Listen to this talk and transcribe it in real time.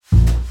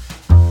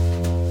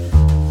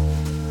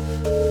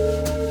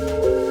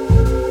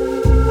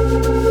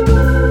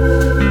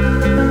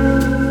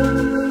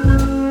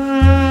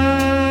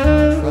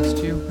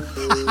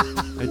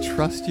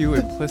trust you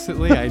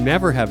implicitly. I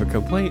never have a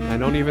complaint. I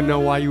don't even know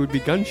why you would be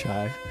gun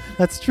shy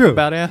That's true.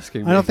 about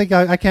asking me. I don't think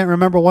I can't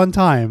remember one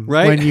time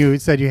Right? when you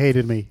said you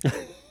hated me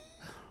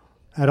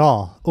at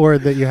all, or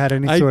that you had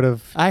any sort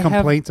of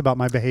complaints about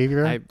my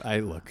behavior. I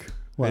look.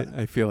 What?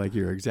 I feel like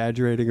you're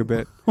exaggerating a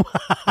bit.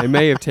 I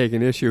may have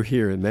taken issue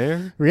here and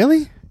there,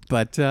 Really?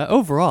 but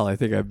overall, I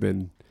think I've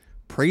been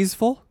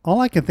praiseful. All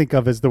I can think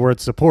of is the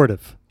word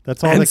supportive.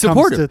 That's all And that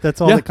supportive. comes to.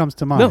 That's all Yeah. that comes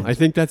to mind. No, I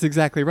think that's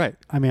exactly right.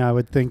 I mean, I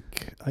would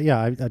think.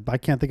 I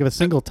can't think of a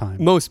single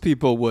time. Most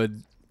people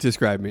would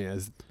describe me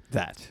as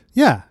that.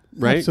 Yeah.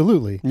 Right?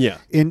 Absolutely. Yeah.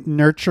 In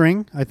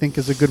nurturing, I think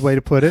is a good way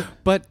to put it.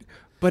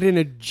 But in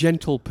a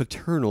gentle,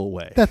 paternal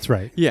way. That's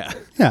right. Yeah.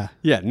 Yeah.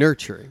 Yeah,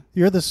 nurturing.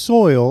 You're the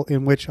soil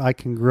in which I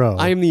can grow.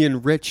 I am the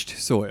enriched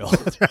soil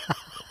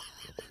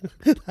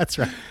That's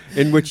right.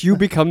 in which you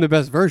become the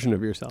best version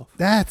of yourself.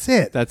 That's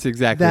it. That's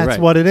exactly right. That's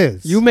what it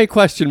is. You may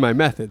question my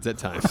methods at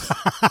times,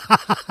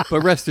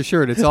 but rest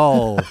assured, it's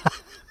all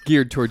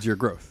geared towards your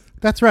growth.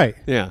 That's right.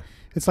 Yeah.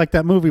 It's like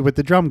that movie with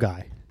the drum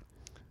guy.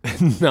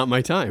 Not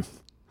my time.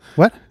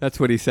 What? That's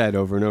what he said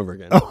over and over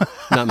again.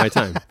 Not my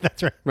time.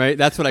 That's right. Right?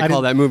 That's what I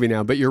call that movie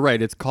now. But you're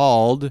right. It's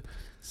called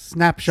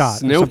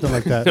Snapshot or Nope. something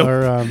like that. Nope.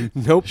 Or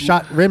Nope.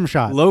 rim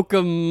shot.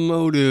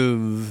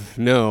 Locomotive.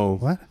 No.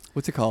 What?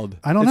 What's it called?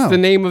 I don't know. It's the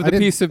name of the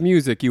piece of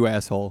music, you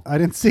asshole. I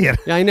didn't see it.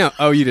 Yeah, I know.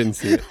 Oh, you didn't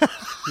see it.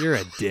 You're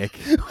a dick.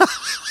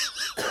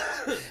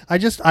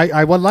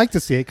 I would like to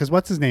see it because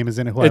what's his name is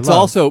in it. Who It's I love.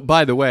 also,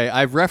 by the way,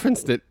 I've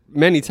referenced it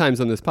many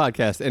times on this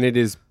podcast, and it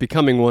is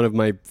becoming one of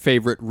my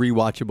favorite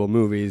rewatchable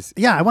movies.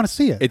 Yeah, I want to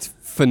see it. It's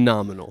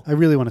phenomenal. I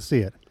really want to see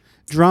it.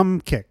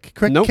 Drum kick.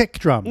 Nope. Kick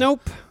drum.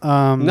 Nope.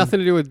 Nothing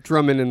to do with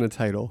drumming in the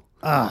title.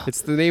 Ah.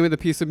 It's the name of the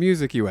piece of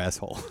music, you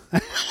asshole.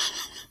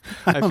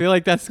 I feel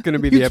like that's going to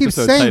be You the keep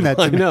episode saying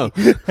title. that to I know.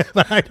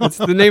 But I don't It's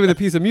the name of the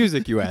piece of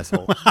music, you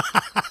asshole.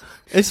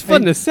 It's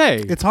fun to say.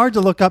 It's hard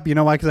to look up, you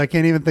know why? Because I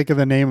can't even think of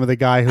the name of the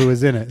guy who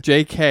was in it.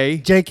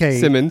 J.K.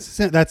 Simmons.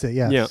 That's it,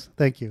 yes. Yeah.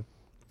 Thank you.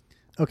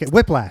 Okay,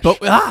 Whiplash. But,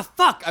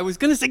 fuck. I was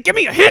going to say, give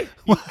me a hint,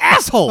 you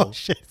asshole. Oh,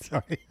 shit,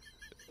 sorry.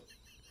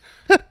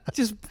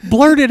 Just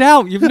blurt it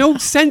out. You have no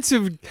sense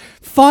of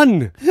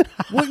fun.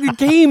 What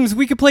games?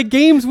 We could play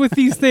games with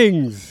these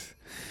things.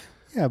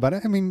 Yeah, but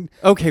I mean...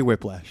 Okay,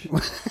 Whiplash.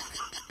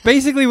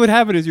 Basically what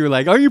happened is you were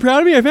like, are you proud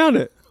of me? I found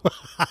it.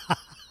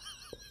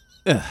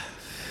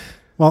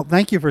 Well,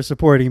 thank you for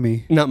supporting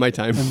me Not my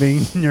time. and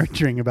being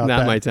nurturing about that.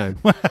 Not my time.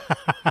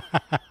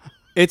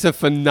 It's a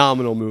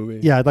phenomenal movie.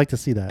 Yeah, I'd like to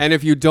see that. And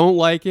if you don't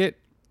like it,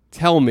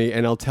 tell me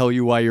and I'll tell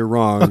you why you're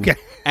wrong. Okay.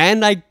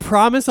 And I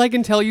promise I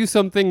can tell you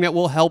something that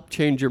will help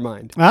change your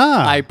mind.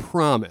 I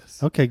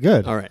promise. Okay,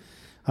 good. All right.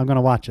 I'm going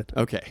to watch it.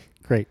 Okay.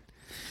 Great.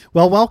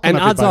 Well, welcome, And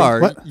odds are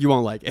everybody. What? you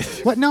won't like it.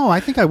 What? No, I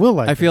think I will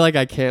like I it. feel like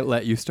I can't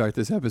let you start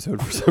this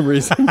episode for some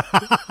reason.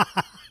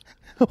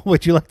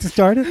 Would you like to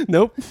start it?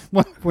 Nope.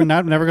 What? We're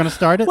never going to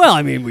start it? Well,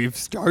 I mean, we've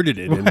started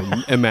it in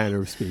a manner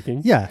of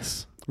speaking.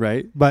 Yes.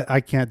 Right? But I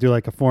can't do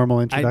like a formal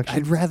introduction.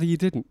 I'd rather you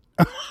didn't.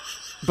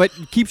 But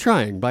keep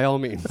trying, by all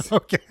means.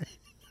 Okay.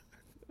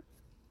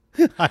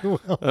 I will.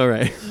 All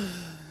right.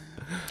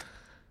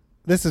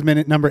 This is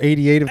minute number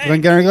 88 of the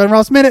Glengarry Glen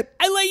Ross Minute.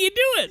 I let you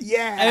do it.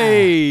 Yeah.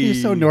 Hey. You're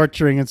so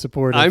nurturing and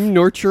supportive. I'm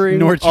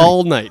nurturing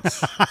all night.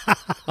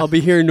 I'll be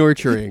here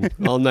nurturing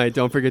all night.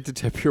 Don't forget to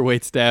tip your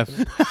wait staff.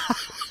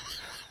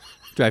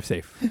 Drive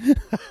safe.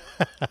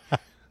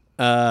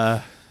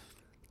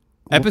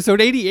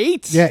 Episode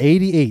 88. Yeah,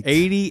 88.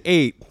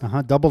 88.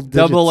 Double digits.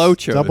 Double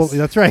ochos.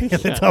 That's right.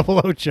 The double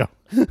ocho.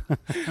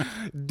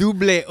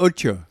 Double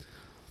ocho.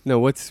 No,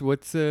 what's I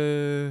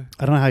don't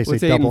know how you say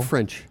what's eight double. in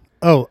French?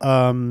 Oh,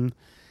 1,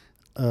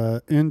 2,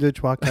 3,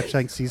 4,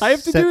 5, 6, I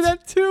have to do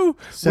that too.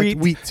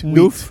 Wheat.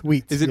 Neuf.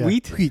 Wheat. Is it yeah.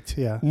 wheat? Wheat,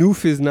 yeah.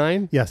 Neuf is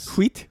 9. Yes.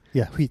 Wheat.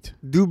 Yeah, wheat.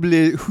 Double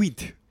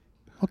wheat.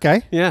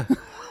 Okay. Yeah.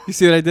 You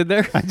see what I did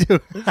there? I do.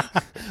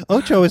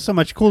 Ocho is so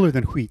much cooler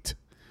than wheat.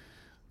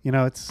 You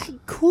know, it's...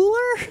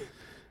 Cooler?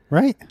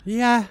 Right?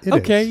 Yeah. It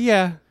okay, is.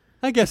 yeah.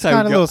 I guess I Got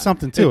would a go. little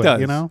something to it, does.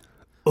 you know?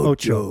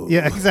 Ocho.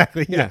 Yeah,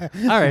 exactly. Yeah.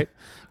 All right.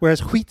 Whereas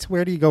wheat,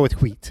 where do you go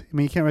with wheat? I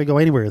mean, you can't really go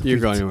anywhere with You're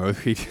wheat. going anywhere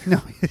with wheat.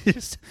 No,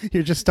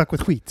 you're just stuck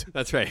with wheat.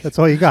 That's right. That's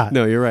all you got.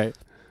 No, you're right.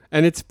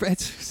 And it's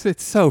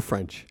so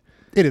French.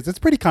 It is. It's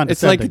pretty It's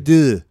condescending. like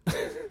duh.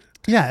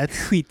 Yeah,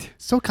 it's Wheat.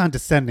 so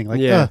condescending. Like,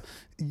 Yeah.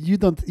 you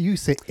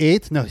say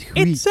it? No, wheat.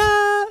 It's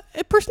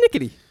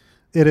persnickety,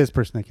 It is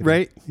persnickety.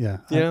 right? Yeah.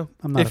 You know,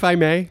 I'm not if I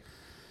may.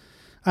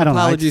 I don't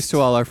Apologies know.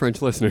 to all our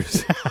French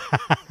listeners.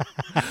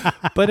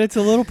 But it's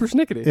a little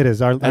persnickety. It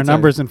is. Our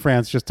numbers in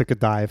France just took a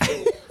dive.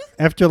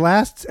 After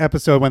last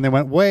episode when they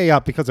went way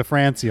up because of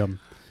francium.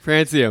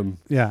 Francium.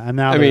 Yeah, and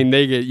now I mean,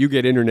 you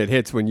get internet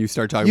hits when you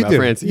start talking you about do.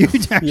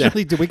 francium. You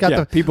actually do. We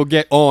got people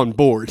get on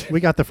board. the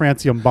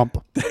francium bump.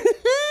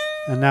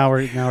 And now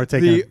we're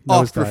taking The a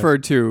oft nosedive.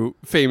 referred to,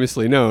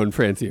 famously known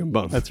francium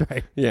bump. That's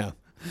right. Yeah.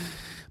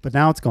 But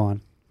now it's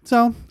gone.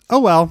 So, oh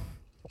well.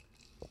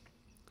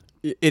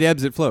 It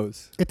ebbs, it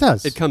flows. It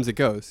does. It comes, it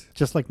goes.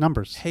 Just like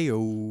numbers.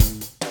 Hey-o.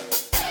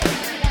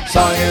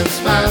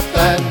 Science, math,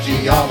 and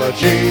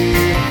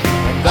geology.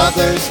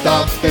 Other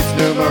stuff is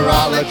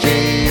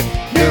numerology.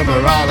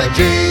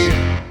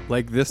 Numerology.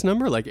 Like this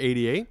number, like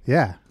 88?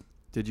 Yeah.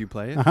 Did you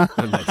play it? Oh,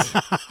 nice.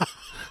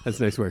 That's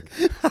nice work.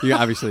 You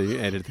obviously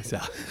edited this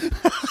out.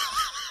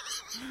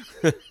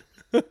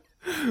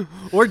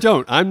 Or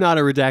don't. I'm not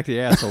a redacted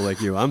asshole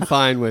like you. I'm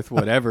fine with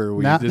whatever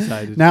we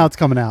decided. Now it's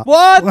coming out.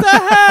 What the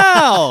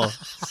hell?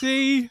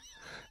 See?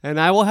 And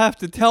I will have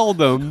to tell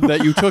them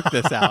that you took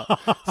this out.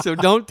 So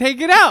don't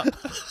take it out.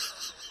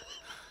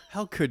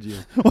 How could you?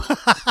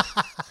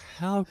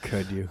 How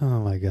could you?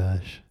 Oh, my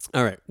gosh.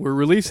 All right. We're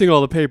releasing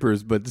all the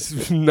papers, but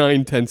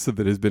 9/10 of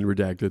it has been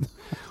redacted.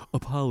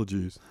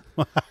 Apologies.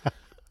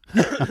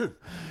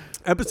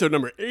 Episode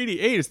number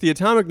 88 is the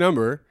atomic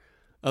number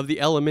of the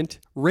element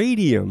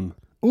radium.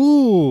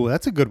 Ooh,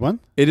 that's a good one.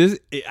 It is.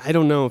 I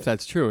don't know if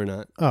that's true or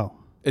not. Oh.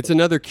 It's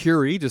another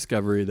Curie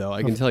discovery, though.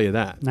 I can tell you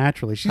that.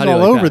 Naturally. She's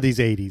all over these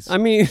 80s. I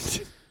mean,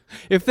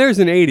 if there's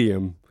an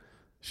adium,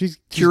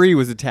 Curie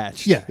was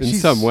attached in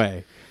some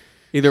way.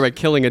 Either by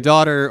killing a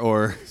daughter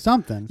or...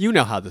 something. You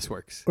know how this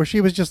works. Or she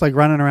was just like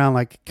running around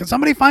like, can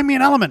somebody find me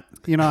an element?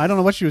 You know, I don't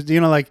know what she was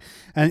doing. Like,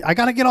 and I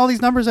got to get all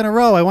these numbers in a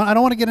row. I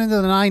don't want to get into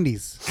the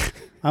 90s.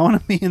 I want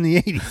to be in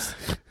the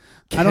 80s.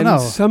 I don't know.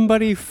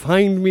 Somebody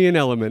find me an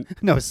element.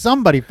 No,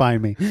 somebody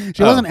find me.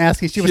 She wasn't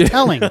asking. She was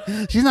telling.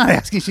 She's not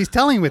asking. She's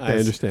telling with this. I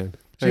understand.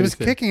 She was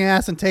kicking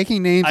ass and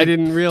taking names. I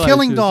didn't realize.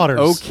 Killing daughters.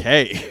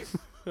 Okay.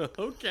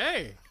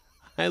 Okay.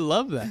 I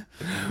love that.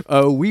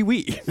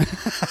 Oui.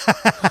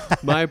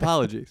 My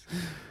apologies.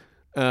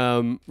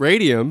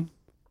 Radium,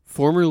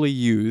 formerly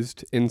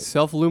used in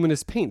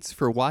self-luminous paints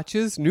for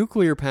watches,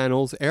 nuclear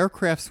panels,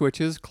 aircraft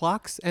switches,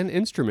 clocks, and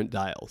instrument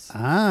dials.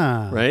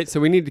 Ah. Right?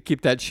 So we need to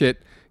keep that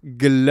shit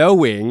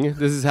glowing.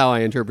 This is how I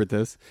interpret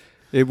this.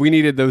 If we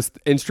needed those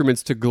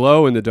instruments to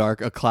glow in the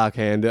dark, a clock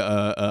hand,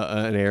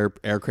 an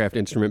aircraft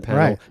instrument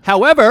panel. Right.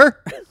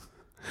 However,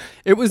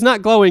 it was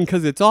not glowing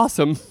because it's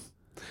awesome.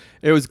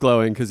 It was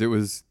glowing because there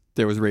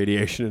was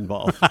radiation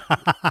involved.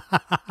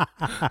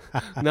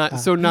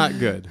 Not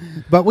good.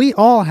 But we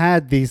all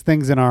had these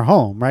things in our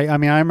home, right? I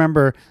mean, I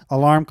remember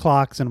alarm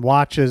clocks and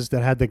watches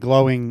that had the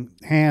glowing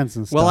hands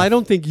and stuff. Well, I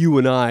don't think you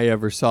and I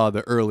ever saw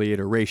the early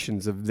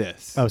iterations of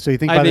this. Oh, so you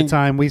think by the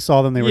time we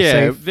saw them, they were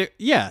safe?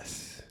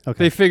 Yes.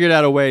 Okay. They figured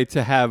out a way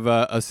to have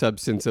a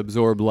substance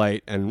absorb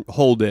light and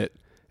hold it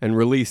and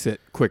release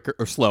it quicker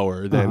or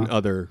slower than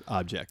other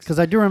objects. Because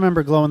I do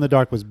remember glow in the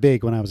dark was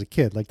big when I was a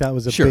kid. Like that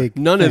was a big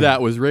None thing. of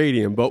that was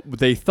radium, but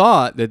they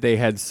thought that they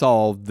had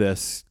solved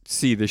this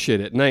see the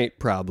shit at night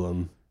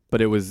problem, but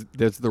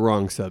that's the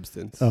wrong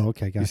substance. Oh,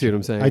 okay, gotcha. You see what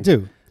I'm saying? I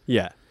do.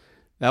 Yeah.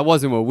 That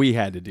wasn't what we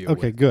had to do.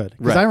 Okay, good.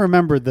 Because I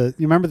remember you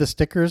remember the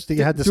stickers that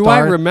you had Do I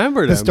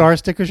remember them? The star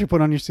stickers you put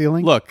on your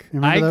ceiling? Look,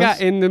 got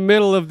in the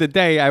middle of the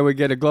day, I would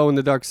get a glow in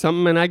the dark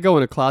something and I'd go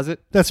in a closet.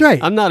 That's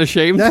right. I'm not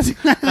ashamed. That's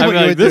exactly I'd what be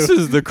you like, would this do.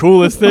 is the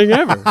coolest thing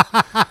ever.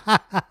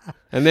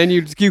 And then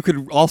you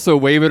could also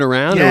wave it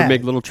around. It would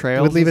make little trails.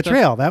 It would leave a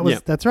trail.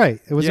 That's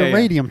right. It was a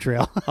radium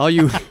trail. All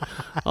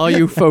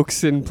you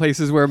folks in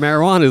places where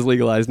marijuana is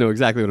legalized know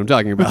exactly what I'm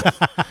talking about,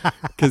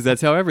 because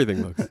that's how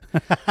everything looks.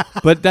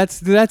 But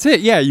that's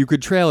it. Yeah, you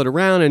could trail it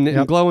around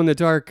and glow in the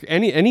dark.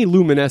 Any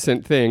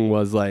luminescent thing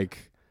was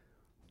like,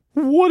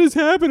 what is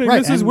happening? Right,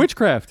 this is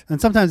witchcraft. And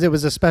sometimes it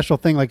was a special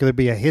thing, like it would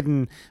be a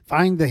hidden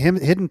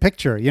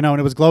picture, and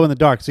it was glow in the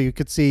dark, so you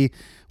could see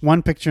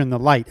one picture in the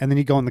light, and then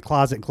you go in the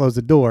closet and close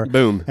the door.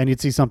 Boom. And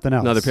you'd see something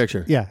else. Another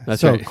picture. Yeah,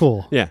 that's so right.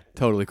 Cool. Yeah,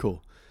 totally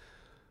cool.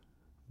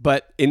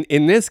 But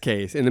in this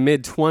case, in the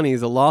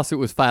mid-20s, a lawsuit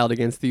was filed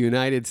against the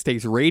United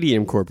States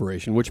Radium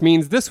Corporation, which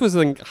means this was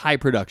in high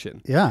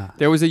production. Yeah.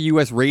 There was a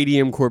U.S.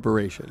 Radium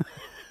Corporation.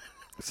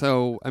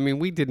 So, I mean,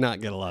 we did not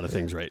get a lot of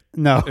things right.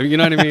 No. You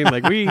know what I mean?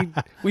 Like,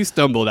 we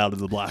stumbled out of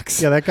the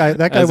blocks. Yeah, that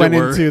guy went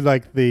into,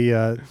 like,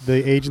 the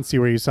agency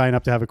where you sign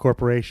up to have a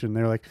corporation.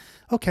 They're like,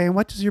 okay, and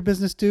what does your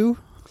business do?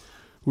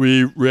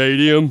 We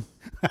radium.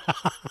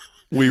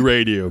 We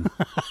radium.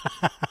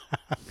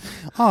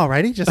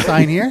 Alrighty, just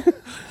sign here.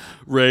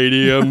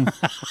 Radium.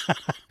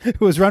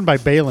 It was run by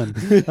Balin,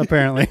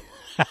 apparently.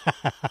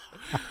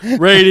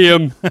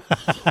 Radium.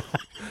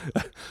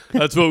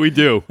 That's what we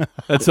do.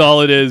 That's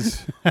all it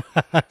is.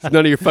 It's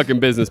none of your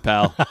fucking business,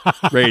 pal.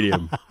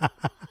 Radium.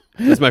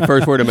 That's my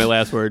first word and my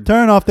last word.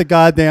 Turn off the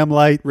goddamn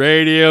light.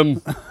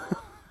 Radium.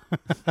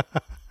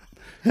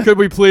 Could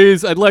we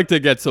please? I'd like to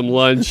get some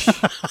lunch.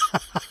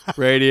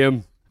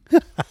 Radium.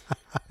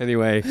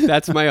 Anyway,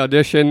 that's my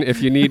audition.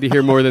 If you need to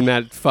hear more than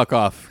that, fuck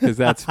off, because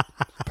that's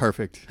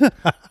perfect.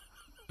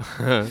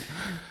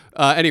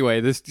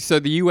 Anyway, so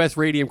the U.S.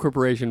 Radium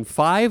Corporation,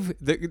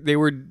 they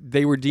were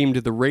deemed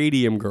the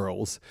radium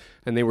girls,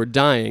 and they were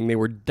dying. They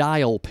were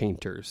dial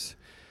painters.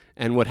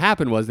 And what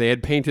happened was they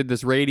had painted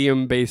this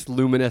radium-based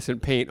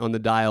luminescent paint on the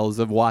dials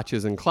of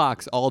watches and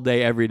clocks all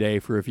day, every day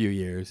for a few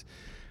years.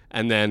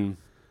 And then...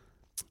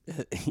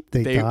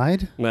 They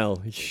died?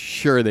 Well,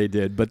 sure they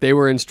did. But they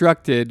were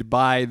instructed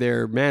by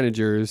their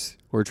managers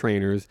or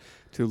trainers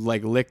to,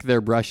 like, lick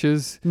their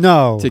brushes.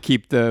 No. To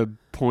keep the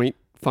point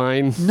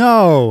fine.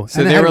 No.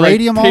 So and they it had were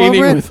radium like all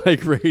painting over it? with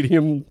like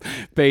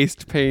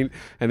radium-based paint,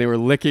 and they were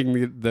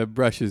licking the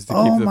brushes to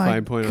keep the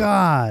fine point. Oh my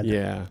God.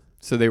 Yeah.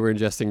 So they were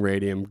ingesting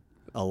radium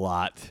a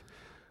lot.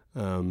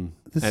 This and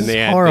is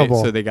they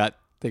horrible. So they got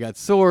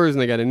sores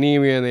and they got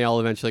anemia and they all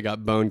eventually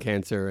got bone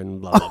cancer and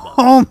blah blah blah.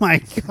 Oh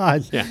my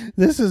God. Yeah.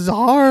 This is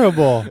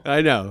horrible.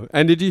 I know.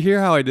 And did you hear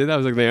how I did that? I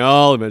was like, they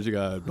all eventually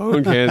got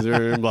bone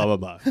cancer and blah blah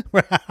blah.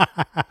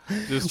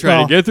 Just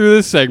trying to get through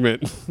this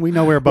segment. We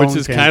know where bone which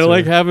is cancer. kind of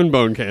like having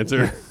bone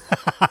cancer.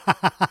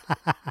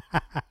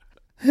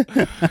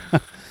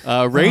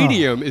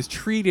 Radium is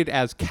treated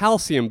as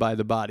calcium by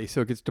the body,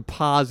 so it gets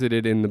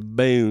deposited in the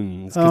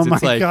bones. Oh my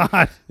it's like,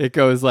 God. It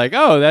goes like,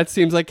 oh, that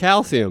seems like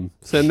calcium.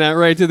 Send that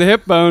right to the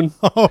hip bone.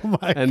 Oh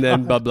my And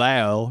then,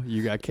 blah,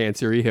 you got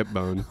cancery hip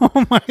bone.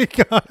 Oh my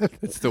God.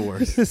 It's the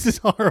worst. This is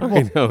horrible.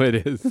 I know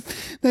it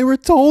is. They were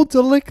told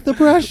to lick the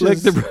brushes. Lick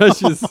the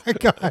brushes. Oh my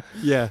God.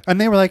 Yeah.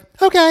 And they were like,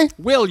 okay.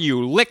 Will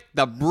you lick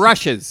the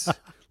brushes?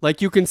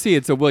 Like you can see,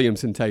 it's a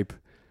Williamson type.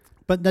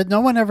 But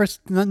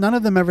none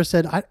of them ever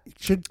said,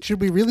 should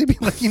we really be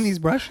licking these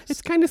brushes?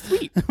 It's kind of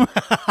sweet.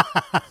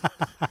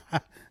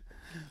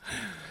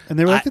 And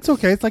they were like, it's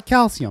okay. It's like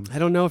calcium. I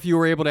don't know if you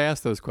were able to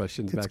ask those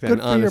questions It's back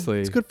then, honestly.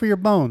 it's good for your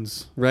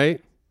bones.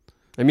 Right?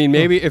 I mean,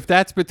 maybe if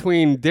that's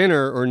between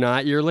dinner or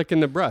not, you're licking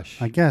the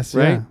brush. I guess,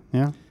 right?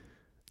 Yeah.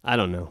 I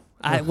don't know.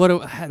 I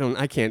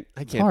can't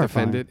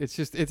defend it. It's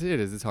just it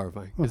is. It's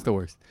horrifying. It's the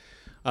worst.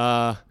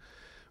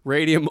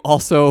 Radium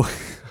also,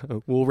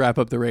 we'll wrap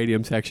up the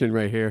radium section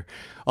right here.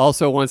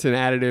 Also wants an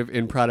additive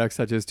in products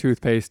such as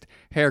toothpaste,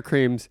 hair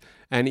creams,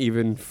 and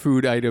even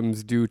food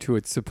items due to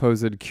its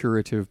supposed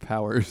curative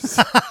powers.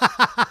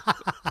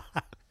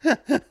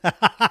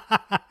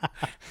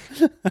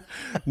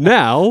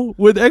 Now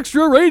with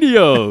extra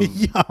radium.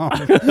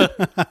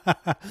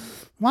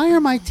 Why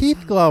are my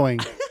teeth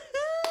glowing?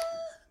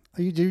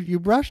 You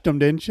brushed them,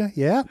 didn't you?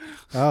 Yeah.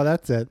 Oh,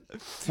 that's it.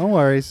 No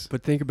worries.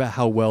 But think about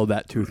how well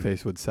that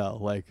toothpaste would sell.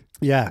 Like,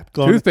 yeah,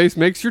 glowing. toothpaste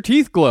makes your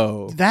teeth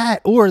glow.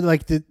 That, or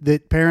like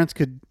that parents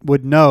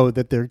would know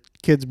that their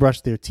kids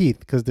brushed their teeth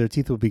because their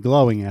teeth would be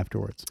glowing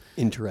afterwards.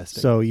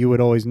 Interesting. So you would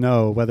always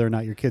know whether or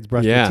not your kids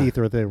brushed their teeth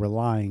or if they were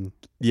lying.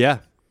 Yeah.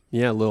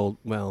 Yeah,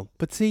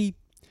 but see,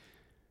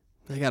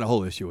 I got a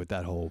whole issue with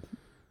that whole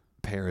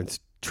parents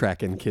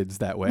tracking kids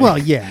that way. Well,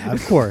 yeah,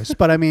 of course.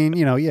 But I mean,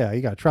 you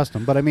got to trust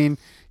them. But I mean,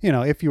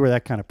 if you were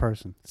that kind of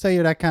person, say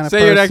you're that kind of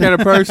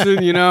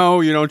person, you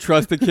don't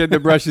trust the kid that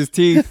brushes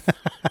teeth,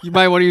 you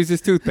might want to use this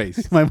toothpaste.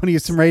 You might want to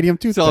use some radium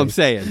toothpaste. That's all I'm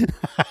saying.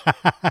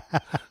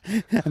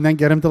 And then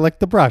get him to lick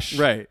the brush.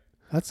 Right.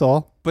 That's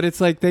all. But it's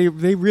like they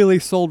really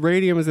sold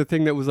radium as a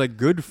thing that was like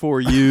good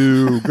for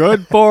you.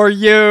 Good for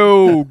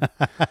you.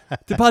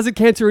 Deposit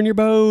cancer in your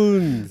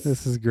bones.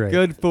 This is great.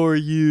 Good for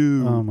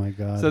you. Oh my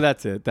God. So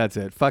that's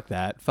it. Fuck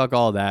that. Fuck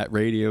all that.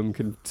 Radium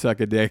can suck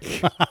a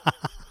dick.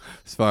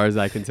 As far as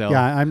I can tell.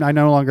 Yeah, I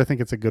no longer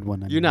think it's a good one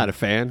anymore. You're not a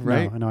fan,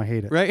 right? No, I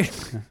hate it.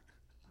 Right?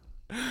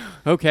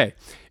 Okay.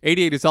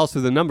 88 is also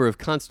the number of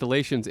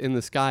constellations in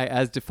the sky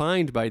as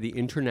defined by the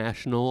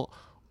International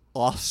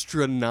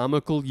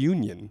Astronomical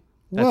Union.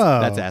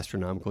 That's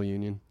Astronomical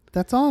Union.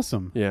 That's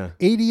awesome. Yeah.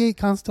 88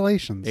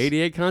 constellations.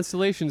 88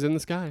 constellations in the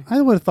sky.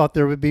 I would have thought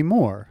there would be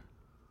more.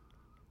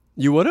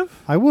 You would have?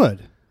 I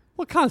would.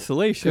 Well,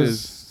 constellation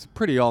is a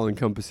pretty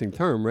all-encompassing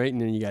term, right? And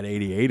then you got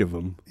 88 of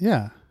them.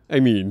 Yeah. I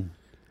mean,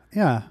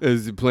 yeah.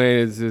 There's the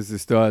planets, there's the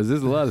stars,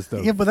 there's a lot of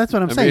stuff. Yeah, but that's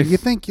what I'm saying.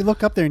 You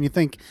look up there and you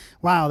think,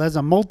 wow, there's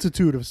a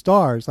multitude of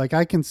stars. Like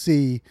I can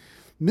see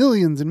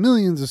millions and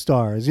millions of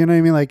stars. You know what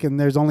I mean? Like, and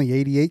there's only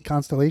 88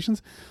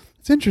 constellations.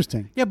 It's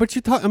interesting. Yeah, but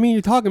you're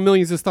talking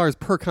millions of stars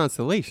per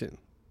constellation.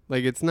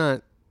 Like it's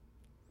not,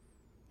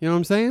 you know what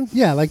I'm saying?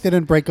 Yeah, like they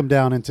didn't break them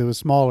down into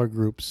smaller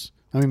groups.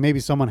 I mean,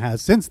 maybe someone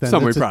has since then.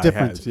 Somebody probably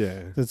has,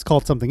 yeah. It's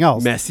called something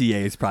else.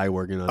 Messier is probably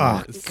working on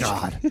that. Oh,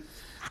 God.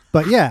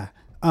 But yeah,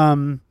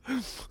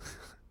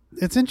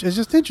 it's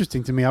just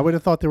interesting to me. I would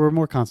have thought there were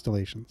more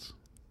constellations.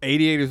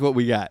 88 is what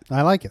we got.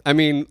 I like it. I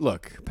mean,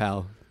 look,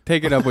 pal.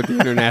 Take it up with the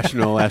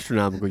International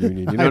Astronomical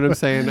Union. You know what I'm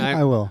saying?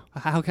 I will.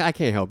 I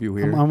can't help you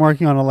here. I'm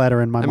working on a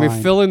letter in my mind. I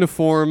mean, fill in the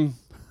form,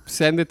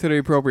 send it to the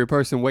appropriate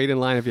person, wait in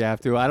line if you have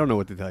to. I don't know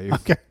what to tell you.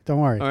 Okay, don't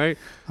worry. All right?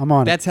 I'm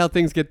on That's how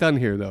things get done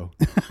here, though.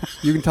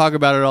 You can talk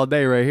about it all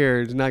day right here.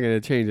 It's not going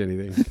to change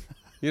anything.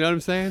 You know what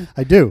I'm saying?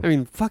 I do. I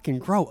mean, fucking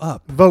grow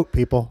up. Vote,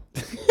 people.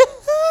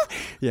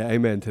 Yeah,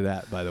 amen to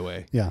that, by the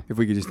way. Yeah. If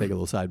we could just take a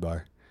little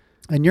sidebar.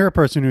 And you're a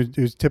person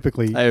who's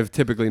typically... I have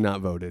typically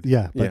not voted.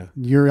 Yeah, but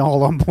you're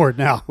all on board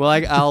now. Well,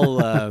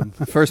 I'll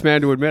first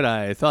man to admit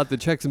I thought the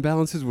checks and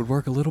balances would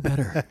work a little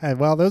better.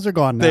 Well, those are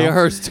gone now. They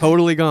are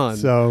totally gone.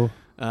 So...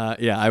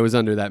 yeah, I was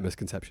under that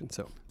misconception.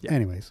 So, yeah.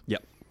 Anyways.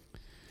 Yep.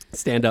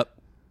 Stand up.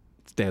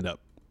 Stand up.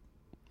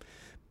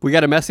 We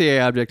got a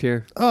Messier object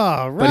here.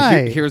 Oh,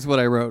 right. But here's what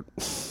I wrote.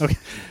 Okay.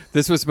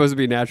 This was supposed to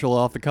be natural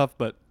off the cuff,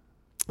 but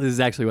this is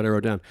actually what I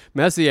wrote down.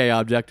 Messier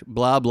object,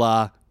 blah,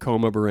 blah,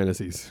 coma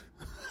berenices.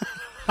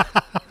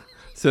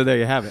 So there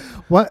you have it.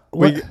 What?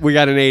 We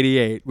got an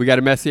 88. We got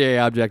a Messier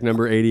object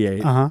number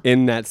 88 Uh-huh.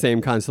 in that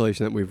same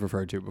constellation that we've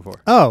referred to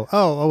before.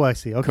 Oh, I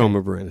see. Okay.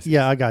 Coma Berenices.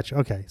 Yeah, I got you.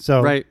 Okay.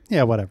 So, Right.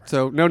 Yeah, whatever.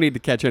 So no need to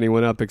catch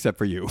anyone up except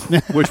for you,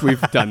 which we've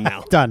done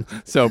now. Done.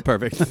 So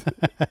perfect.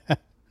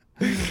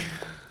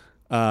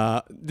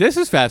 This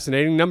is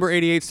fascinating. Number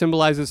 88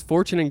 symbolizes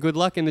fortune and good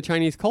luck in the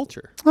Chinese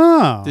culture.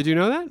 Oh. Did you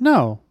know that?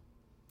 No.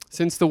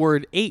 Since the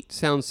word 8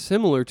 sounds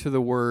similar to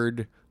the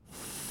word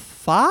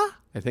fa,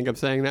 I think I'm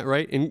saying that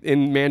right,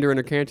 in Mandarin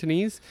or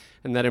Cantonese,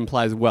 and that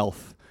implies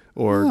wealth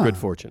or good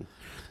fortune.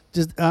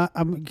 Just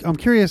I'm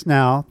curious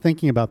now,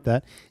 thinking about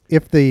that,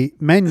 if the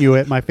menu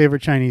at my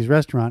favorite Chinese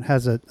restaurant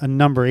has a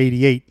number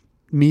 88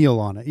 meal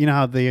on it. You know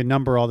how they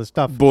number all the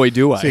stuff? Boy,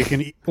 do I. So you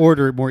can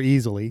order it more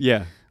easily.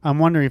 Yeah. I'm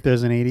wondering if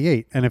there's an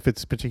 88 and if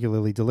it's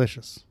particularly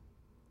delicious.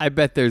 I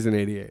bet there's an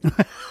 88.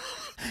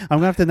 I'm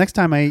going to have to, next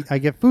time I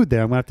get food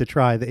there, I'm going to have to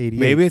try the 88.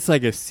 Maybe it's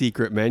like a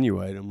secret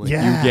menu item. Like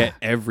Yeah. you get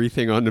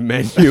everything on the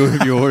menu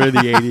if you order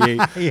the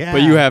 88. Yeah.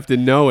 But you have to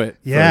know it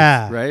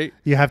Yeah. first, right?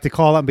 You have to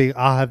call up and be,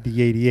 I'll have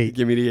the 88.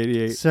 Give me the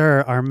 88.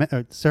 Sir,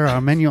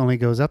 our menu only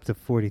goes up to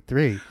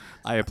 43.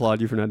 I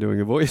applaud you for not doing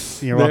a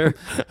voice. You're there.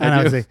 welcome. And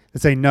I would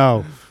say,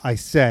 no, I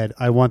said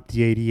I want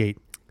the 88.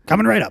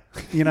 Coming right up.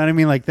 You know what I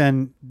mean? Like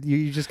then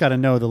you just got to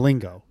know the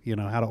lingo,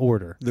 how to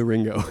order. The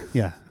Ringo.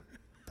 Yeah.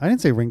 I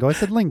didn't say Ringo. I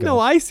said lingo. No,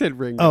 I said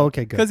Ringo. Oh,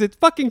 okay, good. Because it's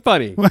fucking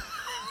funny. I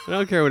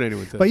don't care what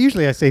anyone says. But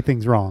usually I say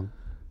things wrong.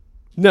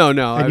 No.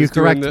 And you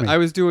correct me. I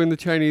was doing the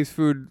Chinese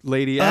food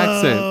lady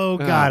accent. Oh,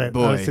 got it.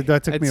 Boy.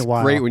 That took me a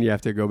while. It's great when you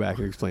have to go back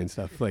and explain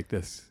stuff like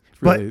this. It's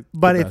But really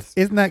but the best.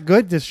 isn't that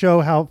good to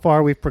show how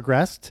far we've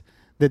progressed?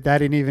 That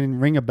didn't even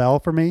ring a bell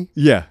for me.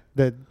 Yeah.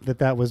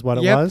 That was what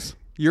it Yep. was.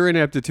 Your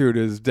ineptitude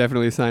is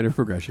definitely a sign of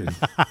progression.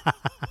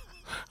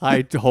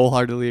 I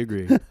wholeheartedly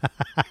agree.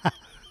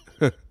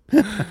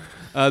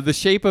 The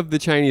shape of the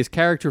Chinese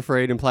character for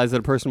 8 implies that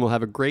a person will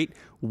have a great,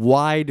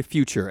 wide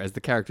future as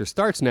the character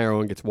starts narrow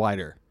and gets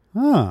wider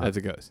as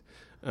it goes.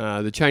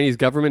 The Chinese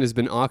government has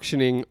been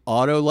auctioning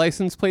auto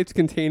license plates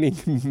containing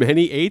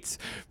many 8s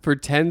for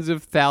tens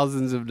of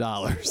thousands of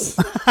dollars,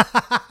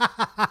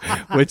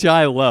 which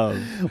I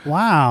love.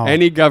 Wow.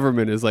 Any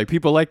government is like,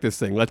 people like this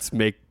thing. Let's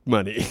make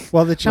money.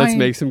 Well, the Chinese, let's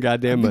make some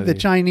goddamn money. The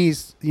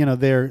Chinese,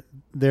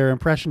 their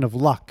impression of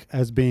luck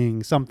as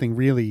being something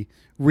really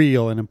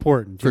real and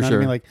important. You For know sure.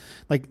 what I mean?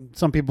 Like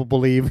some people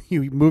believe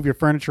you move your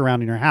furniture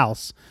around in your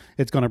house,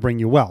 it's going to bring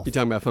you wealth. You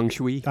talking about feng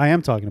shui? I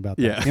am talking about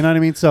that. Yeah. You know what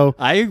I mean? So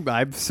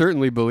I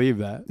certainly believe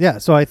that. yeah,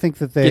 so I think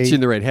that they Get you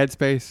in the right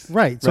headspace.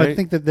 right. So I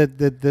think that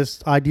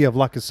this idea of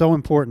luck is so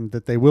important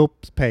that they will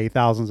pay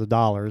thousands of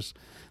dollars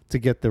to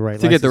get the right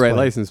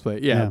license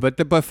plate. Yeah.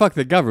 But fuck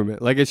the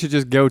government. Like it should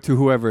just go to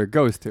whoever it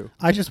goes to.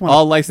 I just want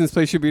All license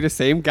plates should be the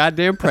same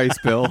goddamn price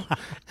bill,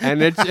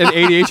 and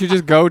 88 should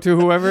just go to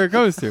whoever it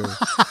goes to.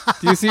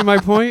 Do you see my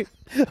point?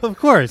 of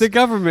course. The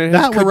government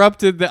has That would-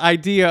 corrupted the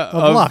idea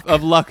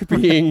of luck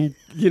being,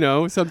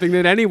 something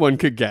that anyone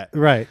could get.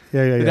 Right.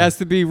 Yeah. It has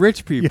to be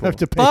rich people. have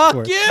to pay Fuck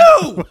for it.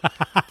 you!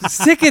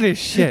 Sick of this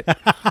shit.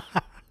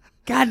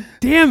 God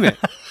damn it.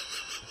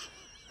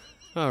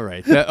 All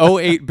right. The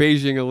 08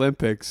 Beijing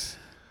Olympics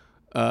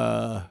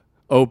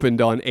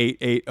opened on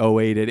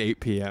 8/8/08 at 8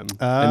 p.m.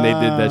 And they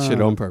did that shit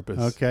on purpose.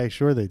 Okay,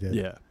 sure they did.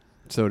 Yeah.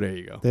 So there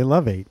you go. They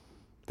love 8.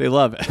 They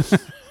love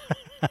it.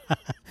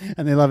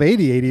 And they love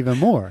 88 even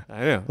more. I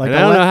know. Like And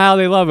I don't know how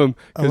they love him.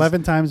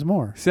 11 times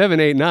more. 7,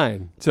 8,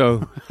 9.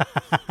 So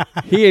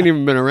he ain't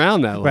even been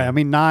around that long. Right. I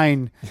mean,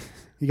 9,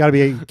 you got to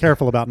be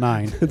careful about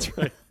 9. That's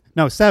right.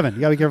 No, 7.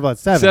 You got to be careful about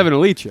 7. 7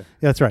 will eat you.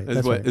 That's right. Is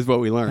That's what right. is what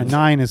we learned. And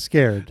 9 is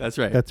scared. That's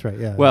right. That's right.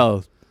 Yeah.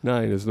 Well,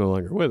 9 is no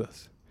longer with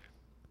us.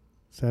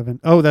 7.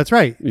 Oh, that's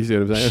right. You see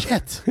what I'm saying?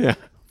 Shit. Yeah.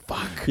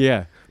 Fuck.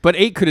 Yeah. But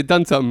 8 could have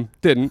done something.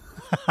 Didn't.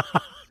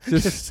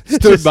 Just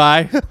stood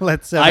by.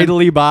 Let 7.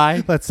 Idly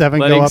by. Let 7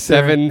 letting go up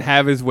 7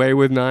 have his way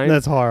with 9.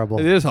 That's horrible.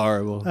 It is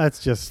horrible.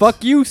 That's just.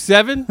 Fuck you,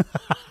 7.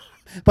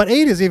 But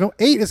 8 is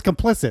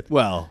complicit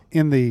Well.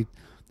 in the.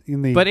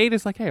 But 8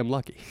 is like, hey, I'm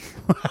lucky.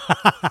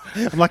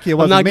 I'm lucky it I'm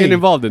wasn't not me. getting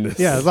involved in this.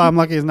 Yeah, I'm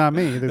lucky it's not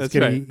me that's That's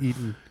getting right.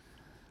 eaten.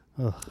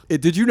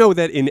 Did you know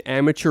that in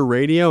amateur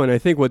radio, and I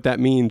think what that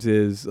means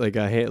is like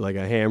a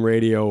ham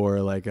radio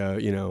or like a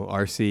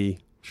RC,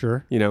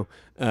 Sure.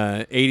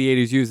 88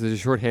 is used as a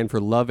shorthand for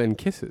love and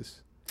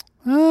kisses.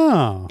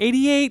 Oh.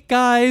 88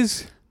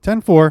 guys.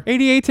 10-4.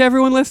 88 to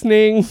everyone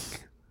listening.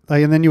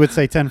 And then you would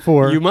say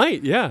 10-4. You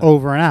might, yeah.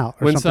 Over and out.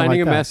 Or When something signing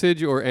like a that.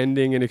 message or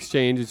ending an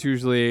exchange, it's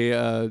usually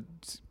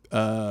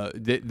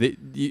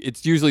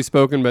it's usually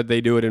spoken, but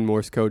they do it in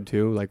Morse code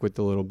too, like with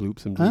the little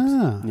bloops and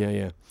bleeps. Ah.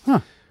 Yeah.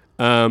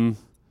 Huh.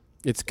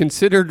 It's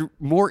considered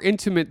more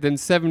intimate than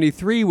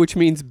 73, which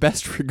means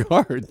best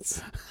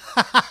regards.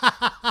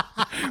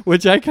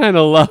 Which I kind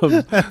of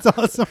love. That's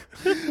awesome.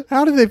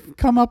 How did they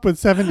come up with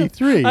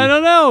 73? I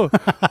don't know.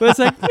 But it's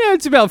like, yeah,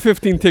 it's about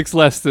 15 ticks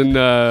less than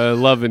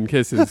love and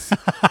kisses.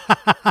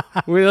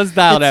 Let's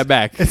dial that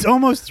back. It's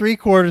almost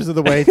 3/4 of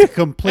the way to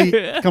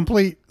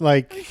complete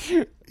like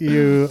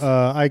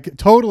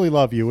totally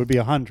love you would be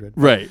 100.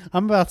 Right.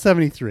 I'm about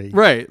 73.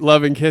 Right.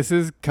 Love and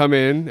kisses come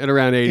in at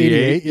around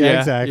 88. Yeah,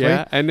 exactly.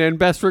 Yeah. And then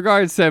best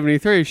regards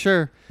 73.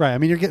 Sure. Right. I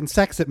mean, you're getting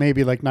sex at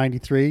maybe like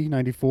 93,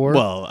 94.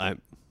 Well, I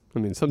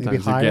mean,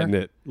 sometimes you're getting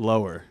it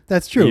lower.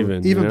 That's true.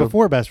 Even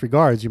before best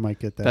regards, you might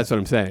get that. That's what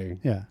I'm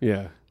saying. Yeah.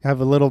 Yeah. Have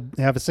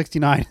a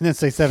 69 and then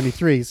say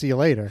 73. See you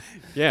later.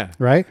 Yeah.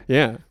 Right.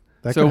 Yeah.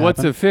 That So could what's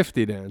happen. a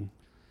 50 then?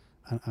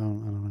 I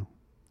don't know.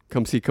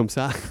 Come see, come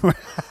sa.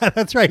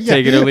 That's right. Yeah.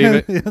 Take it or leave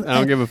it. I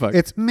don't give a fuck.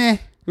 It's meh.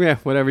 Yeah,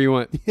 whatever you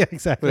want. Yeah,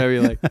 exactly. Whatever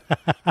you like.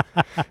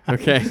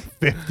 Okay.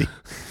 50.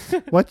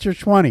 What's your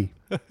 20?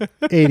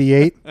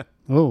 88.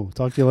 Oh,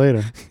 talk to you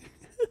later.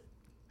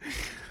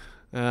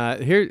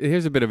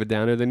 Here's a bit of a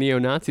downer. The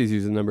neo-Nazis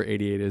use the number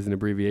 88 as an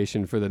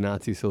abbreviation for the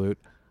Nazi salute,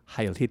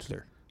 Heil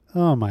Hitler.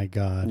 Oh, my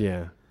God.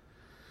 Yeah.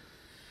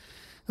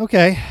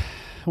 Okay.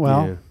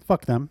 Well, Yeah.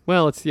 fuck them.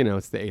 Well, it's the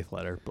 8th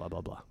letter, blah,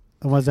 blah, blah.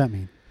 What does that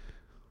mean?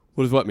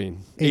 What does what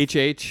mean? Eighth.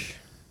 HH?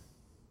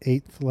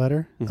 8th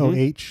letter? Mm-hmm. Oh,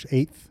 H,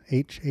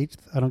 8th?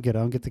 I don't get it.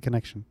 I don't get the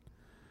connection.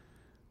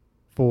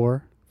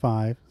 4,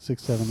 5,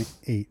 6, 7,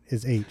 8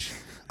 is H.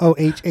 Oh,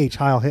 H,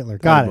 Heil Hitler.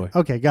 Got it. boy.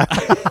 Okay, got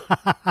it.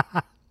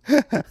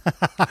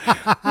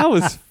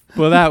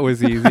 That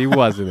was easy,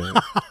 wasn't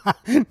it?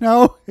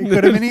 No, it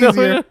could have been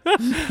easier.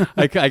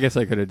 I guess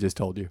I could have just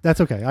told you. That's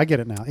okay. I get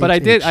it now. But I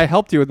did. I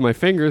helped you with my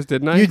fingers,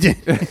 didn't I? You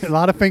did. A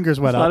lot of fingers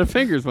went A up. lot of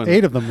fingers went 8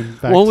 up. of them, in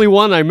fact. Only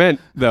one I meant,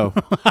 though.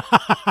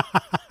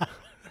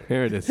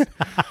 There it is.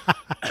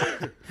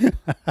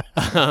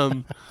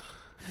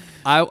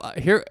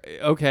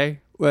 Okay.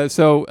 Well,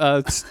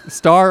 so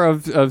star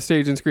of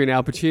stage and screen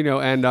Al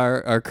Pacino and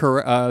our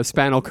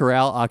Spanel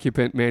Corral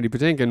occupant Mandy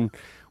Patinkin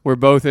were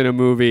both in a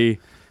movie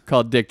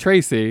called Dick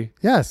Tracy.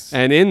 Yes.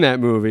 And in that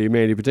movie,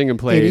 Mandy Patinkin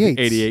played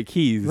 88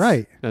 Keys.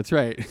 Right. That's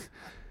right.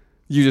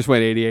 You just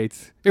went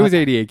 88s. It was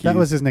 88 Keys. That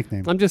was his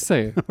nickname. I'm just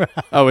saying.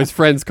 Oh, his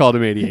friends called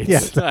him 88s.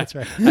 Yes, that's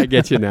right. I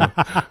get you now.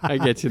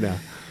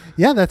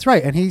 Yeah, that's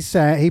right. And he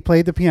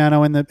played the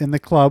piano in the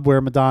club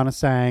where Madonna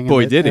sang.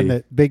 Boy, and did he. And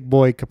the Big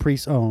Boy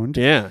Caprice owned.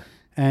 Yeah.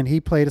 And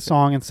he played a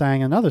song and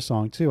sang another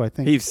song too, I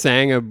think. He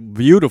sang a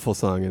beautiful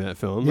song in that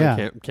film. Yeah.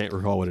 I can't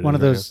recall what it is. One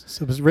of right those.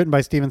 It was written by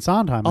Stephen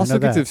Sondheim. Also I know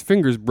gets that. his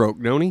fingers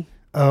broke, don't he?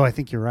 Oh, I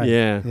think you're right.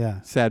 Yeah.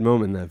 Yeah. Sad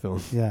moment in that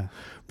film. Yeah.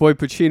 Boy,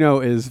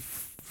 Pacino is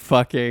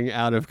fucking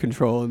out of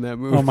control in that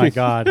movie. Oh my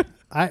God.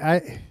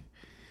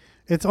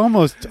 It's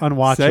almost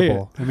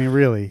unwatchable. I mean,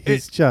 really,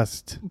 he's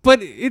just.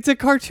 But it's a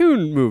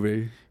cartoon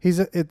movie.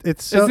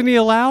 It's so. Isn't he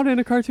allowed in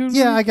a cartoon movie?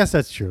 Yeah, I guess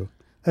that's true.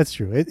 That's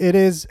true. It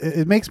is.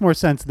 It makes more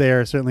sense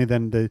there certainly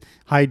than the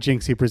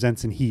hijinks he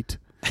presents in Heat,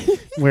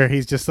 where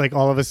he's just like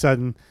all of a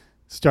sudden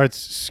starts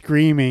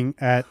screaming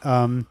at.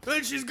 And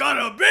she's got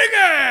a big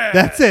ass.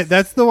 That's it.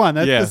 That's the one.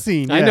 That's the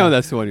scene. I Yeah. know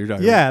that's the one you're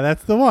talking about. Yeah,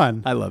 that's the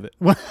one. I love it.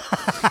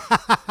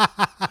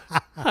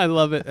 I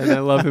love it, and I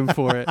love him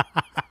for it.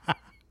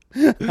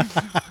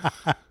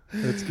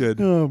 That's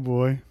good. Oh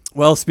boy.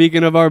 Well,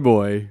 speaking of our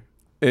boy,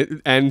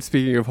 and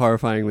speaking of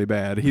horrifyingly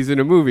bad, he's in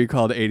a movie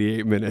called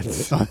 88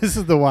 Minutes. Oh, this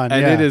is the one.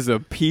 And yeah. it is a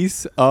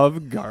piece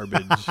of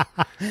garbage.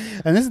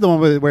 And this is the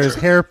one where his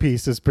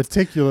hairpiece is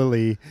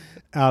particularly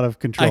out of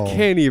control. I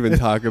can't even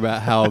talk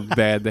about how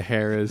bad the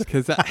hair is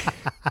because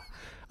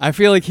I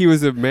feel like he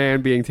was a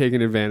man being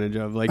taken advantage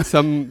of. Like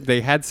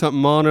they had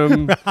something on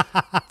him.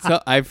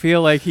 So I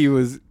feel like he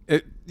was.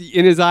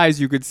 In his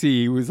eyes, you could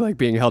see he was like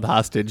being held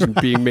hostage and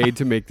being made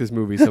to make this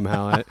movie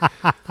somehow.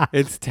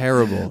 It's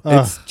terrible.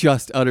 It's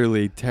just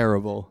utterly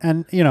terrible.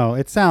 And,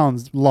 it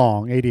sounds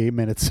long, 88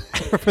 minutes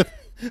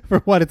for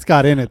what it's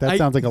got in it. That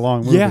sounds like a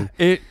long movie. Yeah,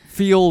 it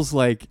feels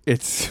like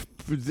it's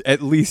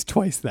at least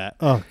twice that.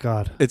 Oh,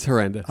 God. It's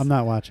horrendous. I'm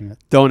not watching it.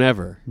 Don't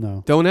ever.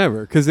 No. Don't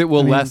ever, because it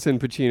will lessen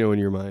Pacino in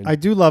your mind. I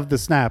do love the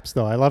snaps,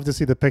 though. I love to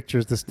see the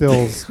pictures, the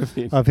stills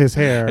of his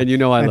hair. And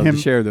I love him to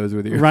share those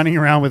with you. Running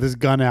around with his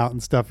gun out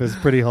and stuff is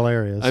pretty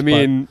hilarious. I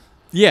mean,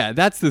 yeah,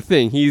 that's the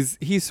thing.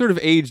 He's sort of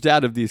aged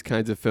out of these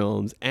kinds of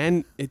films,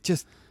 and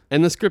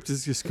the script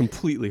is just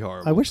completely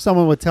horrible. I wish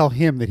someone would tell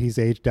him that he's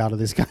aged out of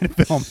this kind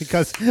of film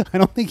because I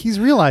don't think he's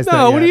realized that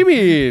No, yet. what do you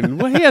mean?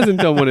 Well, he hasn't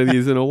done one of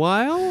these in a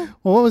while.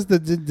 Well, what was the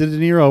De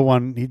Niro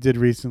one he did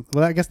recently?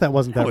 Well, I guess that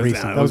wasn't that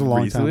recent. That was a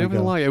long time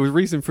ago. It was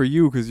recent for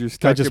you because you're I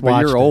stuck, just but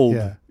watched you're it, old.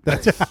 Yeah,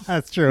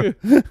 that's true.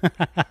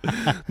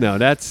 No,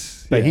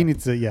 that's. But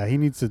yeah. he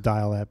needs to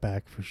dial that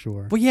back for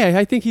sure. Well, yeah,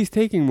 I think he's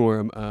taking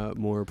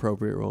more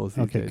appropriate roles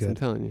these Okay, days. good. I'm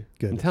telling you.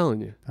 Good. I'm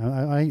telling you.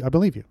 I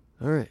believe you.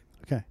 All right.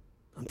 Okay.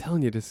 I'm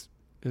telling you, this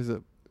is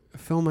a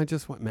film I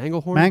just watched.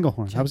 Manglehorn?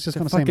 Manglehorn. I was just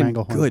going to say fucking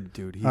Manglehorn. good,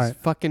 dude. He's right.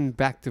 fucking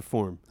back to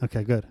form.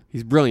 Okay, good.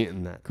 He's brilliant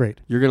in that. Great.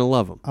 You're going to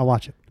love him. I'll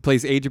watch it.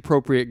 Plays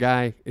age-appropriate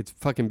guy. It's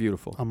fucking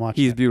beautiful. I'm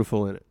watching He's it.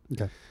 beautiful in it.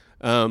 Okay.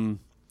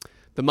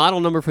 The model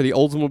number for the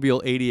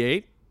Oldsmobile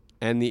 88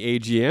 and the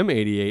AGM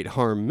 88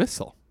 harm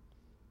missile.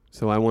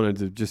 So I wanted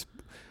to just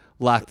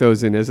lock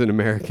those in as an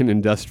American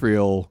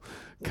industrial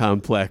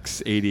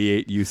complex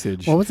 88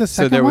 usage. What was the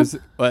second So there one?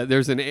 was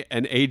there's an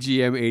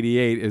AGM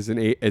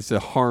 88 it's a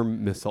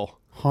harm missile.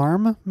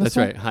 Harm missile? That's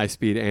right, high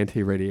speed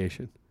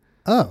anti-radiation.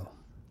 Oh.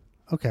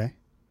 Okay.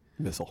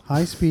 missile.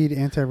 High-speed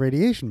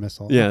anti-radiation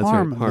missile. Yeah, that's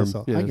harm right. Harm.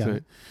 missile. Yeah, I that's got right.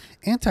 it.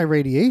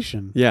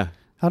 Anti-radiation. Yeah.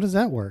 How does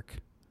that work?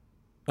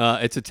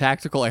 It's a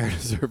tactical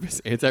air-to-surface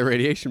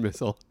anti-radiation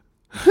missile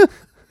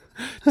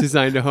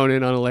designed to hone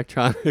in on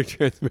electronic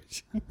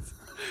transmissions.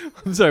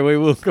 I'm sorry. Wait,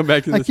 we'll come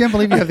back to this. I can't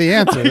believe you have the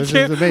answer. This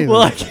is amazing.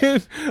 Well,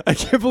 I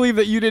can't believe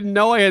that you didn't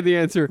know I had the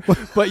answer,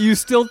 but you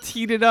still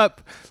teed it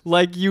up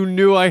like you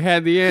knew I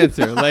had the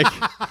answer. Like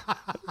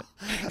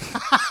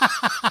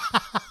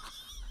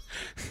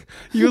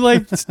you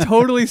like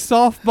totally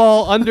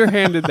softball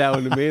underhanded that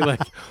one to me.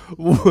 Like,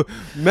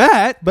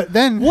 Matt, But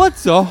then,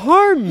 what's a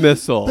harm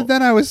missile? but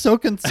then I was so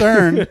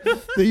concerned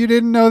that you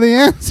didn't know the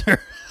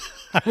answer.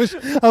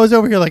 I was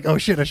over here like, oh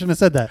shit, I shouldn't have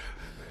said that.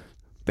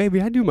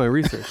 Baby, I do my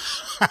research.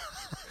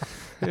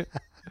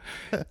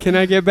 Can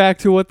I get back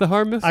to what the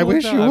harm missile I is?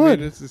 wish you mean,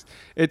 would.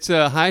 it's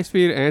a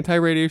high-speed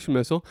anti-radiation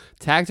missile,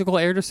 tactical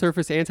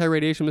air-to-surface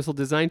anti-radiation missile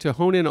designed to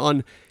hone in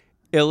on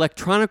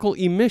electronical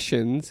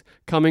emissions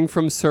coming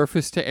from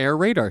surface-to-air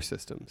radar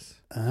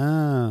systems.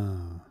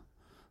 Oh.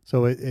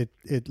 So it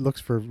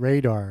looks for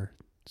radar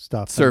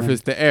stuff.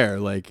 Surface to air,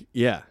 like,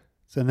 yeah.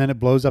 And then it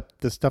blows up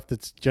the stuff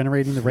that's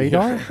generating the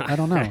radar? I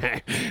don't know.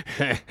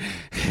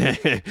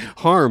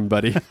 Harm,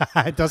 buddy.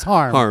 It does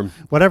harm. Harm.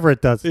 Whatever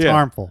it does, it's Yeah.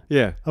 harmful.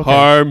 Yeah. Okay.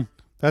 Harm.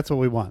 That's what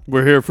we want.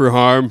 We're here for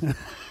harm.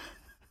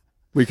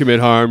 We commit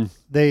harm.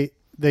 They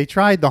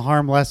tried the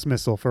harmless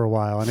missile for a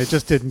while, and it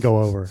just didn't go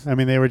over. I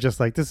mean, they were just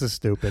like, this is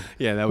stupid.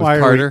 Yeah, that was Why are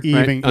we Carter, right?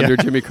 even- Under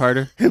yeah. Jimmy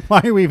Carter.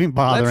 Why are we even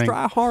bothering? Let's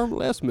try a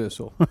harmless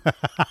missile.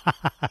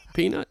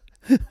 Peanut.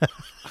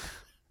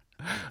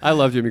 I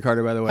love Jimmy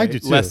Carter, by the way. I do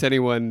too. Lest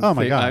anyone Oh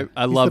my think- God.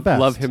 I He's love the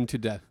best. him to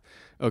death.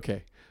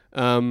 Okay.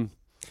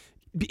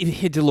 It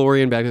hit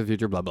DeLorean, Back to the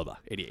Future, blah, blah, blah.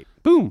 88.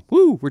 Boom.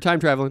 Woo. We're time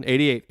traveling.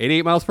 88.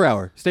 88 miles per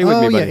hour. Stay with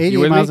Oh, me, yeah, buddy. 88 You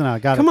with miles me? an hour.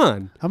 Got it. Come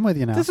on. I'm with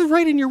you now. This is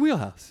right in your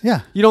wheelhouse.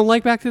 Yeah. You don't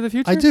like Back to the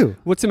Future? I do.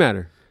 What's the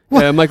matter?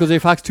 What? Michael J.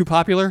 Fox too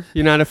popular?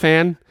 You're not a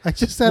fan? I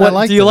just said I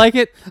liked do you it. like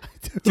it?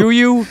 Do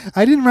you?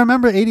 I didn't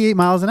remember 88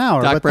 miles an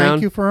hour, Doc but Brown,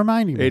 thank you for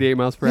reminding me. 88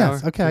 miles per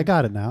Yes. hour? Okay, I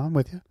got it now. I'm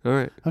with you. All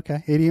right.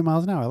 Okay, 88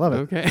 miles an hour. I love it.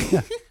 Okay.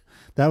 Yeah.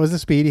 That was the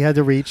speed he had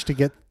to reach to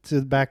get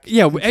to the back.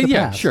 Yeah, to the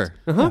yeah, past. sure.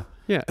 Uh-huh.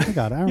 Yeah. I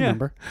got it. I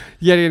remember.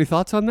 You had any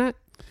thoughts on that?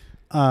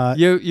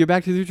 You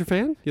Back to the Future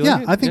fan? You Yeah,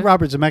 like it? I think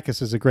Robert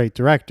Zemeckis is a great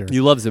director.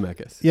 You love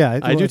Zemeckis. Yeah,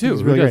 I do too.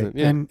 He's Who really doesn't?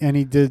 great. Yeah. And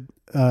he did,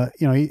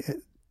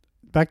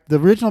 the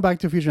original Back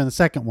to the Future and the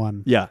second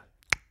one, Yeah.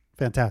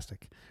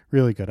 fantastic,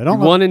 really good. I don't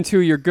One and two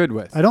you're good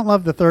with. I don't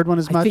love the third one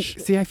as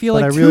much. I feel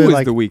but like I two really is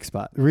like- the weak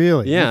spot.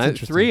 Really, Yeah, That's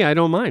interesting. three I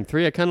don't mind.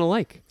 Three I kind of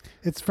like.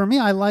 It's for me.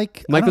 I like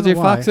I Michael don't J.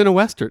 know Fox why. in a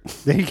Western.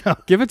 There you go.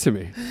 Give it to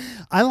me.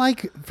 I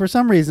like, for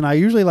some reason, I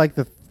usually like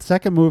the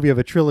second movie of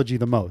a trilogy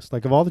the most.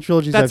 Like of all the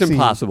trilogies That's I've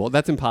impossible.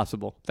 That's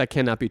impossible. That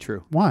cannot be true.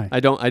 seen. Why? I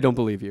don't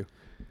believe you.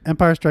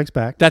 Empire Strikes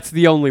Back. That's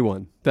the only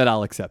one that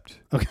I'll accept.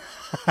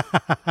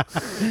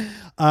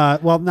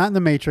 Well, not in the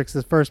Matrix.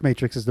 The first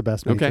Matrix is the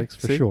best Okay, Matrix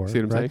for see? sure. See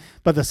what I'm saying?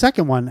 But the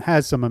second one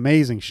has some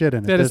amazing shit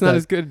in it. That is There's not that-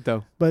 as good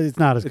though. But it's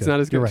not as It's good. not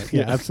as good. You're right.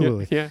 Yeah,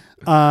 absolutely.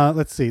 Yeah.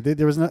 Let's see.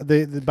 There was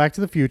the Back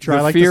to the Future. The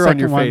I like fear the on second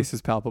your one. face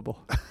is palpable.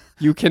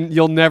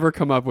 You'll never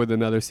come up with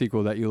another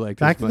sequel that you liked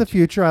Back as to much. the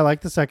Future. I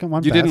like the second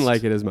one. You didn't best.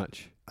 like it as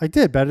much. I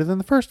did better than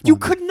the first one. You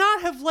could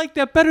not have liked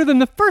that better than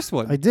the first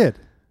one, I did.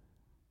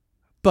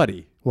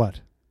 buddy.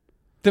 What?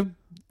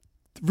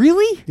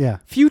 Really? Yeah.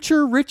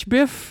 Future Rich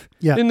Biff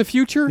Yeah. in the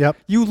future? Yep.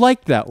 You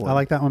liked that one. I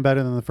like that one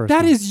better than the first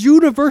That one. is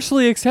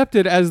universally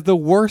accepted as the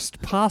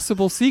worst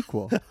possible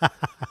sequel.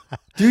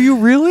 Do you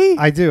really?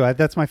 I do.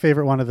 That's my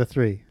favorite one of the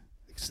three.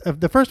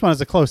 The first one is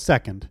a close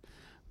second,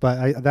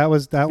 but that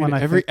one.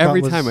 every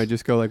time I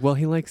just go like, well,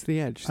 he likes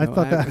the edge. So I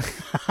thought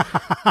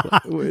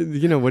that. what are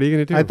you going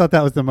to do? I thought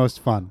that was the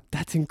most fun.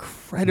 That's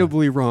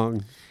incredibly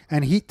wrong.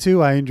 And Heat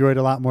 2, I enjoyed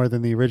a lot more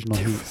than the original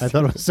Heat. I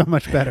thought it was so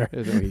much better.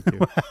 There's no Heat 2.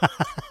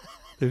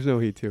 There's no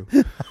Heat 2.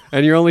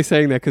 And you're only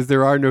saying that because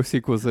there are no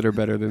sequels that are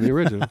better than the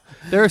original.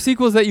 There are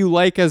sequels that you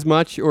like as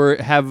much or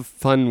have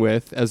fun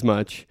with as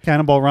much.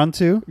 Cannonball Run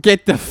 2.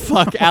 Get the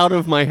fuck out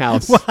of my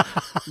house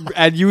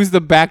and use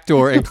the back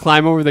door and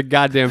climb over the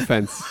goddamn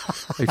fence.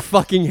 I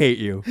fucking hate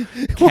you.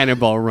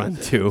 Cannonball Run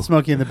 2.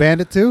 Smokey and the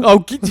Bandit 2.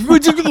 Oh,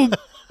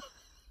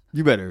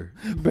 you better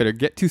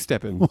get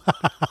two-stepping.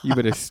 You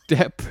better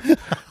step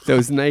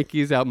those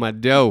Nikes out my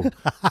dough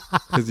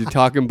because you're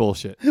talking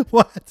bullshit.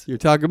 What? You're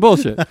talking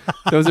bullshit.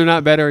 Those are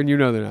not better, and you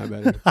know they're not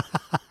better.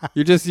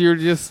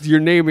 You're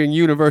naming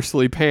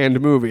universally panned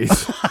movies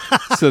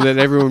so that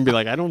everyone would be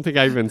like, I don't think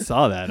I even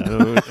saw that.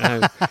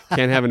 I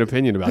can't have an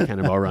opinion about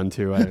Cannonball Run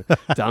 2.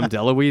 Dom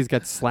DeLuise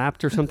got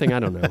slapped or something. I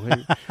don't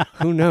know.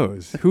 Who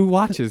knows? Who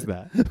watches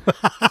that?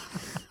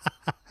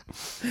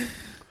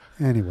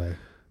 Anyway.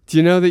 Do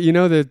you know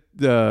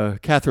that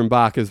Catherine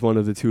Bach is one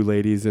of the two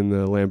ladies in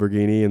the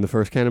Lamborghini in the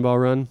first Cannonball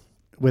Run?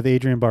 With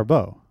Adrienne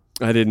Barbeau.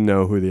 I didn't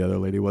know who the other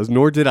lady was,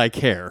 nor did I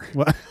care.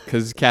 What?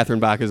 Because Catherine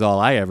Bach is all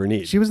I ever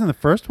need. She was in the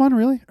first one,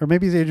 really? Or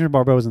maybe Adrienne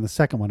Barbeau was in the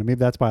second one, and maybe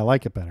that's why I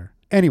like it better.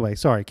 Anyway,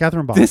 sorry.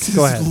 Catherine Bach. This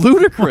Go is ahead.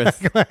 ludicrous.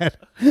 Go ahead.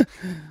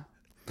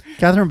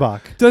 Catherine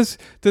Bach. Does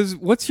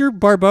what's your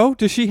Barbeau?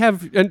 Does she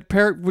have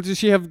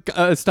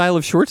a style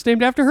of shorts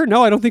named after her?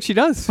 No, I don't think she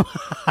does.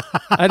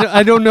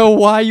 I don't know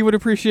why you would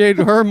appreciate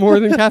her more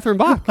than Catherine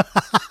Bach.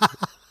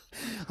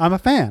 I'm a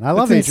fan. I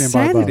love That's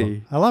Adrienne insanity.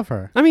 Barbeau. I love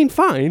her. I mean,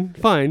 fine,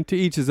 to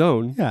each his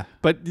own. Yeah.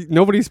 But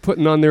nobody's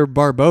putting on their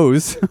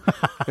Barbeaus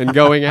and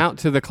going out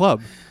to the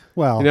club.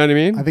 Well, you know what I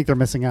mean? I think they're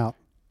missing out.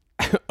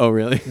 Oh,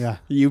 really? Yeah.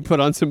 You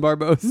put on some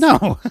Barbeaus?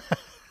 No.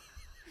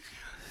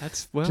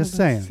 Just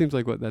saying. Seems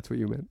like that's what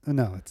you meant.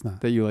 No, it's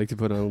not. That you like to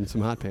put on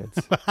some hot pants.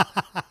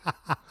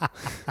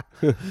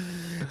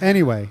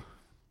 Anyway,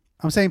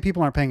 I'm saying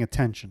people aren't paying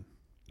attention.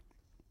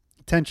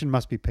 Attention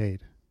must be paid.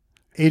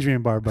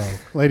 Adrienne Barbeau,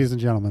 ladies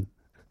and gentlemen.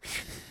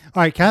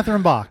 All right,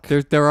 Catherine Bach.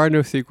 There are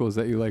no sequels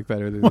that you like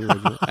better than the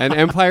original. And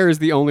Empire is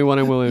the only one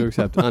I'm willing to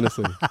accept,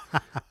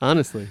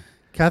 honestly.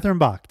 Catherine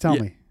Bach, tell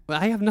me.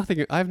 I have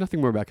nothing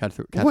more about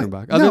Catherine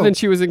Bach No. other than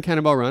she was in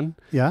Cannonball Run.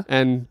 Yeah.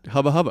 And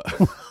Hubba Hubba.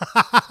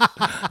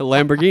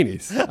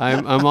 Lamborghinis.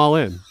 I'm all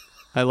in.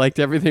 I liked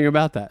everything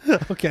about that.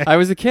 Okay. I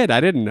was a kid. I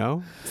didn't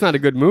know. It's not a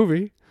good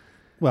movie.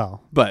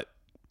 Well, but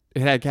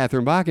it had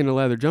Catherine Bach in a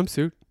leather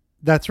jumpsuit.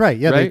 That's right.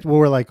 Yeah, right? They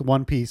wore like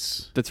one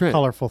piece. That's right.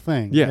 Colorful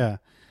thing. Yeah.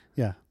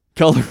 Yeah.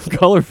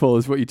 Colorful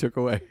is what you took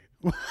away.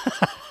 What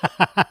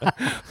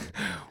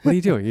are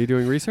you doing? Are you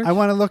doing research? I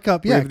want to look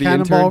up. Yeah,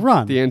 Cannonball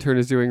Run. The intern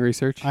is doing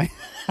research. I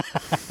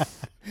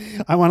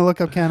want to look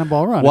up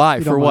Cannonball Run.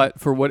 Why? For what?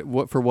 For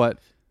what?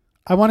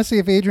 I want to see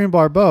if Adrienne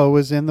Barbeau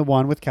was in the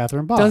one with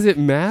Catherine Bach. Does it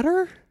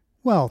matter?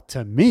 Well,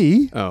 to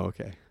me. Oh,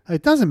 okay.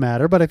 It doesn't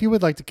matter, but if you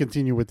would like to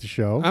continue with the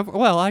show,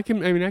 I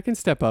can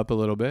step up a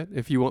little bit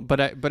if you want, but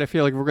I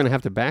feel like we're going to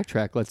have to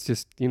backtrack. Let's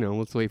just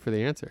let's wait for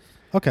the answer.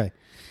 Okay,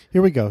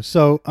 here we go.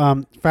 So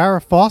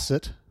Farrah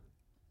Fawcett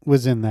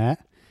was in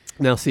that.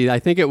 Now, see, I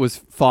think it was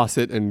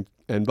Fawcett and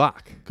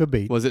Bach. Could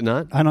be. Was it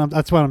not? I don't.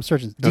 That's what I'm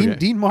searching.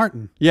 Dean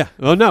Martin. Yeah.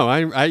 Oh no.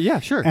 Yeah.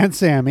 Sure. And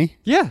Sammy.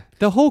 Yeah.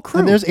 The whole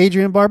crew. And there's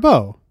Adrienne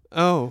Barbeau.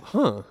 Oh,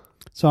 huh.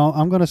 So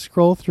I'm going to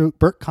scroll through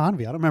Burt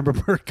Convy. I don't remember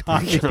Burt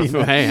Convy.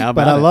 Hey, how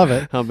about but it? I love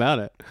it. How about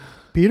it?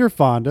 Peter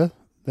Fonda.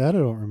 That I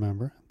don't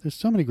remember. There's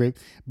so many great.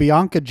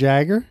 Bianca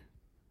Jagger.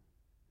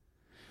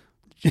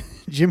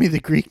 Jimmy the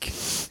Greek.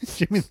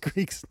 Jimmy the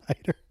Greek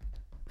Snyder.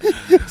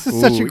 This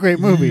is such a great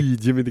movie.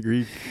 Jimmy the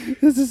Greek.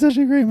 This is such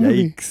a great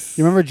movie. Yikes.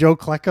 You remember Joe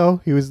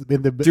Klecko? He was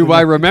in the. Do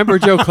I remember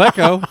Joe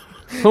Klecko?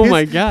 Oh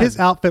my God. His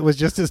outfit was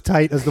just as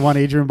tight as the one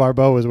Adrienne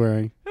Barbeau was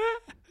wearing.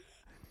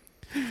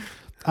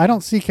 I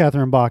don't see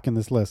Catherine Bach in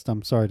this list.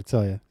 I'm sorry to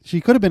tell you.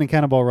 She could have been in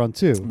Cannonball Run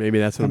too. Maybe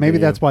that's what. Maybe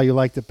that's why you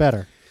liked it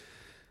better.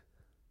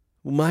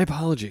 Well, my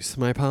apologies.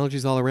 My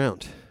apologies all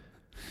around.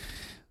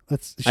 I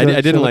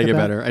didn't like it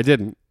better. I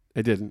didn't.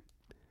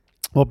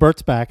 Well,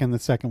 Bert's back in the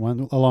second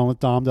one, along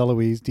with Dom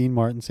DeLuise, Dean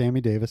Martin, Sammy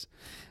Davis.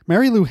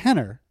 Mary Lou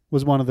Henner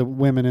was one of the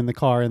women in the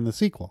car in the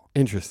sequel.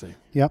 Interesting.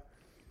 Yep.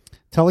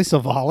 Telly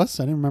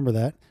Savalas, I didn't remember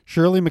that.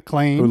 Shirley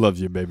MacLaine. Who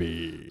loves you,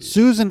 baby?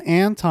 Susan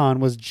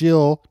Anton was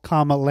Jill,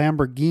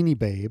 Lamborghini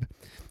Babe.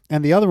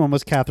 And the other one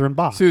was Catherine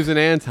Bach. Susan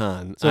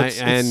Anton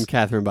and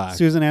Catherine Bach.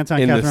 Susan Anton,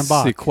 Catherine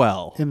Bach.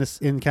 Sequel.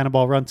 In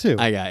Cannonball Run 2.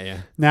 I got you.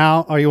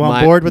 Now, are you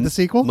on board with the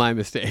sequel? My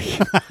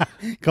mistake.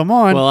 Come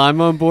on. Well,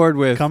 I'm on board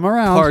with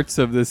parts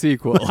of the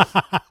sequel.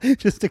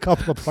 Just a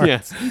couple of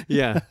parts.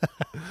 Yeah.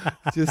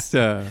 Just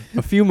a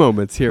few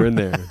moments here and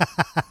there.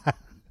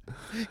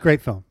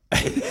 Great film.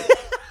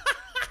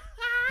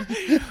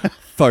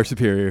 Far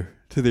superior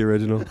to the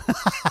original.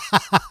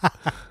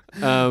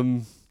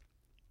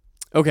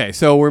 Okay,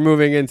 so we're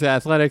moving into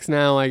athletics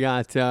now. I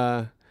got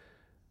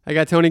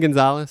Tony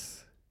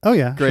Gonzalez. Oh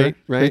yeah, great,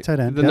 sure. right? Great tight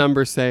end. The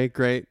numbers say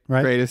great,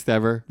 right. Greatest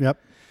ever. Yep.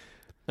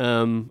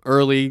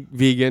 Early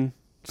vegan.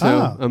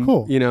 So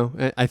cool.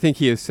 I think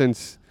he has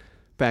since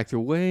backed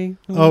away.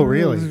 Oh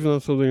really? This is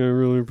not something I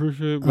really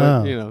appreciate,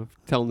 but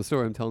telling the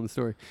story. I'm telling the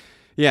story.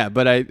 Yeah,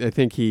 but I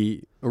think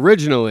he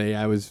originally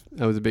I was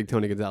a big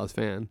Tony Gonzalez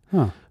fan.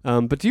 Huh.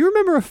 But do you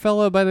remember a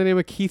fellow by the name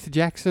of Keith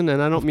Jackson? And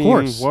I don't mean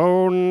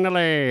whoa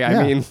Nelly. Yeah.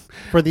 I mean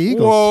for the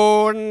Eagles.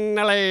 Whoa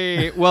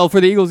Nelly. Well,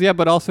 for the Eagles, yeah,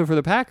 but also for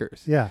the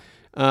Packers. Yeah.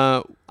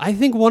 I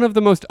think one of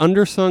the most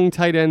undersung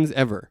tight ends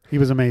ever. He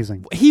was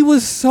amazing. He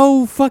was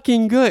so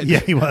fucking good. Yeah,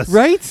 he was.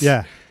 Right?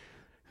 Yeah.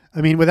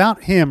 I mean,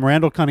 without him,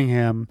 Randall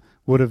Cunningham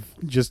would have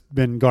just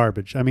been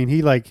garbage. I mean,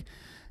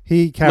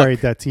 he carried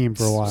that team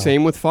for a while.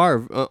 Same with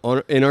Favre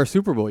in our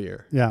Super Bowl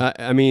year. Yeah.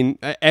 I mean,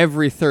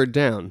 every third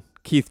down,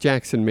 Keith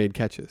Jackson made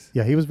catches.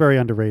 Yeah, he was very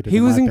underrated.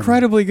 He was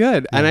incredibly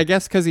good. Yeah. And I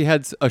guess because he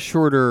had a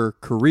shorter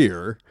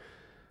career,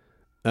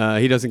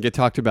 he doesn't get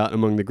talked about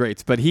among the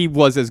greats. But he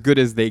was as good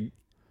as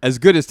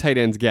tight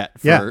ends get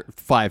for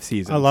 5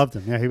 seasons. I loved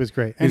him. Yeah, he was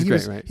great. And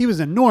he was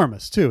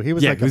enormous too. He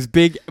was he was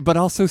big, but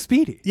also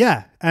speedy.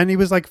 Yeah, and he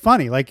was like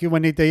funny. Like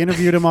when they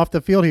interviewed him off the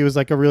field, he was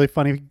like a really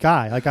funny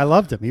guy. Like I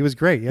loved him. He was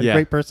great. He had a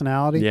great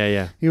personality.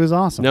 Yeah. He was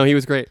awesome. No, he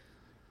was great.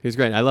 He was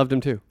great. I loved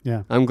him too.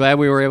 Yeah. I'm glad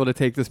we were able to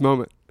take this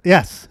moment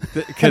Yes.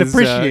 And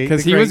appreciate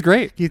because the he was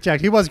great. Keith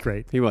Jackson. He was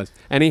great. He was,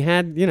 and he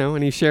had,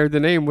 and he shared the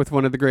name with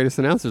one of the greatest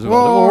announcers of Whoa,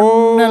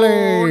 all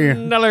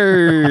time. Nelly.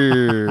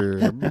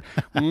 Nelly,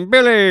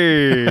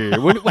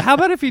 Billy. How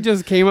about if he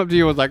just came up to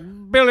you and was like,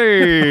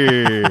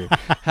 Billy,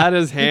 had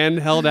his hand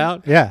held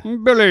out? Yeah.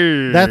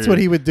 Billy. That's what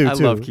he would do, I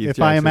too. love Keith If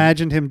Jackson. I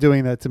imagined him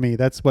doing that to me,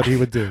 that's what he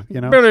would do,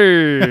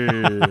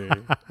 Billy.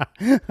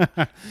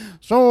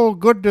 So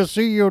good to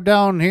see you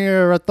down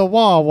here at the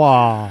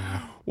Wawa.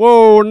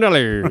 Whoa,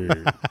 Nelly.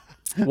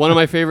 One of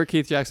my favorite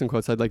Keith Jackson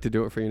quotes. I'd like to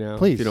do it for you now,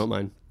 Please. if you don't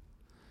mind.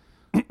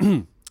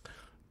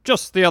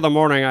 Just the other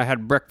morning, I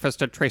had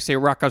breakfast at Tracy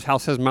Rocker's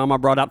house. His mama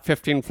brought out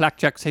 15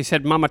 flapjacks. He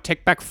said, Mama,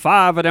 take back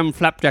 5 of them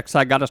flapjacks.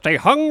 I gotta stay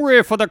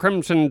hungry for the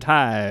Crimson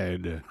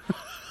Tide.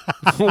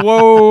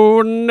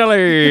 Whoa,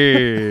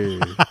 Nelly.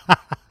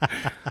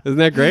 Isn't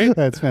that great?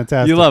 That's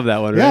fantastic. You love that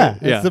one, right?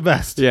 Yeah, it's the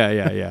best.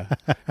 Yeah.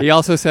 He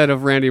also said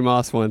of Randy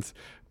Moss once,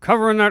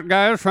 covering that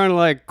guy trying to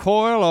like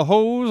coil a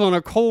hose on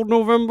a cold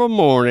November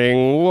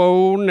morning.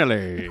 Whoa,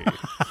 Nelly.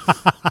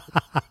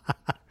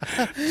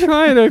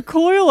 Trying to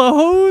coil a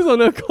hose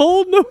on a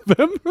cold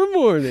November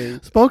morning.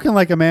 Spoken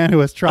like a man who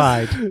has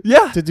tried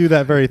Yeah. to do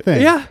that very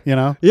thing. Yeah.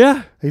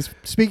 Yeah. He's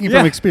speaking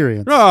from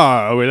experience.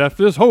 Oh, we left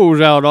this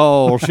hose out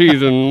all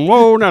season.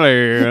 Whoa,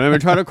 Nelly. Let me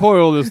try to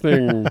coil this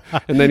thing.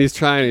 And then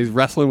he's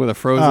wrestling with a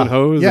frozen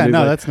hose. Yeah, and he's no,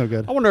 like, that's no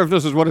good. I wonder if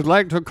this is what it's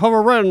like to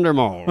cover Randy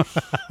Moss.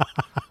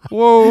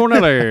 Whoa,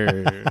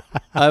 Nelly.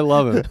 I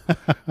love it.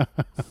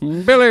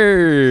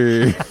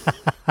 Billy.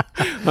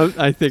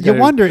 I think You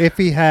wonder if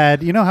he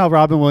had, how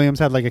Robin Williams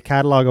had like a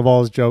catalog of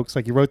all his jokes,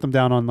 like he wrote them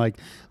down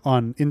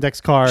on index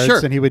cards, Sure.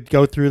 and he would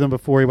go through them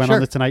before he went Sure.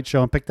 on the Tonight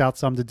Show and picked out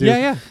some to do.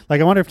 Yeah. Like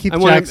I wonder if Keith I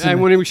Jackson.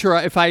 want to be sure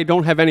if I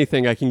don't have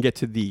anything, I can get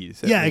to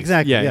these. at Yeah, least.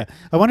 exactly. Yeah.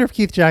 I wonder if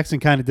Keith Jackson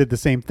kind of did the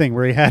same thing,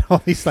 where he had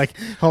all these like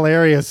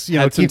hilarious,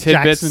 Had some Keith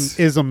tidbits.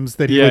 Jackson isms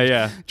that he Yeah, would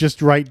yeah.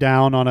 just write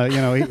down on a,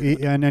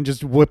 and then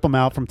just whip them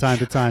out from time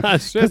to time,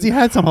 That's because he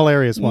had some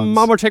hilarious ones.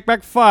 Mama, take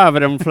back 5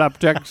 of them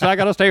flapjacks. I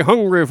gotta stay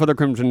hungry for the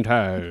Crimson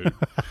Tide.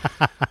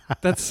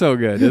 That's so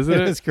good, isn't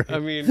it? It is great. I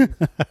mean,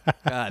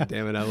 God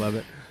damn it, I love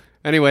it.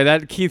 Anyway,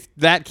 that Keith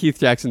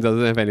Jackson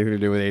doesn't have anything to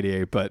do with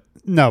 '88, but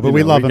No, but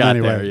we love him got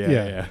anyway.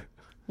 there.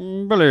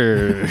 Yeah.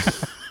 Billy.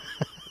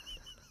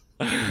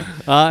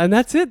 And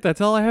that's it.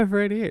 That's all I have for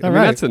 '88. All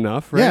right. That's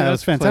enough, right? Yeah,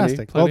 That's that's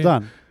fantastic. Well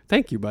done.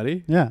 Thank you,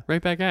 buddy. Yeah.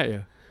 Right back at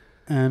you.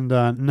 And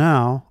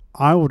now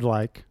I would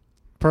like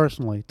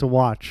personally to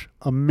watch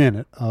a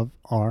minute of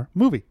our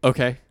movie.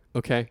 Okay.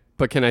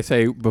 But can I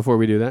say before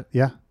we do that?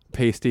 Yeah.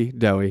 Pasty,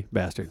 doughy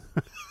bastard.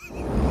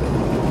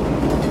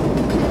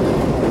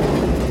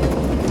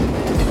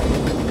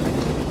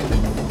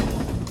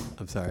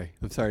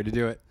 I'm sorry to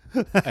do it.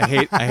 I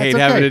hate It's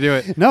having okay. to do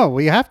it. No,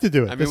 we have to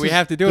do it. I mean, This we is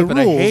have to do the it, but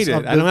I rules hate it.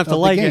 of I don't have to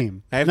like it.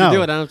 game. I have No. to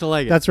do it. I don't have to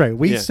like it. That's right.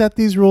 We Yeah. set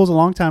these rules a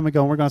long time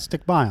ago, and we're going to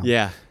stick by them.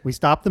 Yeah. We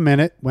stop the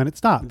minute when it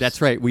stops.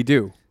 That's right. We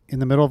do. In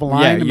the middle of a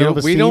line, in the middle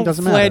of a we scene, don't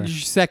doesn't pledge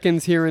matter.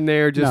 seconds here and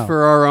there just No.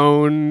 for our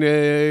own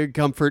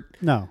comfort.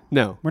 No.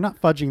 No. We're not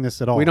fudging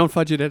this at all. We don't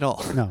fudge it at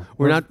all. No.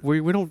 We're not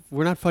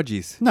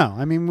fudgies. No.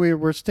 I mean,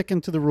 we're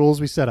sticking to the rules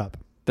we set up.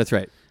 That's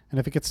right. And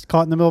if it gets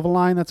caught in the middle of a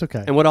line, that's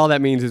okay. And what all that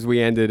means is we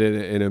ended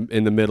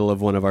in the middle of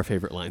one of our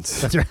favorite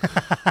lines. That's right.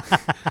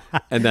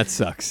 And that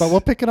sucks. But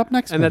we'll pick it up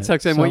next and minute. that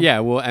sucks. And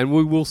So-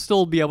 we will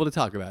still be able to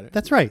talk about it.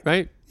 That's right.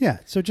 Right? Yeah.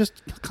 So just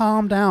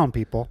calm down,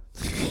 people.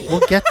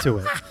 We'll get to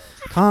it.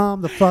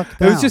 Calm the fuck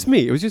down. It was just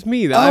me. It was just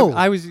me. Oh.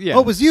 I was. Yeah.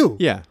 Oh, it was you.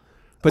 Yeah.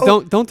 But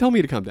Oh. don't tell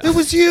me to calm down. It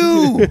was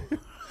you.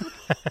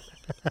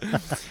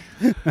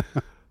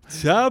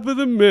 Top of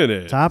the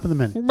minute. Top of the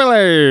minute.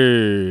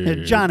 Billy.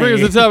 Hey, Johnny. Bring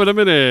us the top of the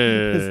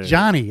minute. It's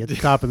Johnny at the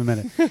top of the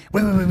minute.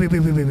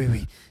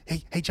 Wait.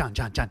 Hey, Johnny.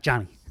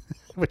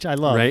 Which I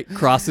love. Right?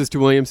 Crosses to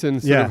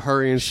Williamson, sort Yeah. of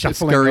hurrying,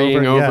 Shuffling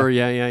scurrying over, over.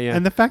 Yeah.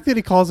 And the fact that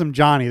he calls him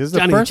Johnny. This is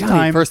Johnny, the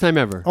Johnny, first time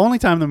ever. only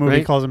time in the movie he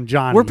Right? calls him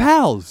Johnny. We're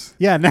pals.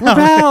 Yeah, now We're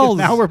pals.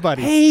 now we're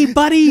buddies. Hey,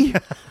 buddy.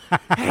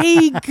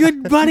 Hey,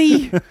 good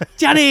buddy.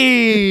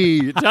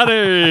 Johnny.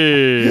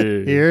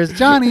 Here's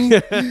Johnny.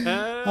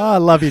 Oh, I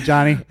love you,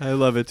 Johnny. I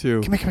love it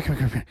too. Come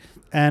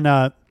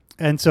here.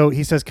 And so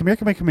he says, come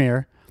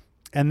here.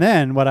 And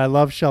then what I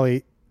love,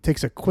 Shelly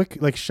takes a quick,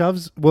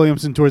 shoves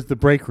Williamson towards the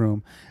break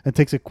room and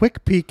takes a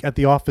quick peek at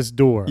the office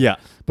door. Yeah.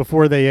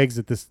 Before they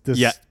exit this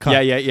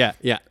cut.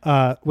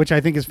 Yeah. Which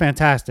I think is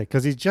fantastic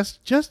because he's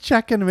just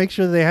checking to make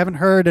sure that they haven't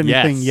heard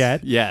anything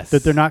yet. Yes.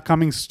 That they're not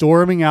coming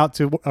storming out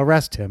to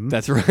arrest him.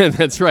 That's right.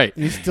 That's right.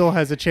 He still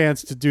has a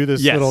chance to do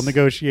this Yes. little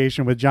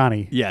negotiation with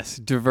Johnny. Yes.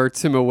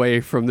 Diverts him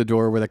away from the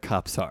door where the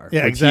cops are.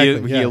 Yeah, which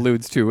exactly, He yeah.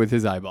 alludes to with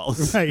his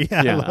eyeballs. Right,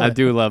 yeah, I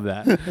do love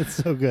that. It's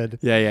so good.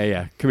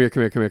 Yeah. Come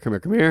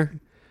here.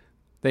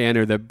 They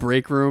enter the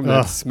break room, that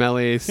Ugh.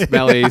 smelly,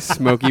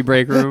 smoky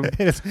break room.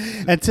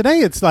 And today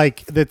it's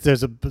like that.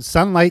 There's a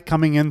sunlight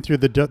coming in through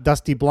the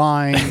dusty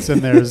blinds,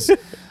 and there's,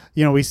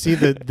 we see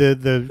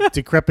the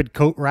decrepit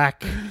coat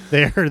rack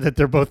there that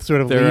they're both sort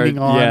of leaning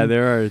on. Yeah,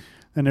 there are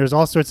And there's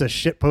all sorts of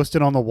shit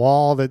posted on the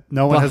wall that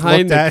no one has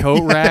Behind looked at. the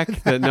coat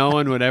rack that no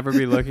one would ever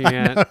be looking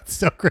at. know, it's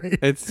so great.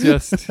 It's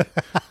just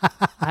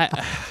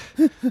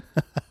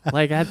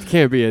like that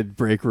can't be a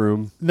break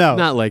room. No.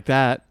 Not like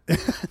that.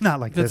 Not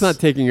like That's this. not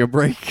taking a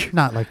break.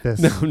 Not like this.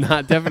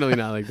 No, definitely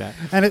not like that.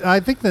 And I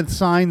think that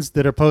signs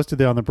that are posted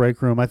there on the break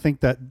room, I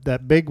think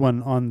that big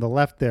one on the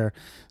left there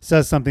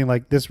says something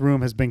like, "This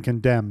room has been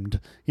condemned."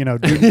 Do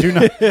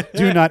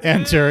not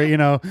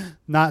enter.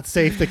 Not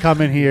safe to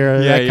come in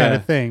here. That kind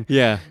of thing.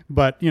 Yeah,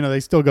 But they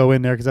still go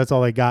in there because that's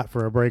all they got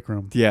for a break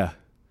room. yeah.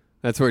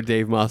 That's where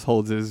Dave Moss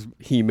holds his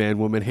He-Man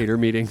woman hater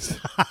meetings.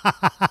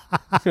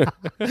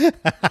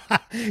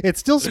 It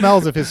still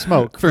smells of his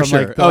smoke. For from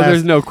sure. Like the last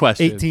there's no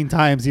question. 18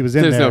 times he was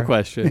in There's there. no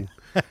question.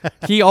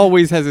 He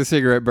always has a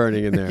cigarette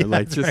burning in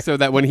there, so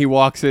that when he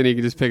walks in, he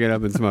can just pick it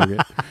up and smoke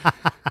it.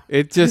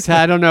 It just,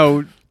 I don't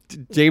know.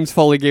 James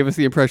Foley gave us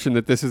the impression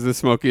that this is the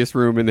smokiest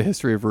room in the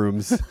history of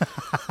rooms.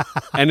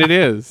 And it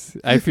is.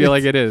 I feel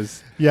like it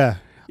is. Yeah.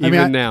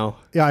 Even now.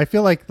 Yeah, I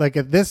feel like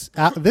at this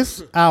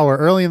hour,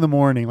 early in the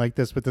morning, like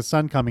this, with the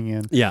sun coming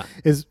in, Yeah.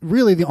 is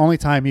really the only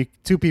time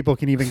two people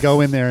can even go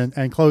in there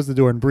and close the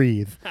door and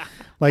breathe.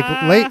 Like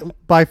late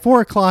by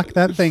 4:00,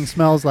 that thing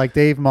smells like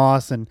Dave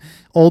Moss and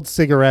old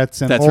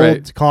cigarettes and That's old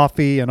right.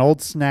 coffee and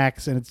old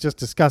snacks, and it's just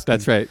disgusting.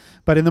 That's right.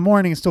 But in the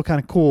morning, it's still kind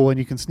of cool, and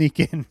you can sneak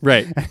in,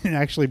 Right. and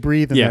actually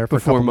breathe in there for a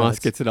before couple Moss minutes.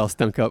 gets it all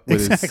stunk up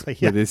with Exactly,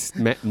 his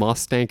moss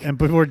stank. And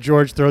before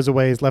George throws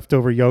away his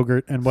leftover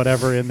yogurt and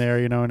whatever in there,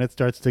 and it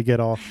starts to get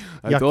all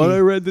yucky. I thought I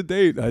read the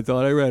date. I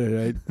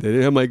they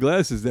didn't have my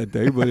glasses that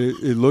day, but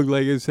it looked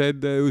like it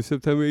said it was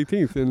September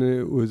 18th, and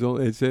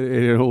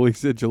it only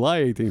said July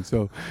 18th.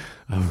 So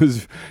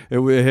it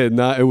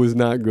was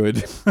not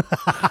good.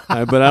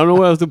 But I don't know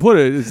where else to put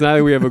it. It's not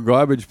like we have a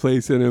garbage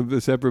place and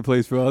a separate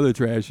place for other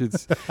trash.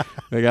 It's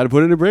I got to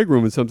put it in the break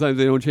room, and sometimes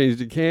they don't change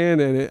the can.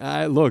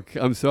 And look,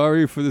 I'm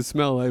sorry for the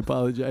smell. I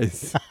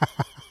apologize.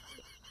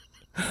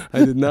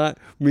 I did not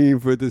mean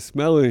for it to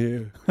smell in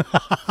here.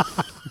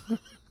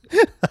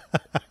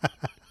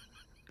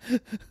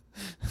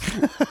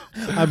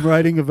 I'm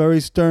writing a very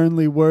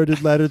sternly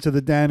worded letter to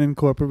the Dannon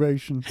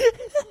Corporation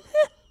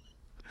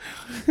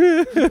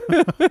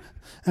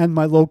and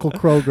my local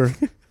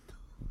Kroger.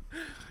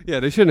 Yeah,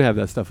 they shouldn't have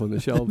that stuff on the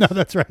shelves. No,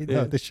 that's right. Yeah.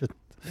 No, they should.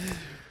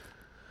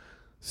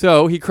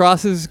 So he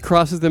crosses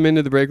them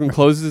into the break room,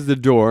 closes the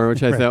door,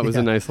 which I Right, thought was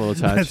yeah. a nice little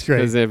touch. That's great.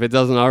 Because if it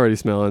doesn't already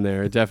smell in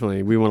there,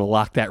 we want to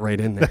lock that right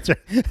in there. That's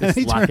right. And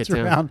he lock turns it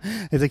down. around.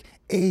 It's like,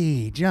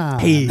 "Hey, John."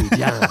 Hey,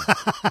 John.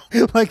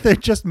 Like they're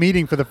just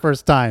meeting for the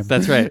first time.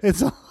 That's right.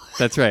 It's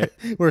That's right.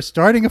 we're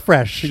starting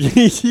afresh.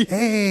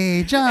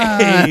 Hey, John.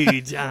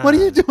 Hey, John. What are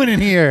you doing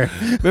in here?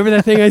 Remember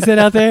that thing I said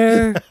out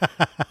there?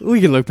 We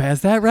can look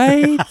past that,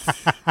 right?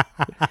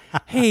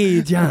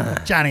 Hey, John.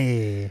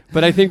 Johnny.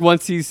 But I think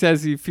once he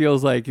says he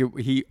feels like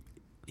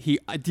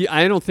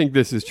I don't think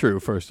this is true,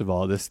 first of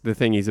all, the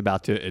thing he's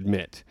about to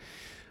admit.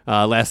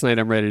 Last night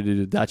I'm ready to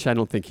do Dutch. I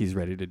don't think he's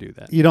ready to do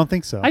that. You don't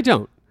think so? I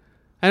don't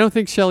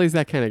think Shelly's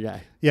that kind of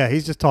guy. Yeah,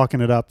 he's just talking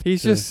it up.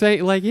 He's just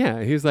saying,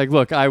 he's like,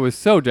 look, I was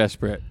so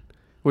desperate,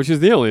 which is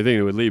the only thing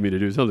that would lead me to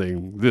do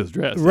something this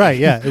drastic. Right,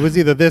 yeah. It was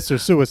either this or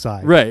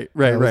suicide. Right.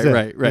 That was it.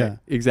 Right. Yeah.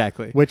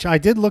 Exactly. Which I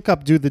did look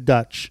up Do the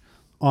Dutch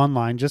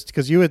online just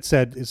because you had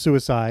said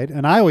suicide.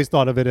 And I always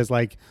thought of it as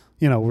like,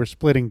 we're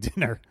splitting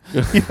dinner.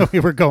 We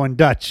were going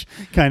Dutch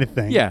kind of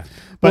thing. Yeah.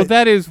 But Well,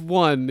 that is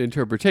one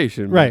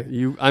interpretation. but Right.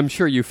 I'm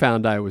sure you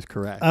found I was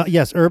correct.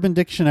 yes, Urban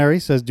Dictionary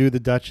says do the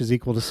Dutch is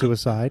equal to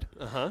suicide.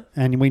 Uh-huh.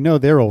 And we know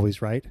they're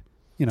always right.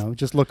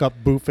 Just look up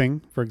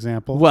boofing, for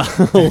example. Well,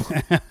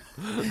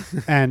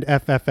 And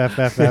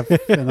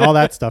FFFFF and all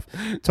that stuff.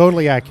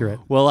 Totally accurate.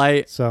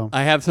 I So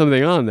have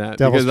something on that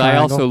Devil's because I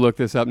Triangle. also looked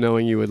this up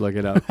knowing you would look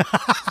it up,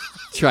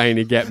 trying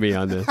to get me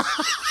on this.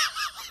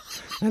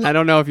 And I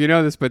don't know if you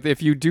know this, but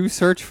if you do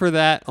search for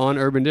that on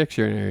Urban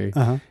Dictionary,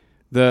 uh-huh.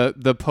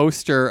 the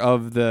poster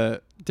of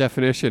the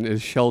definition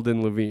is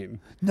Sheldon Levine.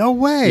 No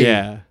way.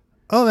 Yeah.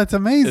 Oh, that's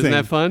amazing. Isn't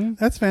that fun?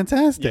 That's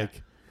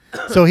fantastic.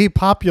 So he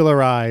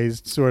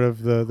popularized sort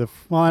of the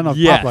well, I don't know if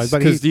Yes. popularized, but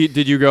Because he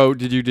did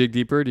you dig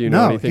deeper? Do you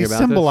know anything he about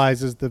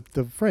symbolizes the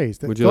phrase.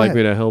 this? Would you like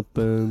me to help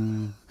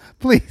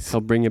Please.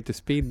 help bring you up to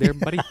speed there,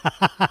 buddy?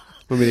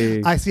 Want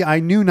me to, I see. I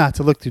knew not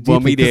to look too deeply.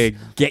 want me to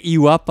get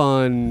you up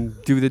on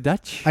Do the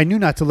Dutch? I knew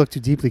not to look too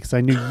deeply because I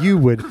knew you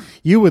would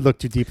look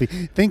too deeply,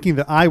 thinking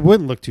that I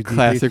wouldn't look too deeply.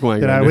 Classic wine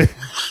That I guy. would.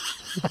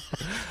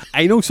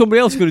 I know somebody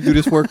else is going to do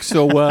this work,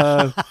 so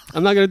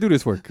I'm not going to do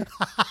this work.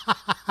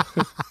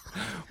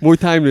 More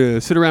time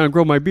to sit around and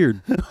grow my beard.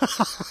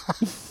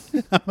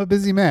 I'm a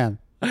busy man.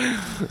 So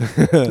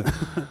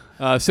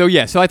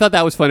I thought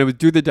that was fun. It was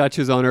Do the Dutch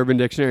is on Urban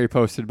Dictionary,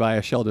 posted by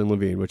a Sheldon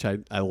Levine, which I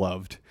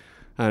loved.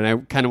 And I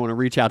kind of want to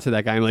reach out to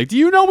that guy. I'm like, do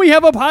you know we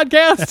have a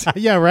podcast?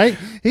 Yeah, right.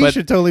 He But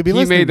should totally be he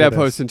listening. made that to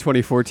post in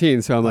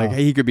 2014, so I'm like,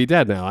 hey, he could be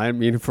dead now. I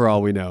mean, for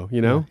all we know,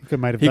 you know? He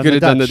might have He done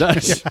could the have done the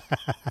Dutch.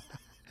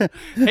 Dutch.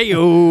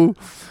 Hey-o.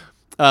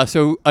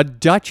 So a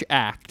Dutch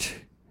act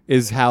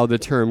is how the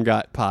term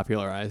got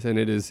popularized, and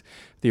it is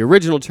the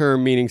original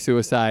term meaning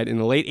suicide. In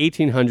the late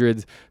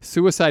 1800s,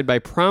 suicide by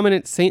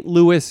prominent St.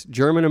 Louis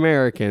German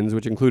Americans,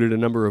 which included a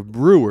number of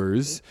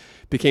brewers,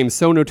 became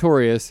so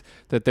notorious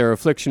that their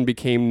affliction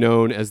became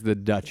known as the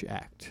Dutch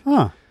Act.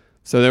 Huh.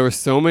 So there were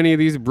so many of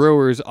these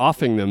brewers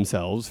offing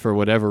themselves for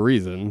whatever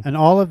reason. And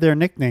all of their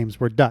nicknames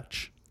were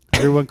Dutch.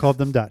 Everyone called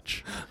them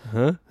Dutch.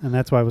 Huh? And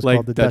that's why it was Like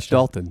called the Dutch Dutch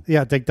Dalton.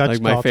 Yeah, take Dutch Like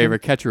Dalton. my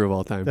favorite catcher of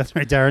all time. That's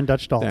right, Darren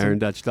Dutch Dalton. Darren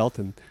Dutch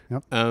Dalton.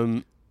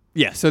 Yep.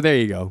 Yeah, so there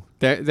you go.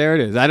 There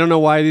it is. I don't know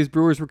why these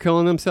brewers were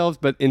killing themselves,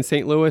 but in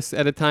St. Louis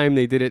at a time,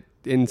 they did it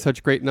in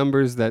such great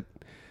numbers that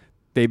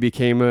they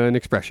became an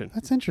expression.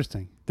 That's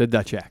interesting. The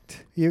Dutch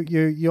Act.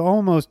 You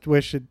almost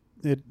wish it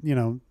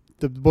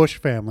the Bush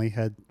family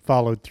had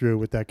followed through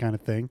with that kind of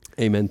thing.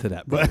 Amen to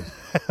that, brother.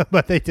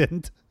 But they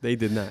didn't. They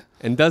did not.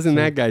 And doesn't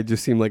that guy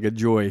just seem like a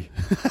joy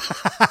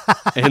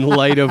in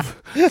light of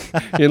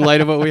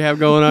what we have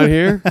going on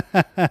here?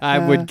 I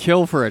would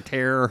kill for a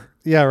terror.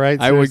 Yeah, right.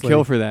 I would seriously.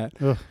 kill for that.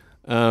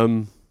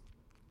 Ugh.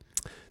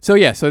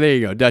 So there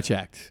you go. Dutch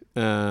Act.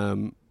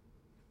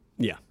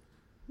 Yeah.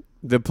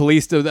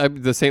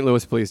 The St.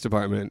 Louis Police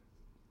Department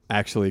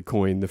actually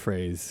coined the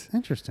phrase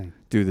Interesting.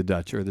 "do the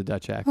Dutch" or the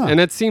Dutch Act. Huh. And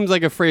it seems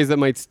like a phrase that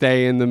might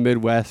stay in the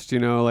Midwest,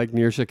 like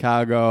near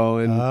Chicago,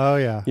 and Oh,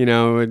 yeah.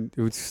 it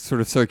would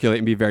sort of circulate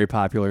and be very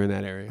popular in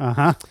that area.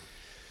 Uh-huh.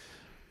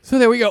 So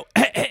there we go.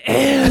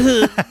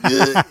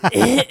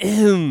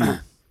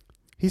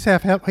 He's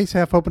half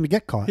hoping to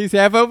get caught. He's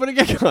half open to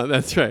get caught.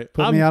 That's right.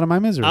 Put me out of my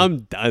misery. I'm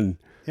done.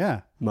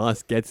 Yeah.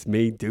 Moss gets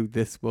me. Do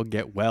this. We'll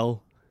get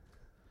well.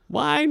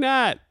 Why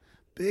not?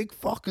 Big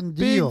fucking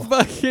deal. Big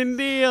fucking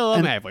deal. I'm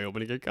And- halfway open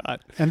to get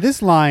caught. And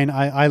this line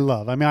I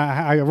love. I mean,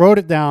 I wrote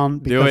it down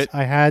because it.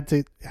 I had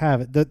to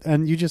have it.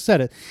 And you just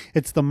said it.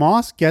 It's the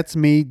moss gets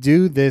me,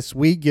 do this,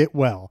 we get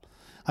well.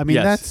 I mean,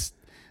 Yes.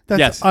 that's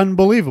Yes.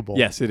 unbelievable.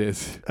 Yes, it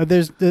is.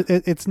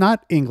 It's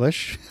not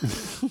English,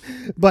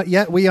 but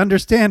yet we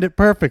understand it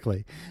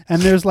perfectly.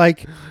 And there's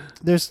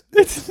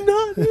It's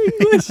not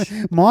English.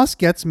 moss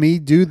gets me,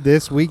 do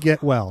this, we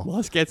get well.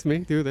 Moss gets me.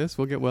 Do this.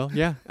 We'll get well.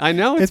 Yeah, I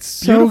know. It's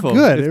so beautiful.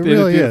 good. It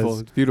really beautiful.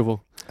 is. It's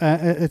beautiful.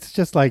 It's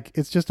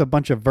just a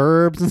bunch of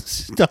verbs and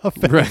stuff.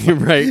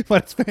 Right.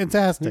 But it's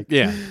fantastic.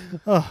 Yeah.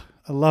 Oh,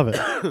 I love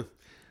it.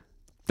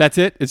 That's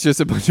it. It's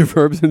just a bunch of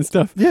verbs and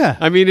stuff. Yeah.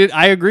 I mean,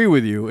 I agree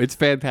with you. It's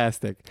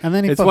fantastic. And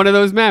then it's one of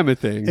those mammoth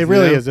things. It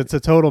really is. It's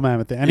a total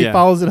mammoth thing. And he Yeah.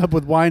 follows it up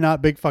with why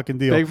not big fucking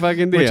deal. Big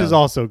fucking deal. Which is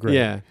also great.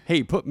 Yeah.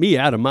 Hey, put me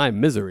out of my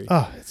misery.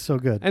 Oh, it's so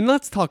good. And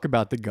let's talk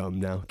about the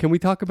gum now. Can we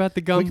talk about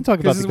the gum? We can talk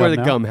about This the is where gum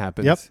the now. gum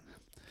happens. Yep.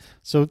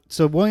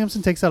 So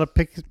Williamson takes out a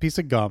piece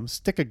of gum,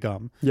 stick of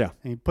gum, Yeah.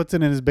 and he puts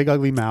it in his big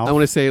ugly mouth. I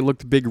want to say it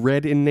looked big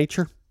red in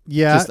nature.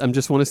 yeah. I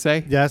just want to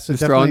say. Yes. it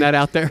Just throwing definitely- that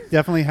out there.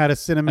 Definitely had a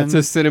cinnamon. That's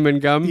a cinnamon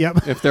gum.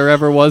 Yep. If there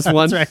ever was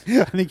one. That's right.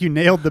 I think you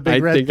nailed the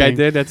big red I think thing. I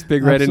did. That's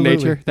big red in Absolutely.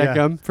 nature. That Yeah.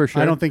 gum, for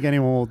sure. I don't think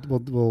anyone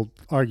will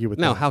argue with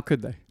No, that. how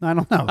could they? I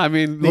don't know. I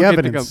mean, The look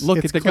evidence. at the gum. Look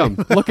It's at the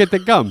gum. Look at the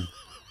gum.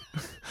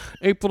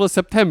 April to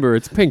September,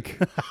 it's pink.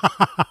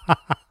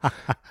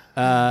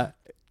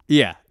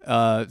 Yeah.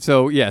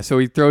 So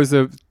he throws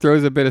a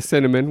bit of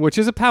cinnamon, which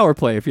is a power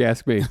play, if you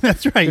ask me.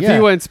 That's right. If yeah.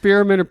 he went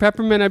spearmint or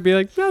peppermint, I'd be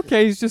like,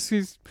 okay,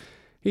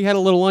 he had a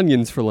little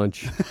onions for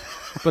lunch.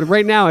 But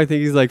right now, I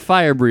think he's like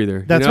fire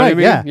breather. That's you know right.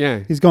 What I mean? Yeah.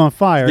 He's going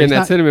fire. Getting He's that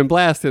not- cinnamon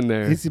blast in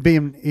there.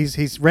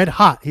 He's red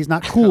hot. He's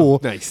not cool.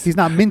 Nice. He's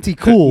not minty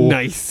cool.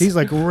 Nice. He's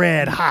like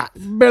red hot.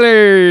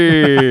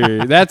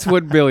 Billy. That's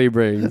what Billy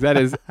brings. That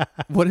is.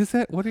 What is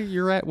that? What are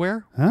you at?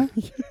 Where? Huh?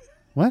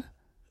 What?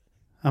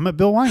 I'm at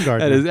Bill Weingarten.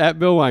 That is at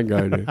Bill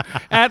Weingarten.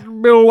 At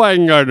Bill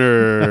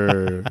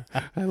Weingarten.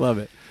 I love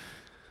it.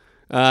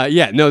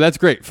 No, that's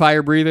great.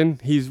 Fire breathing.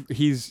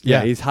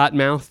 He's hot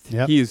mouthed.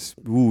 Yep. He's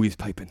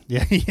piping.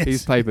 Yeah, he is.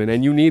 He's piping,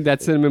 and you need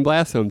that cinnamon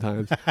blast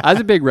sometimes. I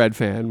was a big Red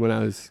fan when I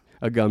was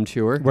a gum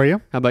chewer. Were you?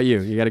 How about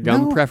you? You got a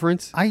gum No,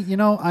 preference?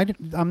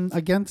 I'm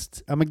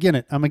against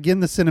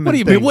the cinnamon. What do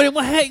you thing. mean?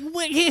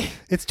 What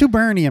It's too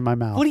burny in my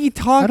mouth. are you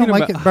talking I don't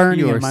about? like it burning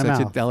You are in my such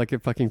a mouth.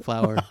 delicate fucking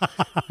flower.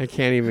 I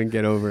can't even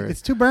get over it.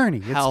 It's too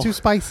burny. How? It's too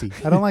spicy.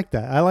 I don't like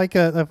that. I like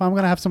if I'm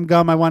gonna have some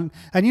gum, I want.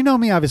 And you know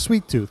me, I have a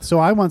sweet tooth, so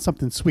I want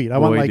something sweet. I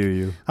want Boy, like do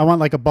you. I want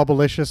like a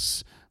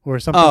Bubblicious or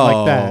something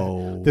like that.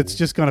 Oh. That's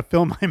just gonna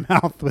fill my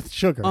mouth with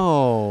sugar.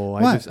 Oh,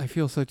 What? I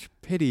feel such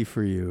pity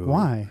for you.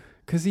 Why?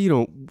 Because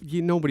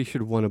nobody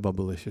should want a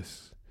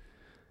Bubblicious.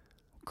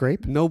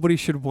 Grape? Nobody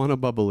should want a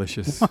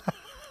Bubblicious.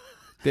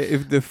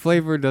 If the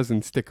flavor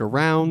doesn't stick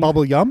around.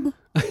 Bubble yum?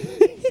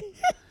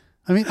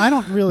 I mean, I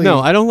don't really. No,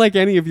 I don't like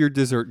any of your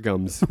dessert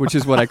gums, which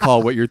is what I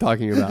call what you're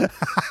talking about.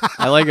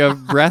 I like a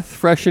breath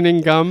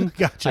freshening gum.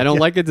 Gotcha, I don't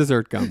yeah. like a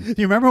dessert gum. Do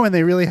you remember when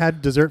they really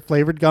had dessert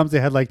flavored gums? They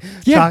had like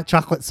Yeah.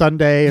 chocolate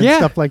sundae and Yeah.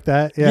 stuff like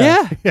that.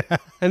 Yeah. Yeah.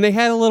 And they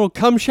had a little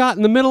cum shot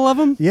in the middle of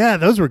them. Yeah,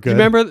 those were good. You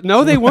remember?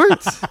 No, they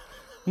weren't.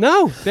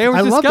 No, they were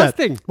I love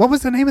disgusting. that. What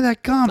was the name of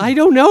that gum? I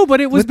don't know, but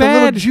it was With bad.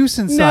 the little juice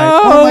inside.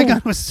 No. Oh my god,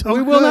 it was so we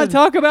good. will not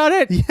talk about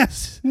it.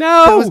 Yes.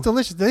 No. That was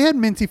delicious. They had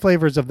minty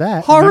flavors of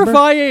that. remember?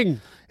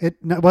 Horrifying. It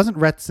wasn't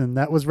Retsin.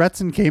 That was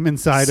Retsin came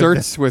inside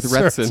Certs of with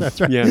Retsin. That's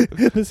right. Yeah.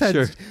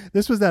 Sure.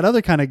 This was that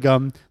other kind of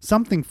gum,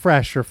 something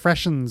fresh or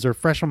freshens or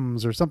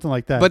freshums or something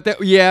like that. But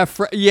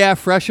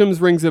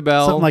Freshums rings a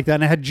bell. Something like that,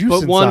 and it had juice But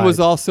inside. one was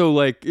also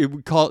like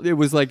it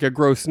was like a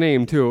gross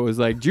name too. It was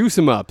like Juice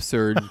 'em Ups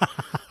or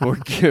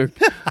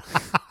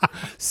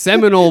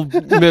Seminole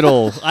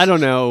Middle. I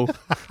don't know.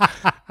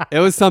 It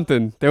was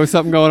something. There was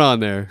something going on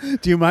there.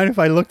 Do you mind if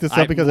I look this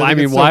up? Because I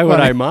think it's so why would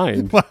funny. I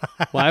mind?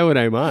 Why would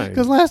I mind?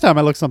 Because last time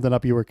I looked something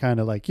up, you were kind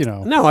of like,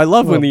 No, I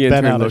love when the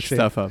bent intern out of looks shape.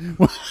 stuff up.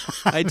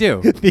 I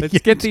do. Let's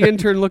get the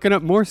intern looking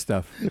up more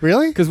stuff.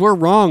 Really? Because we're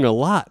wrong a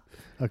lot.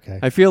 Okay.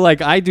 I feel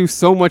like I do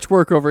so much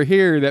work over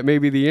here that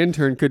maybe the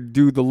intern could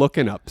do the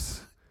looking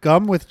ups.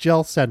 Gum with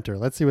gel center.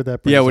 Let's see what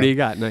that brings Yeah, what up. do you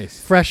got? Nice.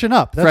 Freshen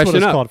up. That's what Freshen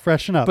it's Up. called.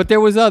 Freshen up. But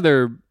there was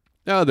other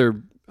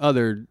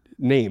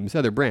names,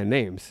 other brand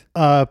names.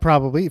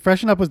 Probably.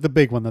 Freshen up was the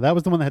big one, though. That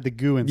was the one that had the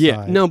goo inside.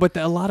 Yeah, no, but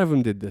a lot of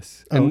them did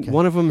this, and okay.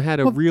 one of them had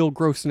a real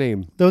gross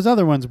name. Those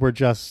other ones were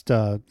just,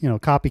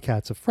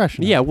 copycats of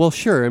Freshen Up. Yeah, well,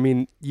 sure. I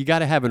mean, you got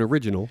to have an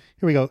original.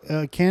 Here we go.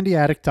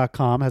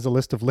 CandyAddict.com has a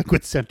list of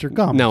liquid center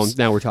gums.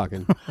 Now we're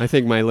talking. I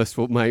think my list,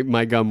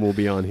 my gum will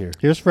be on here.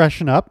 Here's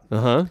Freshen Up.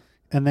 Uh-huh.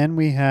 And then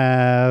we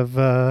have...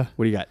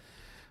 What do you got?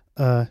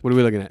 What are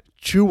we looking at?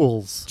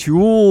 Chewels.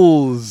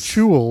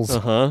 Chewels.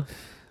 Uh-huh.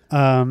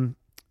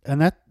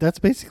 And that's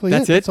basically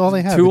That's it. That's all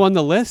they have. 2 on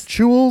the list?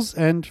 Chewels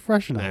and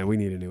Freshen Up. Nah, we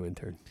need a new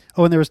intern.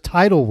 Oh, and there was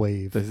Tidal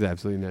Wave. This is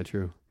absolutely not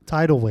true.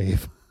 Tidal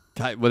Wave.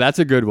 Well, that's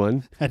a good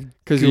one. Had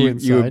Because goo you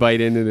inside. would bite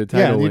into the tidal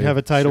Yeah, wave. you'd have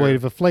a tidal Sure.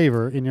 wave of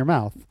flavor in your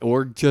mouth.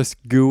 Or just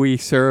gooey,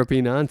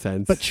 syrupy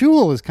nonsense. But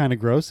Chewel is kind of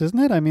gross, isn't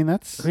it? I mean,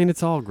 that's... I mean,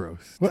 it's all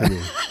gross to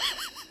me.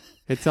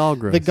 It's all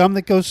gross. The gum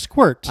that goes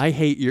squirt. I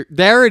hate your...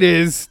 There it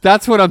is.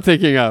 That's what I'm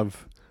thinking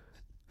of.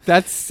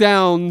 That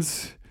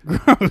sounds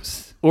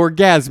Gross.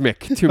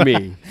 orgasmic to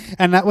me.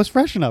 And that was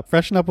Freshen Up.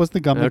 Freshen Up was the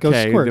gum that goes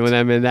squirt. Okay,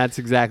 I mean, that's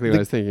exactly what I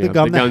was thinking of.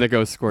 The gum that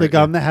goes squirt. The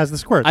gum that has the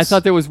squirts. I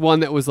thought there was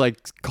one that was like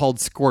called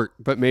Squirt,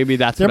 but maybe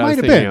that's There what I was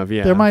might have thinking been. of.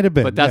 Yeah, There might have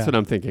been, But that's yeah. what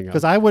I'm thinking of.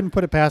 Because I wouldn't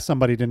put it past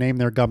somebody to name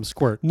their gum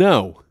Squirt.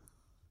 No.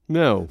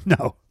 No,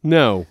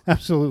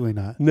 absolutely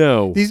not.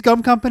 No. These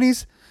gum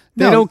companies...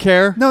 They don't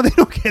care. No, they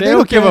don't care. They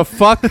don't give a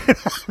fuck.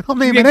 They'll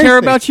name They it care anything.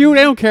 about you.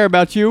 They don't care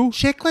about you.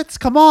 Chiclets,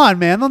 come on,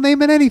 man. They'll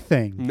name it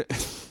anything.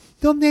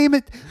 They'll name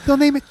it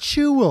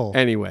Chewel.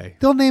 Anyway.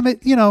 They'll name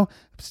it,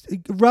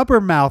 rubber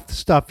mouth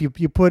stuff you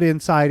put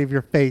inside of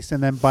your face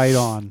and then bite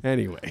on.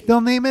 Anyway.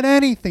 They'll name it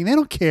anything. They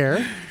don't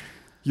care.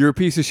 You're a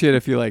piece of shit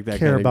if you like that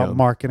Care kind of about gum.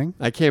 marketing.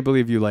 I can't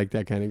believe you like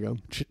that kind of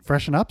gum.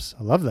 Freshen Ups?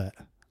 I love that.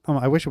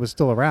 I wish it was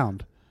still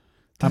around.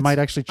 I might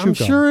actually chew I'm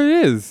gum. sure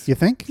it is. You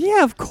think?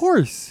 Yeah, of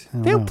course.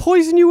 don't They'll know.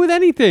 poison you with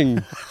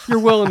anything. You're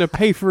willing to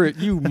pay for it,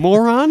 you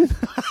moron.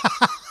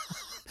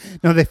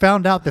 No, they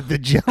found out that the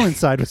gel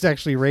inside was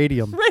actually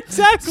radium.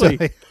 Exactly.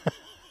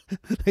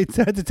 So they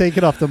had to take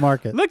it off the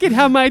market. Look at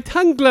how my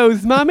tongue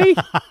glows, mommy.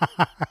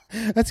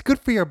 That's good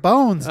for your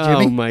bones,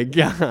 Jimmy. Oh my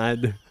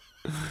god.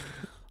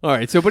 All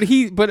right, so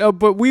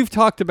but we've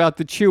talked about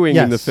the chewing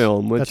in the Yes,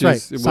 film, which that's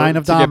right. is Sign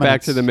of to get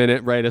back dominance. to the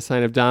minute, right? A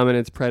sign of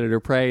dominance,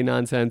 predator prey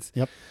nonsense.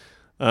 Yep.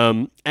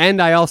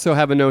 And I also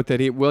have a note that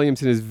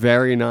Williamson is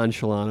very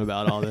nonchalant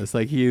about all this.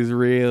 Like he's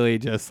really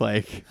just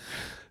like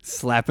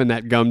slapping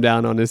that gum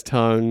down on his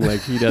tongue.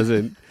 Like he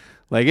doesn't.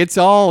 Like it's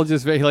all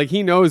just very, like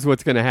he knows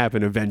what's going to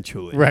happen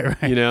eventually. Right.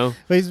 You know.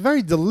 But he's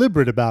very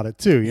deliberate about it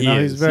too. He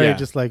He's is, very yeah.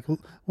 just like,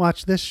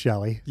 watch this,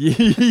 Shelly.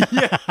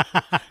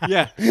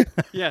 Yeah.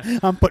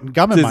 I'm putting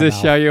gum in Does my this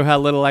mouth. show you how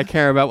little I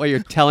care about what you're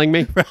telling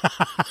me?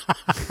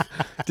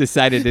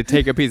 Decided to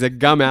take a piece of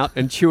gum out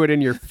and chew it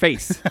in your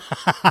face.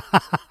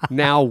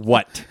 Now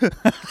what?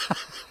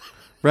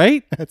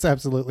 Right? That's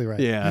absolutely right.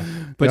 Yeah.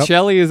 But Yep.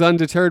 Shelly is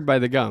undeterred by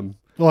the gum.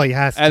 Well, he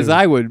has to. As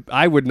I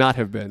would not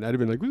have been. I'd have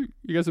been like, "Ooh,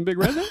 you got some big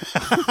red there?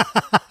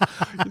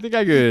 You think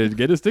I could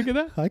get a stick of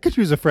that? I could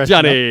use a fresh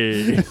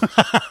Johnny.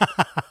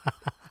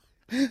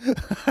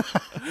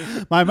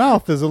 My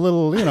mouth is a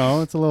little,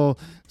 it's a little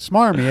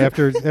smarmy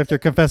after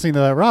confessing to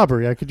that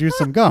robbery. I could use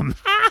some gum.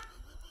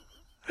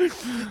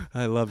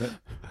 I love it.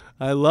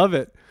 I love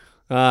it.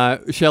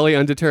 Shelly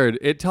undeterred.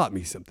 It taught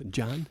me something,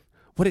 John.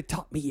 What it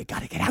taught me, you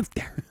got to get out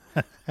there.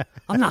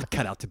 I'm not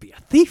cut out to be a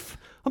thief.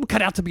 I'm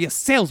cut out to be a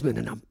salesman,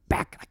 and I'm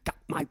back. I got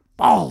my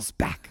balls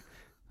back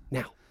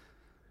now.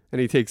 And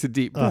he takes a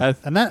deep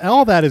breath. And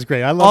all that is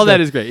great. I love All that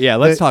is great. Yeah,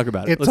 let's talk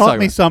about it. It Let's taught talk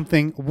me about it.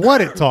 something.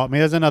 What it taught me.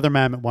 There's another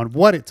Mammoth one.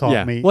 What it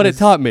taught me. What is- it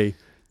taught me,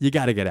 you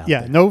got to get out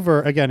Yeah, there. no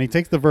verb. Again, he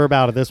takes the verb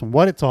out of this one.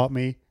 What it taught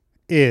me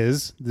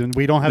is. Then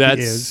we don't have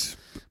the is,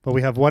 but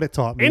we have what it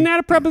taught me. Isn't that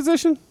a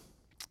preposition?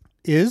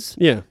 Is?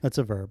 Yeah. That's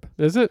a verb.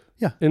 Is it?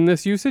 Yeah. In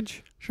this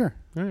usage? Sure.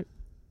 All right.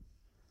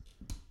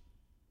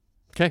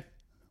 Okay.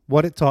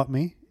 What it taught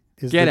me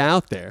is Get that-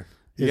 out there.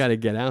 You is- got to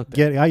get out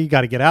there. You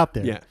got to get out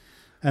there. Yeah.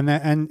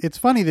 And it's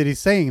funny that he's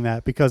saying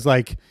that because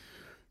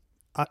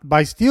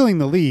by stealing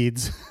the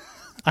leads,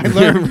 I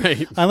learned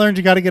Right. I learned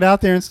you got to get out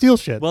there and steal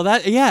shit. Well,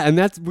 that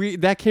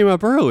came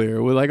up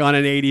earlier with like on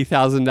an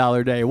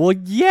 $80,000 day. Well,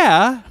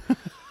 yeah.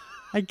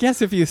 I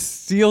guess if you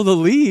steal the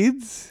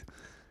leads,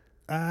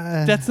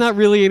 That's not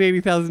really an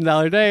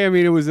 $80,000 day. I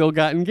mean, it was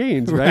ill-gotten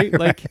gains, right?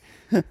 Like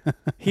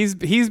he's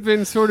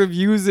been sort of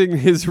using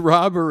his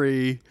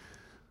robbery,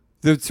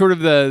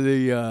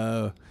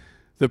 the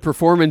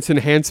performance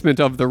enhancement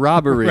of the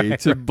robbery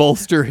to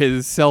bolster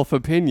his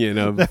self-opinion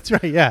of That's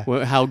right, yeah.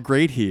 how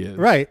great he is.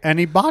 Right, and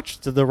he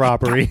botched the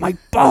robbery. My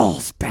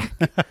balls back.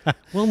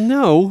 Well,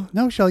 no.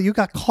 No, Shelly, you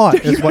got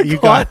caught is what you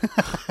got.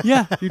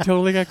 Yeah, you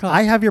totally got caught.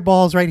 I have your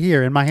balls right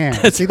here in my hand.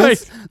 That's See right.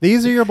 this?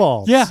 These are your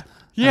balls. Yeah, And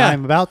yeah.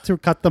 I'm about to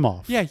cut them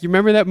off. Yeah, you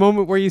remember that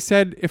moment where you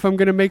said, if I'm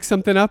going to make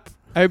something up,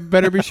 I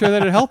better be sure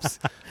that it helps?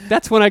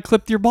 That's when I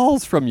clipped your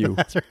balls from you.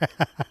 That's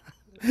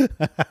right.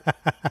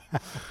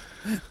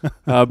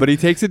 But he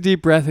takes a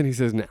deep breath and he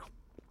says, now,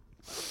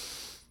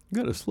 you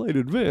got a slight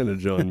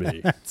advantage on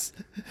me.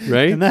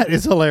 Right? And that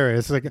is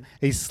hilarious. Like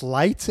a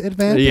slight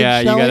advantage,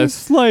 Yeah, Shelly? you got a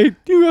slight,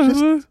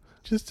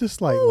 Just a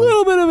slight a one.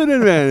 little bit of an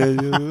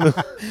advantage.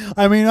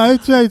 I mean,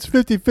 I'd say it's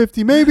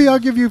 50-50. Maybe I'll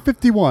give you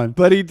 51.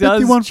 But he does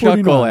 51,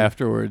 chuckle 49.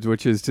 afterwards,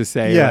 which is to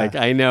say, Yeah. like,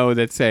 I know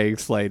that saying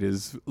slight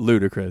is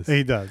ludicrous.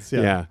 He does,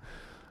 yeah.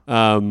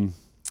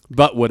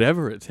 But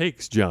whatever it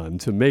takes, John,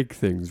 to make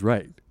things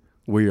right,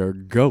 we are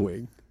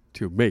going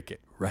to make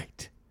it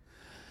right.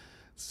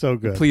 So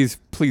good. Please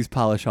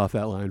polish off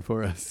that line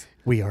for us.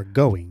 We are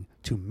going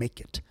to make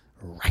it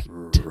right.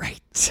 Right.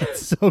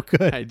 So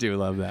good. I do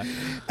love that.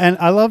 And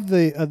I love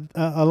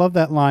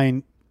that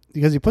line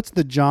because he puts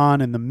the John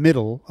in the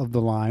middle of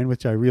the line,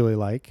 which I really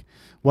like.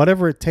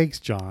 Whatever it takes,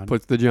 John,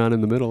 Puts the John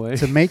in the middle, eh?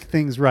 to make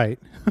things right.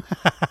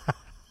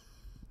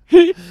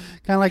 Kind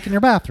of like in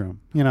your bathroom.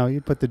 You know,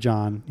 you put the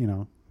John,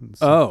 in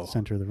the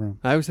center of the room.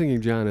 I was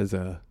thinking John as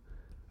a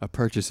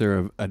purchaser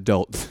of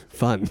adult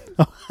fun.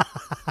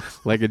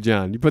 Like a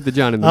John. You put the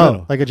John in the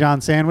middle. Like a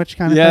John sandwich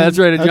kind of thing? Yeah, that's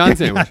right, a John Okay,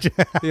 sandwich.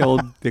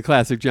 gotcha. The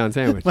classic John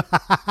sandwich.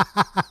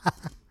 I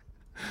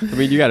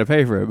mean, you got to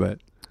pay for it, but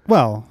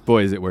Well,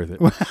 boy, is it worth it.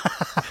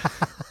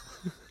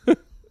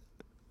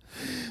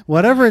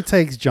 whatever it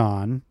takes,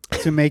 John,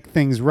 to make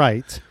things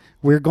right,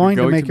 we're going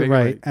to make it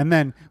right. And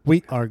then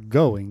we are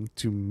going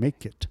to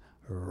make it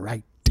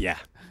right. Yeah.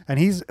 And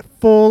he's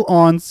full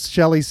on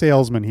Shelly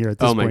salesman here at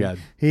this point. Oh my God.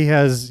 He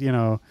has,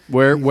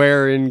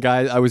 Wherein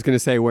guys, I was going to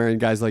say wherein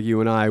guys like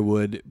you and I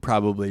would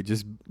probably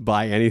just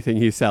buy anything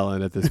he's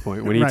selling at this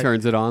point when he Right.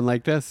 turns it on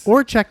like this.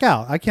 or check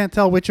out. I can't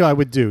tell which I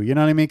would do. You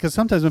know what I mean? Because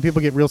sometimes when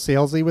people get real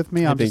salesy with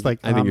me, I'm just like,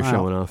 I think you're I'm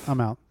showing out. off.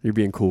 I'm out. You're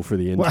being cool for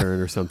the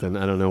intern or something.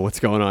 I don't know what's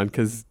going on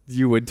because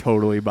you would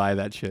totally buy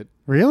that shit.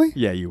 Really?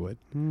 Yeah, you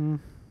would.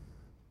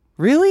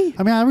 Really?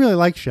 I mean, I really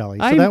like Shelly,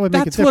 so that would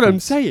make a That's difference. what I'm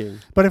saying.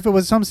 But if it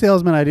was some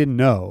salesman I didn't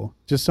know,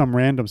 just some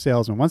random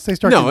salesman, once they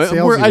start getting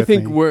salesy I with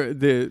think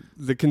me,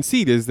 the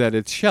conceit is that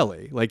it's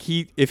Shelly. Like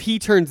if he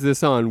turns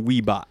this on,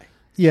 we buy.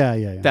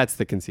 yeah. That's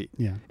the conceit.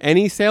 Yeah.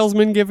 Any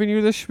salesman giving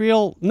you the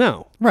spiel?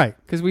 No, Right.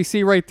 because we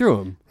see right through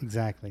them.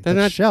 Exactly. They're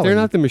But not. Shelly, They're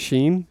not the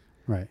machine.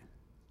 right.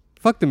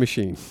 Fuck the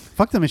machine.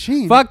 Fuck the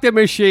machine. Fuck the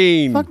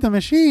machine. Fuck the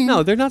machine.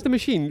 No, they're not the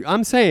machine.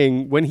 I'm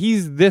saying when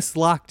he's this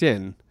locked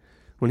in,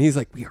 when he's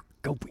like, we are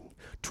going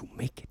to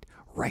make it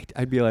right,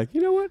 I'd be like, you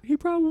know what? He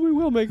probably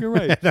will make it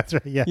right. That's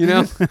right. Yeah. You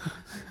know?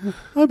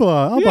 I'll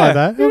buy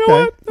that. You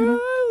okay. know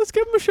what? Let's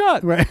give him a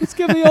shot. Right. Let's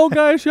give the old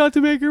guy a shot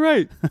to make it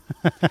right.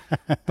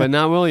 But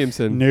not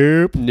Williamson.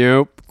 Nope.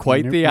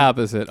 Quite Nope. the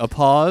opposite. A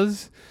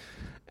pause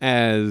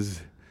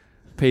as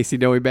pasty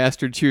doughy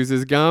bastard chews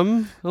his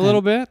gum a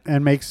little bit.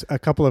 And makes a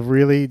couple of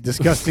really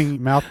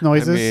disgusting mouth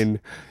noises. I mean,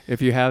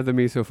 if you have the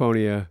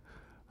misophonia,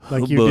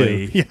 like oh you boy.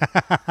 do.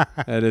 Yeah.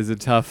 That is a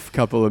tough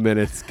couple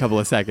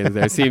of seconds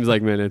there. It seems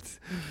like minutes.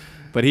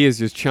 But he is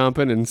just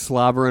chomping and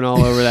slobbering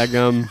all over that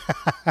gum.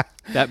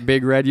 That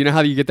big red. You know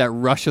how you get that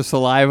rush of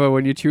saliva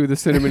when you chew the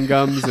cinnamon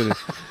gums? And it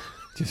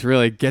just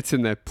really gets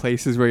in the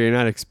places where you're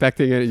not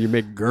expecting it. And you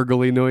make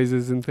gurgly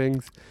noises and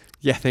things.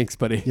 Yeah, thanks,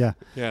 buddy. Yeah.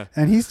 Yeah.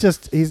 And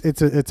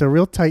it's a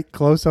real tight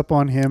close up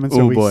on him. And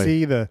so Oh, we boy.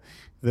 see the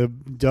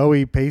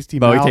doughy, pasty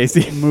Bowie mouth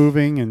tasty.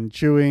 moving and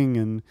chewing,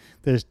 and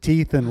there's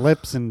teeth and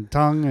lips and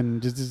tongue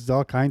and just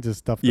all kinds of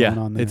stuff going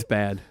on there. It's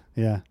bad.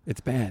 Yeah.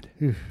 It's bad.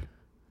 Oof.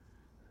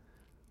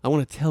 I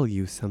want to tell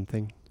you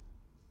something.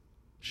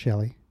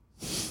 Shelly.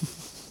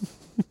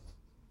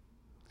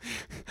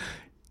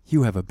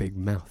 You have a big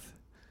mouth.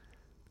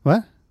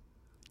 What?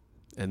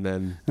 And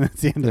then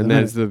That's the end of and the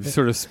that's minute. the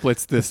sort of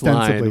splits this line.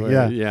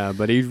 Ostensibly, Yeah,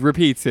 but he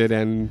repeats it,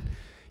 and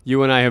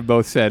you and I have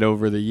both said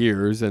over the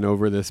years and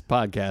over this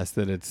podcast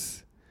that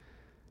it's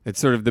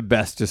sort of the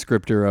best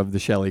descriptor of the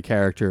Shelley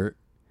character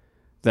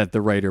that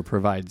the writer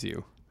provides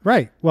you.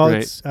 Right. Well,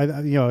 Right. it's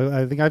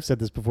I think I've said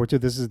this before too.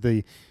 This is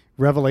the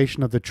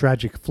revelation of the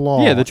tragic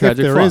flaw. Yeah, the tragic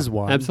if there flaw. is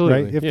one.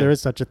 Absolutely, Right? If yeah. there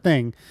is such a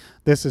thing,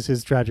 this is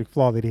his tragic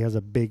flaw that he has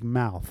a big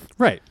mouth.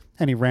 Right.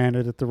 And he ran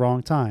it at the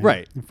wrong time.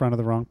 Right. In front of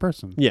the wrong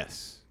person.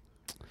 Yes.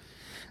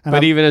 And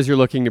But I- even as you're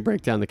looking to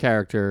break down the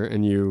character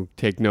and you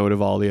take note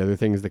of all the other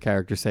things the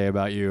characters say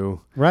about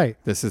you, right.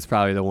 this is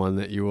probably the one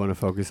that you want to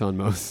focus on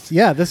most.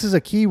 Yeah, this is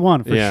a key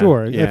one for Yeah,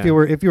 sure. yeah.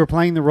 If you were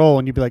playing the role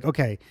and you'd be like,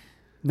 okay,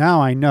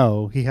 now I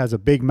know he has a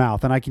big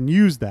mouth and I can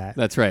use that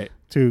That's right.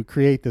 to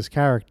create this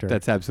character.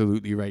 That's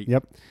absolutely right.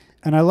 Yep.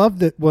 And I love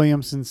that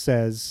Williamson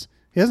says,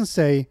 he doesn't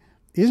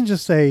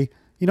just say,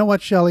 you know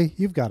what, Shelly,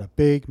 you've got a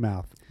big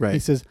mouth. Right. He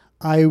says,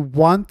 I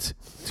want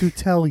to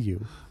tell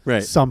you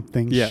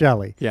something, Yeah.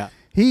 Shelly. Yeah.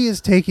 He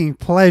is taking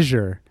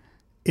pleasure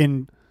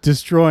in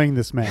destroying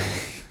this man.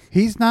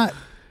 He's not.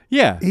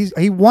 Yeah.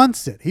 He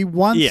wants it. He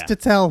wants Yeah. to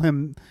tell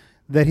him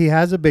that he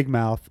has a big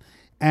mouth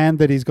and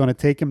that he's going to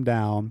take him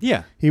down.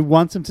 Yeah. He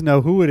wants him to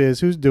know who it is,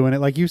 who's doing it.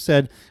 Like you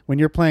said, when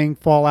you're playing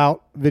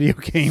Fallout video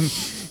game,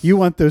 you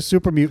want those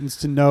super mutants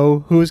to know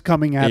who's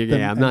coming at them.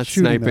 Yeah, I'm and not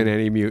shooting sniping them.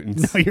 any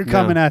mutants. No, you're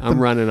coming at them. I'm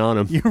running on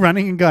them. You're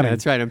running and gunning.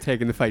 That's right. I'm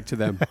taking the fight to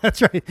them.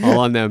 That's right. All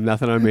on them.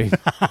 Nothing on me.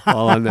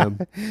 All on them.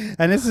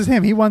 And this is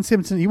him. He wants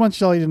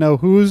Shelly to know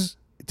who's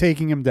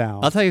taking him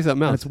down. I'll tell you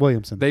something And else. it's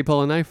Williamson. They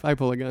pull a knife. I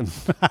pull a gun.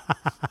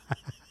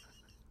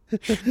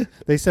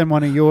 They send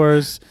one of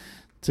yours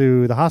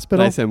to the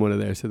hospital. I send one of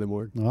theirs to the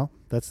morgue. Well,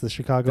 that's the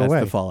Chicago That's way.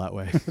 the Fallout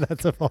way.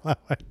 That's the Fallout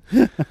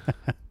way.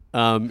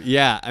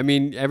 Yeah. I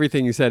mean,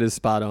 everything you said is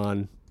spot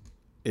on.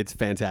 It's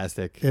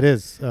fantastic. It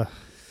is.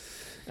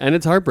 And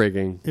it's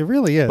heartbreaking. It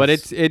really is. But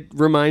it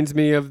reminds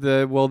me of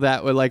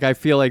I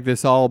feel like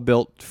this all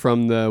built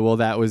from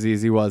that was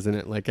easy, wasn't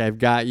it? Like, I've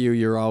got you.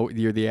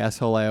 You're the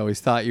asshole I always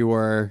thought you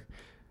were.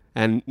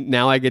 And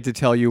now I get to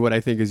tell you what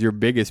I think is your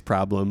biggest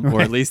problem,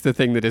 or at least the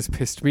thing that has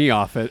pissed me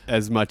off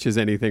as much as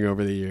anything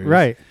over the years.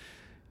 Right.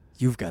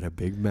 You've got a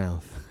big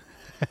mouth.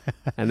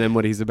 And then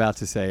what he's about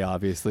to say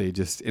obviously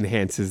just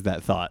enhances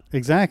that thought.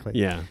 Exactly.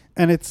 Yeah.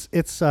 And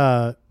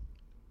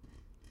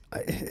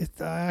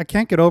I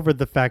can't get over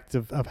the fact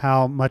of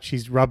how much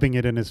he's rubbing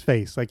it in his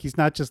face. Like, he's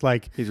not just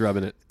like, He's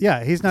rubbing it.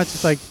 yeah, he's not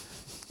just like,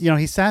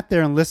 he sat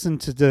there and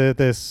listened to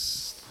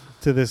this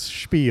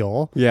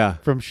spiel Yeah.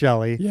 from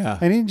Shelly. Yeah.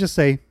 And he didn't just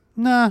say,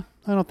 nah,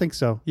 I don't think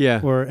so.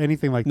 Yeah. Or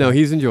anything like that. No,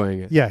 he's enjoying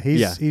it. Yeah,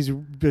 he's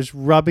just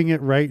rubbing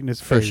it right in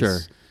his For face. sure.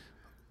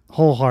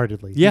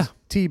 Wholeheartedly. Yeah. He's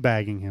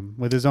teabagging him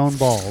with his own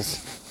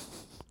balls,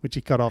 which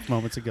he cut off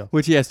moments ago.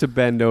 Which he has to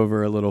bend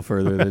over a little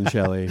further than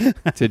Shelly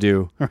to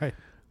do. Right.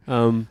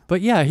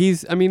 But yeah,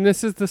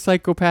 this is the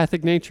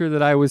psychopathic nature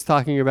that I was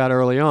talking about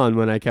early on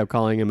when I kept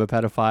calling him a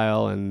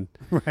pedophile. And,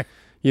 Right.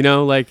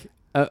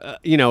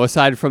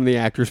 aside from the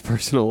actor's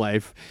personal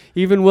life,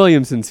 even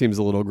Williamson seems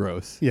a little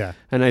gross. Yeah.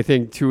 And I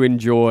think to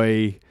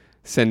enjoy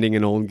sending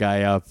an old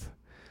guy up,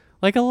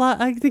 I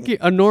think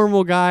a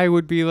normal guy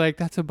would be like,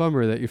 that's a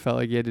bummer that you felt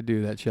like you had to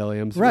do that, Shelly.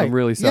 I'm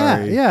really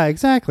sorry. Yeah,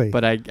 exactly.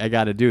 But I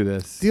got to do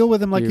this. Deal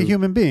with him like a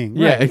human being.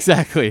 Yeah, right.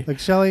 exactly. Like,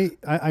 Shelly,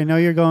 I know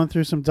you're going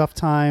through some tough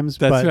times,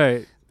 That's but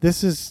right.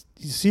 this is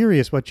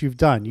serious what you've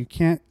done. You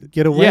can't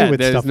get away with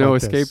stuff like this. There's no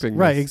escaping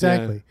Right, this.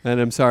 exactly. Yeah. And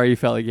I'm sorry you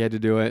felt like you had to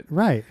do it.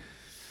 Right.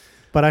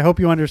 But I hope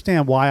you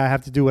understand why I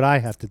have to do what I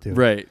have to do.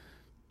 Right.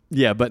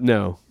 Yeah, but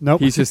no.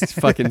 Nope. He's just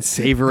fucking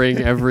savoring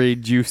every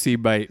juicy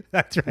bite.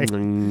 That's right.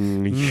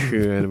 I'm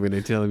going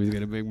to tell him he's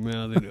got a big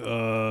mouth.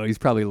 And, he's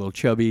probably a little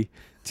chubby,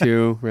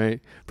 too, right?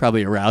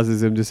 Probably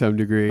arouses him to some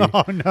degree.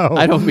 Oh, no.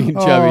 I don't mean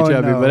chubby,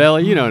 no. but Ella,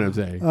 you know what I'm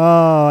saying.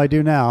 Oh, I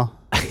do now.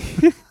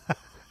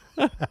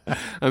 I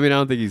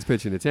don't think he's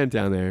pitching a tent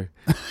down there,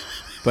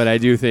 but I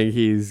do think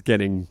he's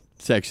getting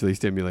sexually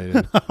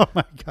stimulated. Oh,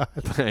 my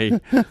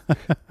God.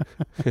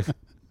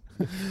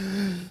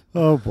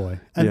 Oh, boy.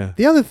 And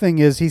the other thing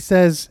is he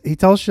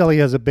tells Shelly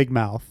he has a big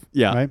mouth.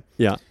 Yeah. Right?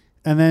 Yeah.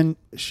 And then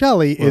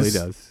Shelly Well, he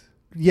does.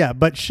 Yeah,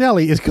 but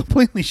Shelly is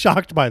completely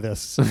shocked by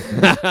this.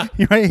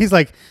 Right? He's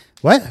like,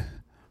 what?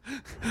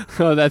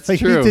 Oh, that's like,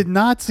 true. He did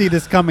not see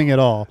this coming at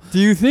all. Do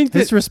you think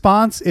his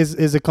response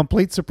is a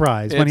complete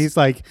surprise when he's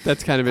like,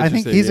 that's kind of I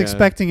interesting. think he's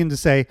expecting him to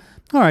say,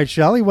 all right,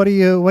 Shelly, what do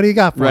you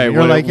got for right, me?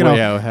 You're like,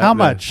 how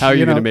much? How are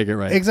you going to make it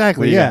right?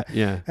 Exactly, yeah.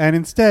 Yeah. And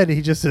instead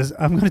he just says,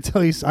 I want to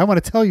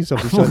tell you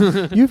something.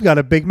 Shelly. You've got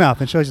a big mouth.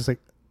 And Shelly's just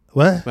like,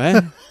 what?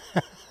 What?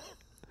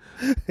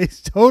 He's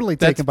totally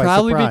taken by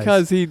surprise. That's probably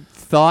because he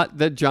thought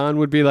that John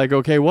would be like,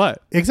 okay,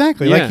 what?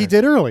 Exactly, like he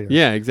did earlier.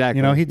 Yeah,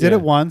 exactly. He did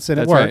it once and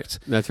it worked.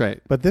 Right. That's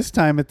right. But this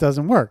time it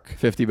doesn't work.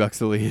 $50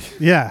 the lead.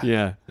 Yeah.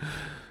 Yeah.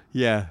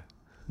 Yeah.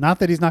 Not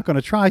that he's not going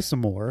to try some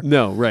more.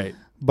 No, right.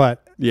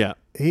 But yeah,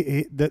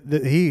 he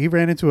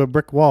ran into a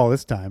brick wall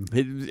this time.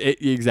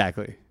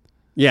 Exactly.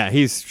 Yeah,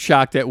 he's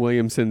shocked at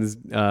Williamson's.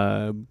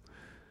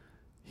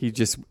 He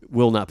just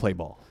will not play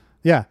ball.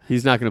 Yeah,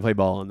 he's not going to play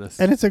ball on this.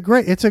 And it's a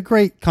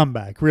great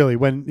comeback, really.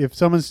 If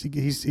someone's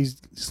he's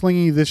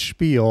slinging you this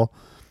spiel,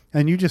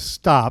 and you just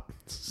stop,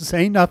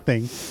 say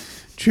nothing,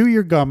 chew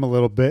your gum a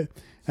little bit,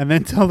 and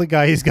then tell the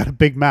guy he's got a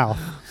big mouth.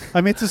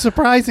 I mean, it's a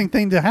surprising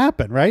thing to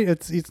happen, right?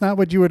 It's not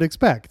what you would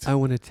expect. I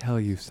want to tell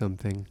you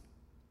something.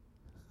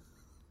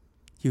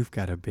 You've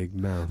got a big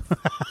mouth.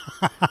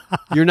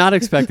 You're not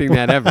expecting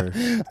that ever.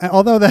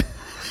 Although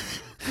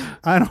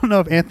I don't know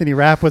if Anthony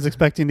Rapp was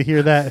expecting to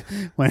hear that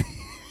when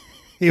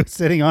he was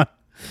sitting on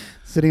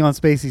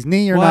Spacey's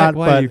knee or not.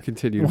 Why do you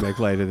continue to make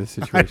light of this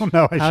situation? I don't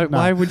know.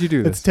 Why would you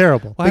do this? It's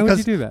terrible. Why would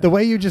you do that? The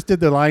way you just did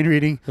the line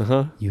reading,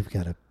 you've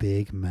got a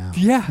big mouth.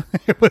 Yeah.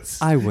 It was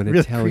I want to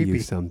really tell creepy. you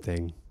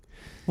something.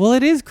 Well,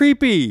 it is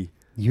creepy.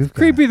 You've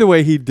creepy the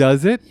way he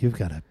does it. You've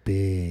got a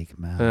big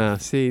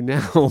mouth. See,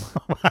 now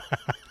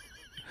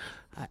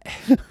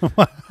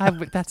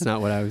That's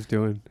not what I was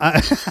doing.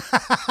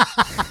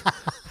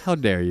 How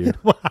dare you?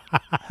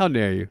 How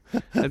dare you?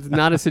 That's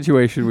not a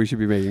situation we should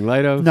be making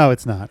light of. No,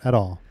 it's not at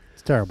all.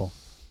 It's terrible.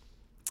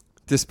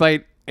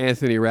 Despite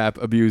Anthony Rapp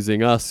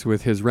abusing us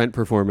with his Rent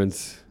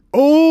performance.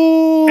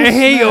 Oh,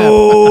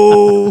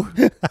 hey-o!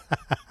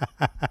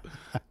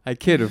 I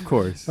kid, of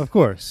course. Of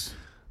course.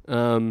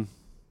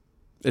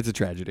 It's a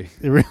tragedy.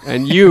 Really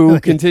and you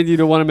continue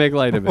to want to make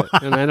light of it.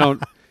 And I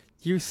don't...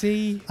 You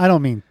see? I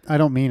don't mean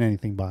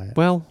anything by it.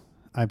 Well...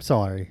 I'm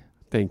sorry.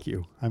 Thank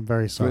you. I'm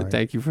very sorry.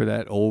 Thank you for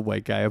that old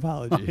white guy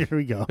apology. Here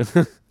we go.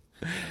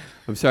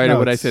 I'm sorry that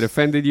what I said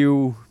offended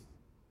you.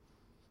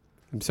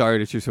 I'm sorry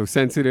that you're so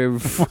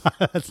sensitive.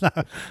 That's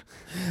not.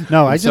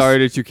 No, I'm sorry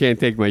that you can't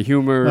take my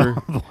humor.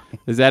 Oh,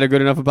 is that a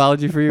good enough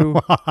apology for you?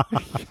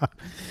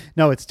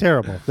 No, it's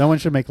terrible. No one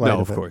should make light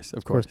of it.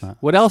 Of course not.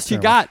 What else you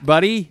got,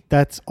 buddy?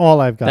 That's all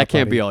I've got. That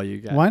can't buddy. be all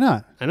you got. Why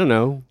not? I don't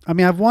know. I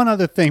mean, I have one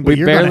other thing. But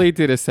We barely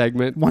did a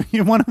segment. One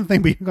other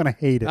thing, but you're going to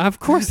hate it.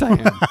 Of course I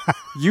am.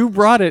 You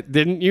brought it,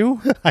 didn't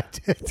you? I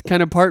did. It's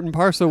kind of part and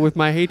parcel with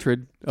my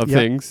hatred of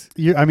things.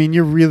 I mean,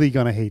 you're really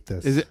going to hate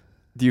this. Is it?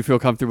 Do you feel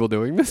comfortable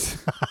doing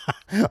this?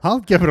 I'll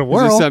give it a Is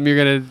whirl. this something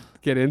you're going to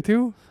get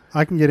into?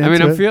 I can get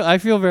into it. I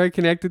feel very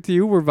connected to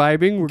you. We're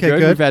vibing. We're Okay, good.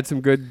 good. We've had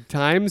some good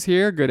times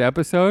here. Good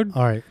episode.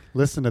 All right,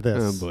 listen to this.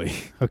 Oh boy.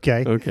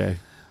 Okay. Okay.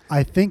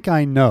 I think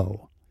I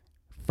know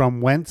from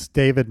whence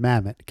David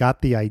Mamet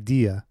got the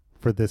idea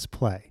for this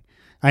play.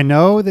 I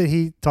know that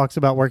he talks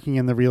about working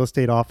in the real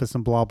estate office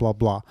and blah, blah,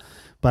 blah.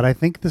 But I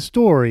think the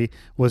story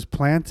was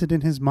planted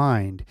in his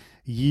mind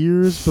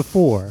years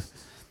before.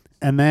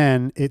 And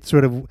then it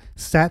sort of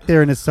sat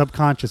there in his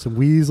subconscious and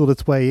weaseled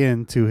its way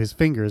into his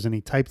fingers, and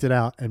he typed it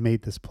out and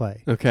made this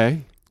play.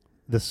 Okay.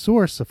 The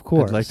source, of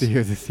course. I'd like to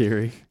hear the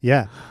theory.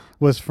 Yeah.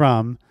 Was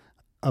from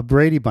a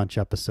Brady Bunch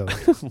episode,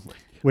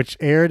 which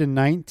aired in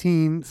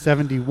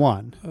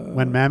 1971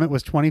 when Mamet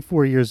was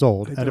 24 years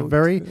old at a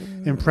very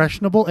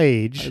impressionable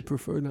age. I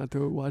prefer not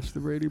to watch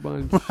the Brady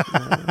Bunch.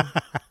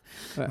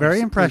 Very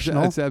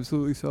impressionable. It's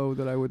absolutely so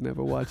that I would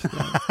never watch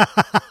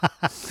that.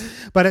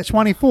 But at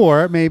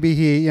 24, maybe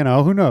he,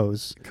 who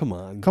knows? Come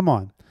on. Come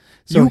on.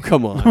 So,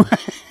 come on.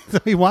 So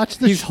he watched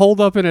the He's holed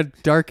up in a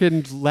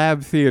darkened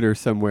lab theater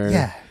somewhere.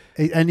 Yeah.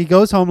 And he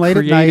goes home late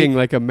at creating night.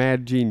 like a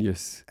mad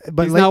genius.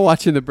 But he's not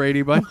watching the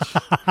Brady Bunch.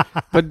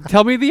 But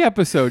tell me the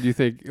episode you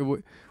think.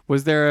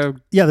 Was there a...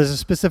 Yeah, there's a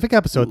specific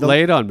episode.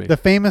 Lay it on me. The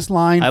famous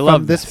line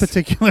from this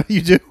particular...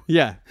 You do?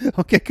 Yeah.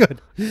 Okay,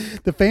 good.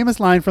 The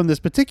famous line from this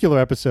particular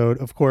episode,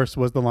 of course,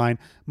 was the line,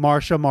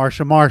 Marsha,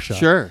 Marsha, Marsha.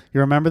 Sure. You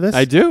remember this?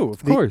 I do,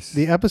 of course.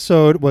 The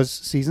episode was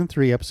season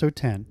 3, episode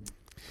 10.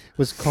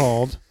 Was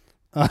called...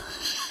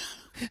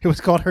 it was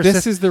called Her This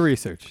Sister. is the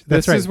research.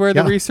 That's this right. is where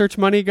the research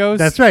money goes?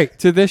 That's right.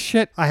 To this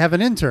shit? I have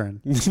an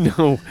intern.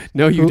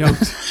 No, you don't.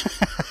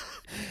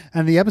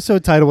 And the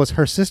episode title was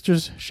Her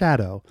Sister's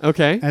Shadow.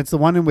 Okay. And it's the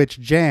one in which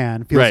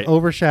Jan feels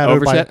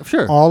overshadowed by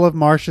all of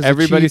Marsha's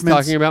Everybody's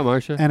achievements talking about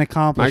Marsha. and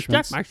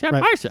accomplishments.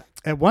 Marsha.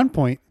 At one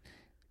point,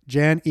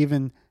 Jan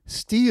even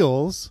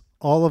steals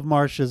all of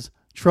Marsha's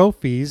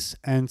trophies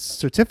and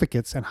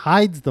certificates and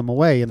hides them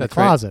away in the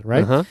closet,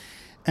 right? Uh-huh.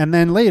 And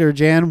then later,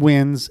 Jan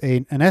wins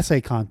an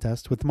essay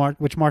contest with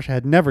which Marsha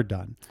had never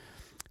done.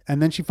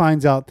 And then she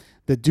finds out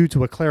that due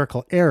to a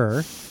clerical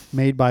error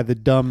made by the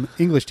dumb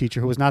English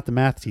teacher, who was not the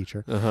math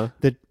teacher,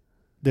 that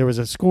there was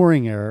a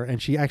scoring error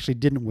and she actually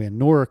didn't win.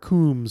 Nora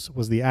Coombs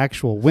was the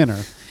actual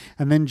winner.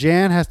 And then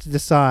Jan has to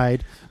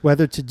decide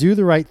whether to do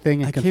the right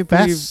thing and confess.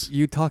 Can't believe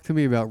you talked to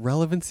me about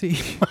relevancy.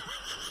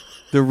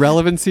 The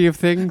relevancy of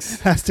things.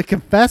 Has to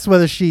confess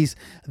whether she's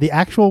the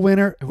actual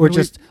winner or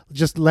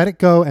just let it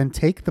go and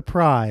take the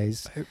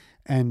prize.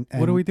 And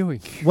what are we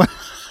doing? What?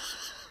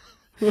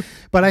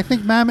 But I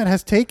think Mamet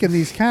has taken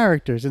these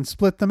characters and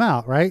split them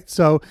out, right?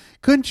 So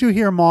couldn't you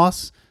hear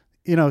Moss,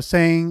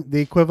 saying the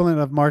equivalent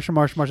of Marsha,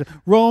 Marsha, Marsha,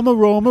 Roma,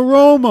 Roma,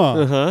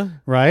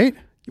 Roma, right?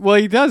 Well,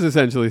 he does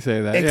essentially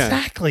say that.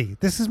 Exactly. Yeah.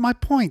 This is my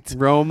point.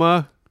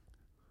 Roma.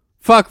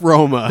 Fuck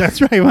Roma.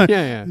 That's right.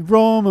 Yeah.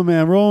 Roma,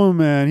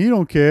 man. He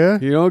don't care.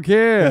 He don't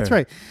care. That's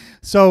right.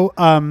 So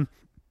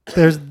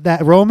there's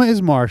that. Roma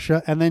is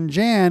Marsha, and then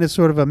Jan is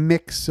sort of a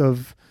mix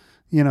of,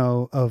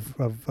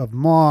 of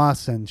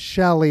Moss and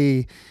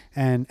Shelly,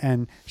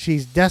 and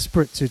she's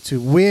desperate to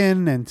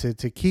win and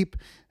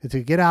to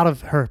get out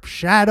of her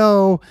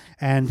shadow.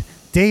 And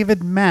David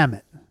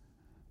Mamet,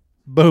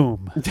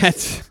 boom.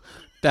 That's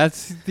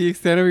the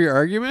extent of your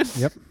argument?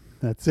 Yep,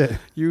 that's it.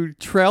 You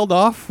trailed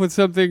off with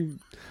something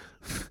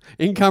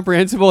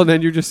incomprehensible, and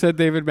then you just said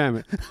David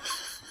Mamet.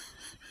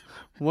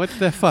 What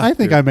the fuck? I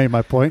think I made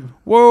my point.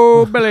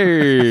 Whoa,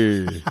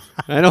 Billy!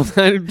 I don't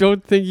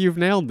think you've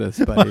nailed this,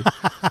 buddy.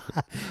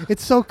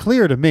 It's so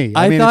clear to me.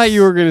 I thought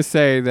you were going to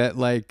say that,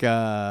 like,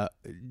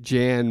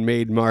 Jan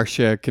made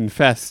Marsha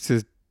confess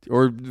to,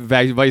 or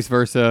vice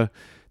versa.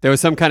 There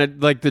was some kind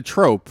of, like, the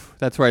trope.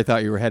 That's where I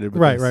thought you were headed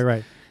with this.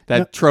 Right.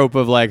 That trope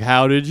of, like,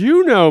 how did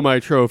you know my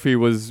trophy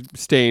was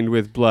stained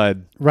with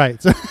blood?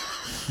 Right.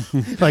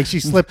 Like she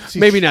slipped.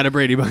 Maybe not a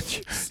Brady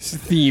Bunch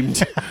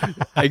themed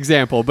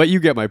example, but you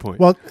get my point.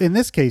 Well, in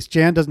this case,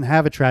 Jan doesn't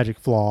have a tragic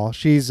flaw.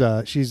 She has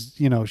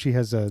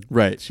a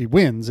Right. She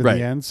wins in right.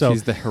 the end. So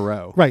she's the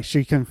hero. right.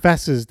 She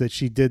confesses that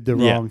she did the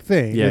wrong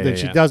thing. Yeah, or that yeah,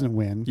 she yeah. doesn't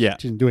win. Yeah.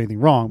 She didn't do anything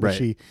wrong, but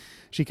Right.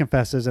 she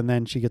confesses, and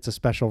then she gets a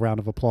special round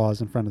of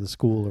applause in front of the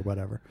school or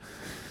whatever.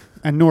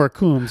 And Nora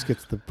Coombs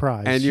gets the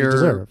prize And she you're-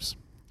 deserves.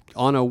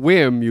 On a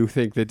whim, you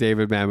think that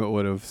David Mamet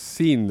would have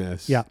seen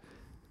this. Yeah.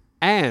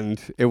 And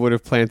it would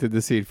have planted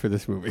the seed for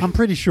this movie. I'm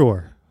pretty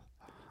sure.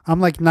 I'm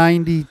like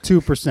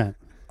 92%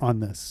 on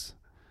this.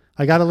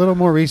 I got a little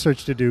more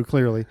research to do,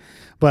 clearly,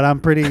 but I'm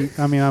pretty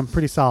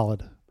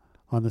solid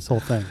on this whole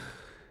thing.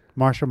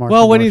 Marsha.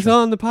 Well, when he's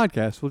on the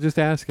podcast, we'll just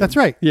ask him. That's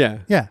right. Yeah.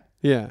 Yeah.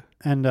 Yeah.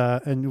 And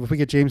if we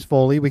get James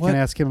Foley, we What? can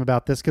ask him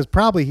about this because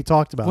probably he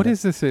talked about What it.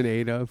 is this in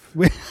aid of?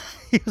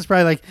 He was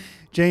probably like,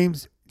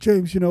 James,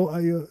 you know,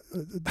 I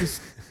this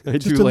I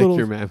just do a like little-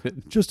 your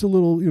Mamet. just a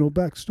little,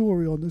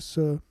 backstory on this.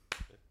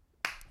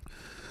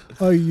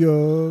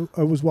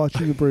 I was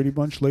watching the Brady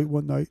Bunch late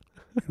one night,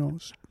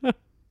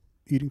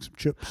 eating some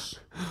chips,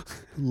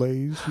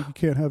 Lay's. You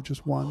can't have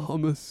just one.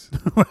 Hummus.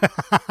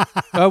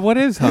 What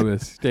is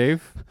hummus,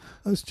 Dave?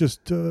 That's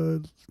just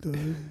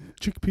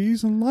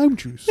chickpeas and lime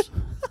juice.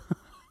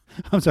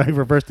 I'm sorry, I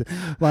reversed it.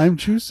 Lime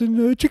juice and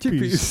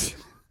chickpeas.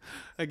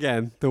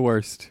 Again, the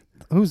worst.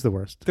 Who's the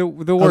worst? The Oh,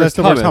 worst. that's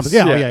the worst hummus.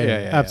 hummus.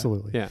 Yeah,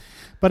 absolutely. Yeah.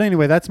 But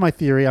anyway, that's my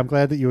theory. I'm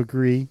glad that you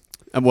agree.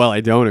 Well,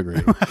 I don't agree.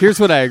 Here's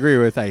what I agree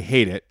with. I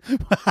hate it.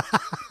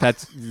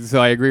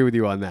 So I agree with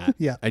you on that.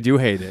 Yeah. I do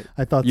hate it.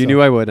 I thought You so.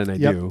 knew I would, and I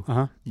Yep. do.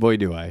 Uh-huh. Boy,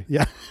 do I.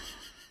 Yeah.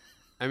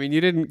 I mean,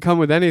 you didn't come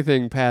with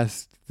anything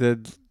past the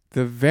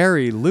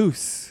very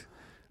loose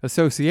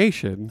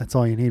association. That's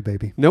all you need,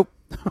 baby. Nope.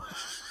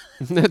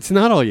 That's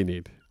not all you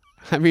need.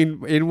 I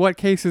mean, in what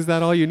case is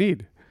that all you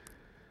need?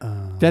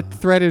 That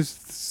thread is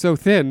so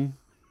thin,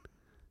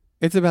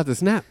 it's about to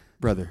snap,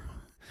 brother.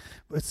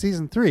 It's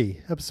season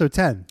 3, episode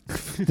 10.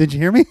 Did you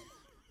hear me?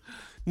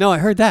 No, I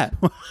heard that.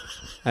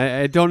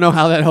 I don't know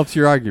how that helps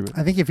your argument.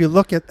 I think if you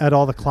look at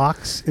all the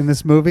clocks in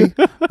this movie,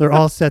 they're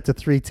all set to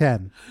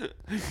 3:10.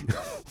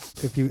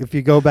 If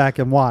you go back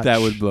and watch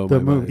That would blow the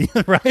my movie,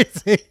 right?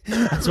 See?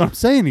 That's what I'm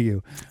saying to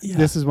you. Yeah.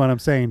 This is what I'm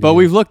saying. To But you.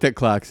 we've looked at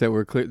clocks that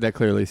were that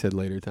clearly said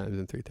later times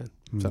than 3:10.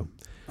 So,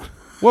 Hmm.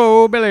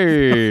 whoa,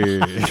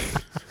 Billy!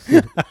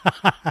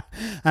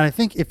 And I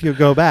think if you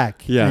go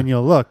back Yeah. and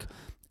you'll look,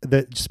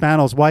 that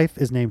Spano's wife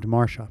is named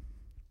Marsha.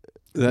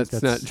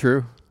 That's not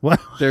true. What?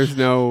 There's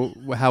no.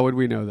 How would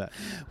we know that?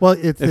 Well,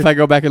 If I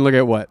go back and look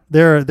at what?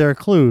 there are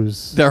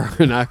clues. There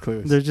are not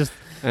clues. They're just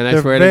And I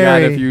they're swear to God,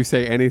 very- if you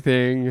say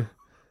anything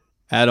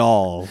at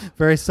all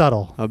very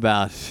subtle.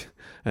 about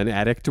an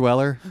attic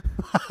dweller,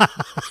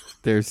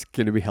 there's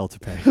going to be hell to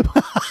pay.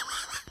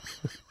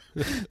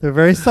 They're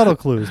very subtle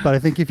clues. But I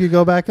think if you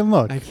go back and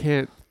look, I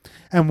can't.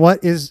 and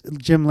what is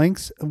Jim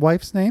Link's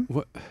wife's name?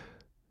 What?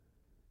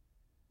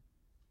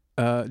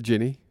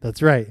 Ginny,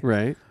 That's right.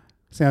 right?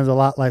 Sounds a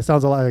lot like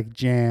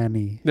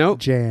Janny. Nope.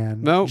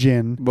 Jan. Nope.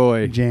 Jin.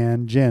 Boy,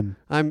 Jan. Jin.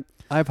 I You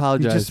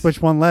apologize just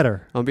switch one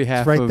letter. on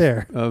behalf right of,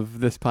 there. of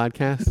this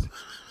podcast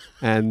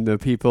and the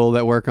people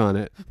that work on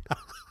it.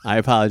 I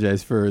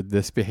apologize for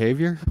this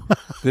behavior,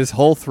 this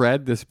whole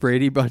thread, this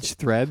Brady Bunch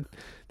thread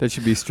that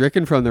should be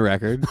stricken from the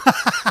record.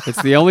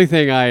 It's the only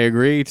thing I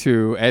agree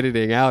to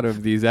editing out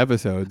of these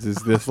episodes is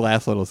this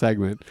last little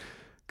segment,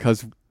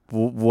 because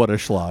what a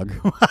schlog.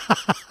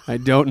 I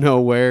don't know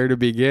where to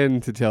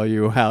begin to tell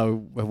you how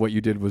what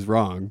you did was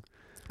wrong.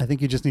 I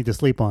think you just need to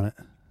sleep on it.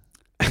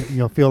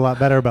 You'll feel a lot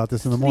better about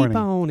this in the morning.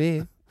 Sleep on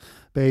it.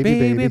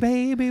 Baby.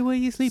 Baby, will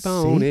you sleep See?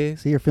 on it?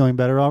 See, you're feeling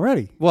better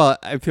already. Well,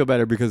 I feel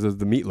better because of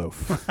the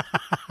meatloaf.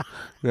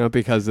 Not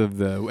because of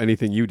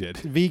anything you did.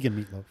 Vegan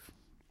meatloaf.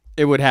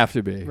 It would have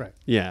to be. Right.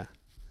 Yeah,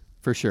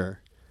 for sure.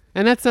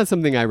 And that's not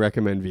something I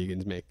recommend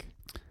vegans make.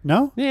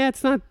 No? Yeah,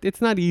 it's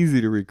not easy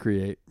to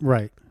recreate.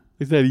 Right.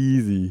 It's not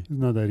easy. It's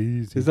not that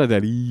easy. It's not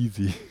that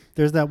easy.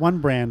 There's that one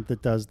brand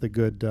that does the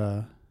good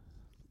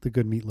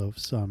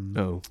meatloafs.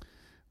 Oh.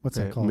 What's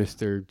that called?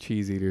 Mr.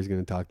 Cheese Eater is going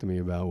to talk to me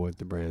about what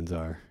the brands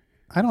are.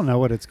 I don't know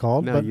what it's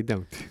called, No, but you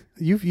don't.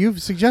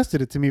 you've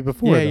suggested it to me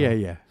before. Yeah, though.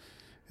 yeah.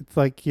 It's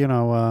like,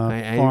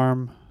 I-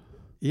 farm.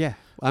 Yeah.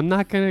 I'm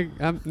not going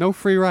to... no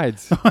free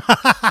rides.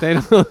 They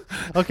don't,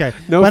 Okay.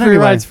 no But free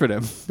anyway. rides for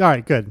them. All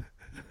right, good.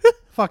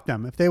 Fuck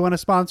them. If they want to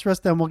sponsor us,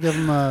 then we'll give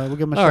them a Oh,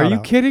 shout are you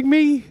out. kidding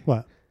me?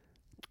 What?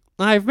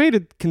 I've made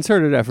a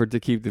concerted effort to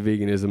keep the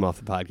veganism off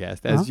the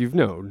podcast, as Uh-huh. you've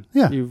known.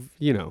 Yeah.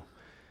 You know.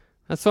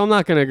 So I'm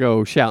not going to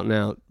go shouting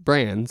out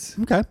brands,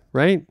 Okay.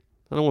 right?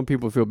 I don't want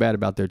people to feel bad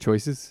about their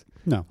choices,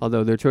 No.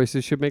 although their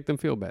choices should make them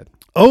feel bad.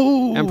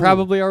 Oh. And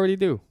probably already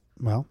do,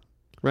 Well,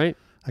 right?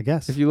 I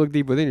guess. If you look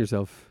deep within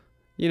yourself,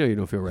 you know you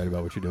don't feel right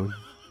about what you're doing.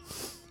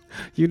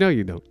 You know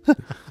you don't.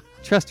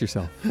 Trust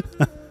yourself.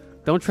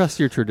 Don't trust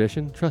your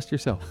tradition. Trust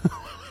yourself.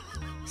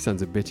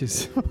 Sons of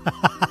bitches.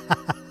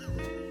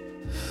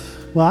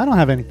 Well, I don't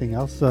have anything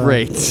else.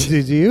 Great.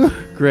 Did you?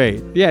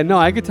 Great. Yeah, no,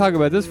 I could talk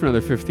about this for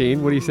another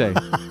 15. What do you say?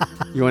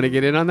 You want to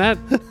get in on that?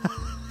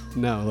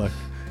 No, look.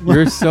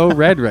 You're so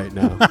red right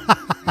now.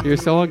 You're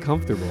so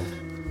uncomfortable.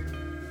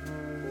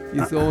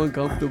 You're so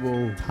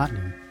uncomfortable. It's hot in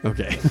here.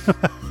 Okay.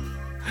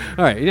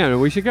 All right. Yeah, no,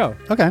 we should go.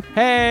 Okay.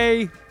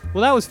 Hey.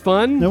 Well, that was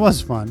fun. It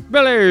was fun.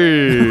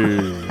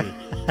 Billy.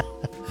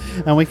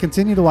 And we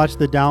continue to watch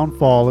the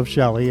downfall of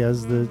Shelly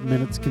as the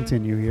minutes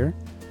continue here.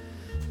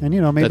 And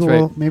maybe That's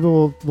right.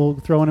 we'll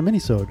throw in a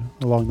mini-sode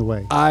along the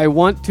way. I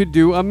want to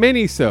do a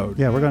mini-sode.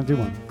 Yeah, we're gonna do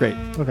one. Great.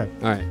 Okay.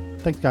 All right.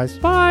 Thanks, guys.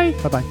 Bye.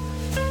 Bye-bye.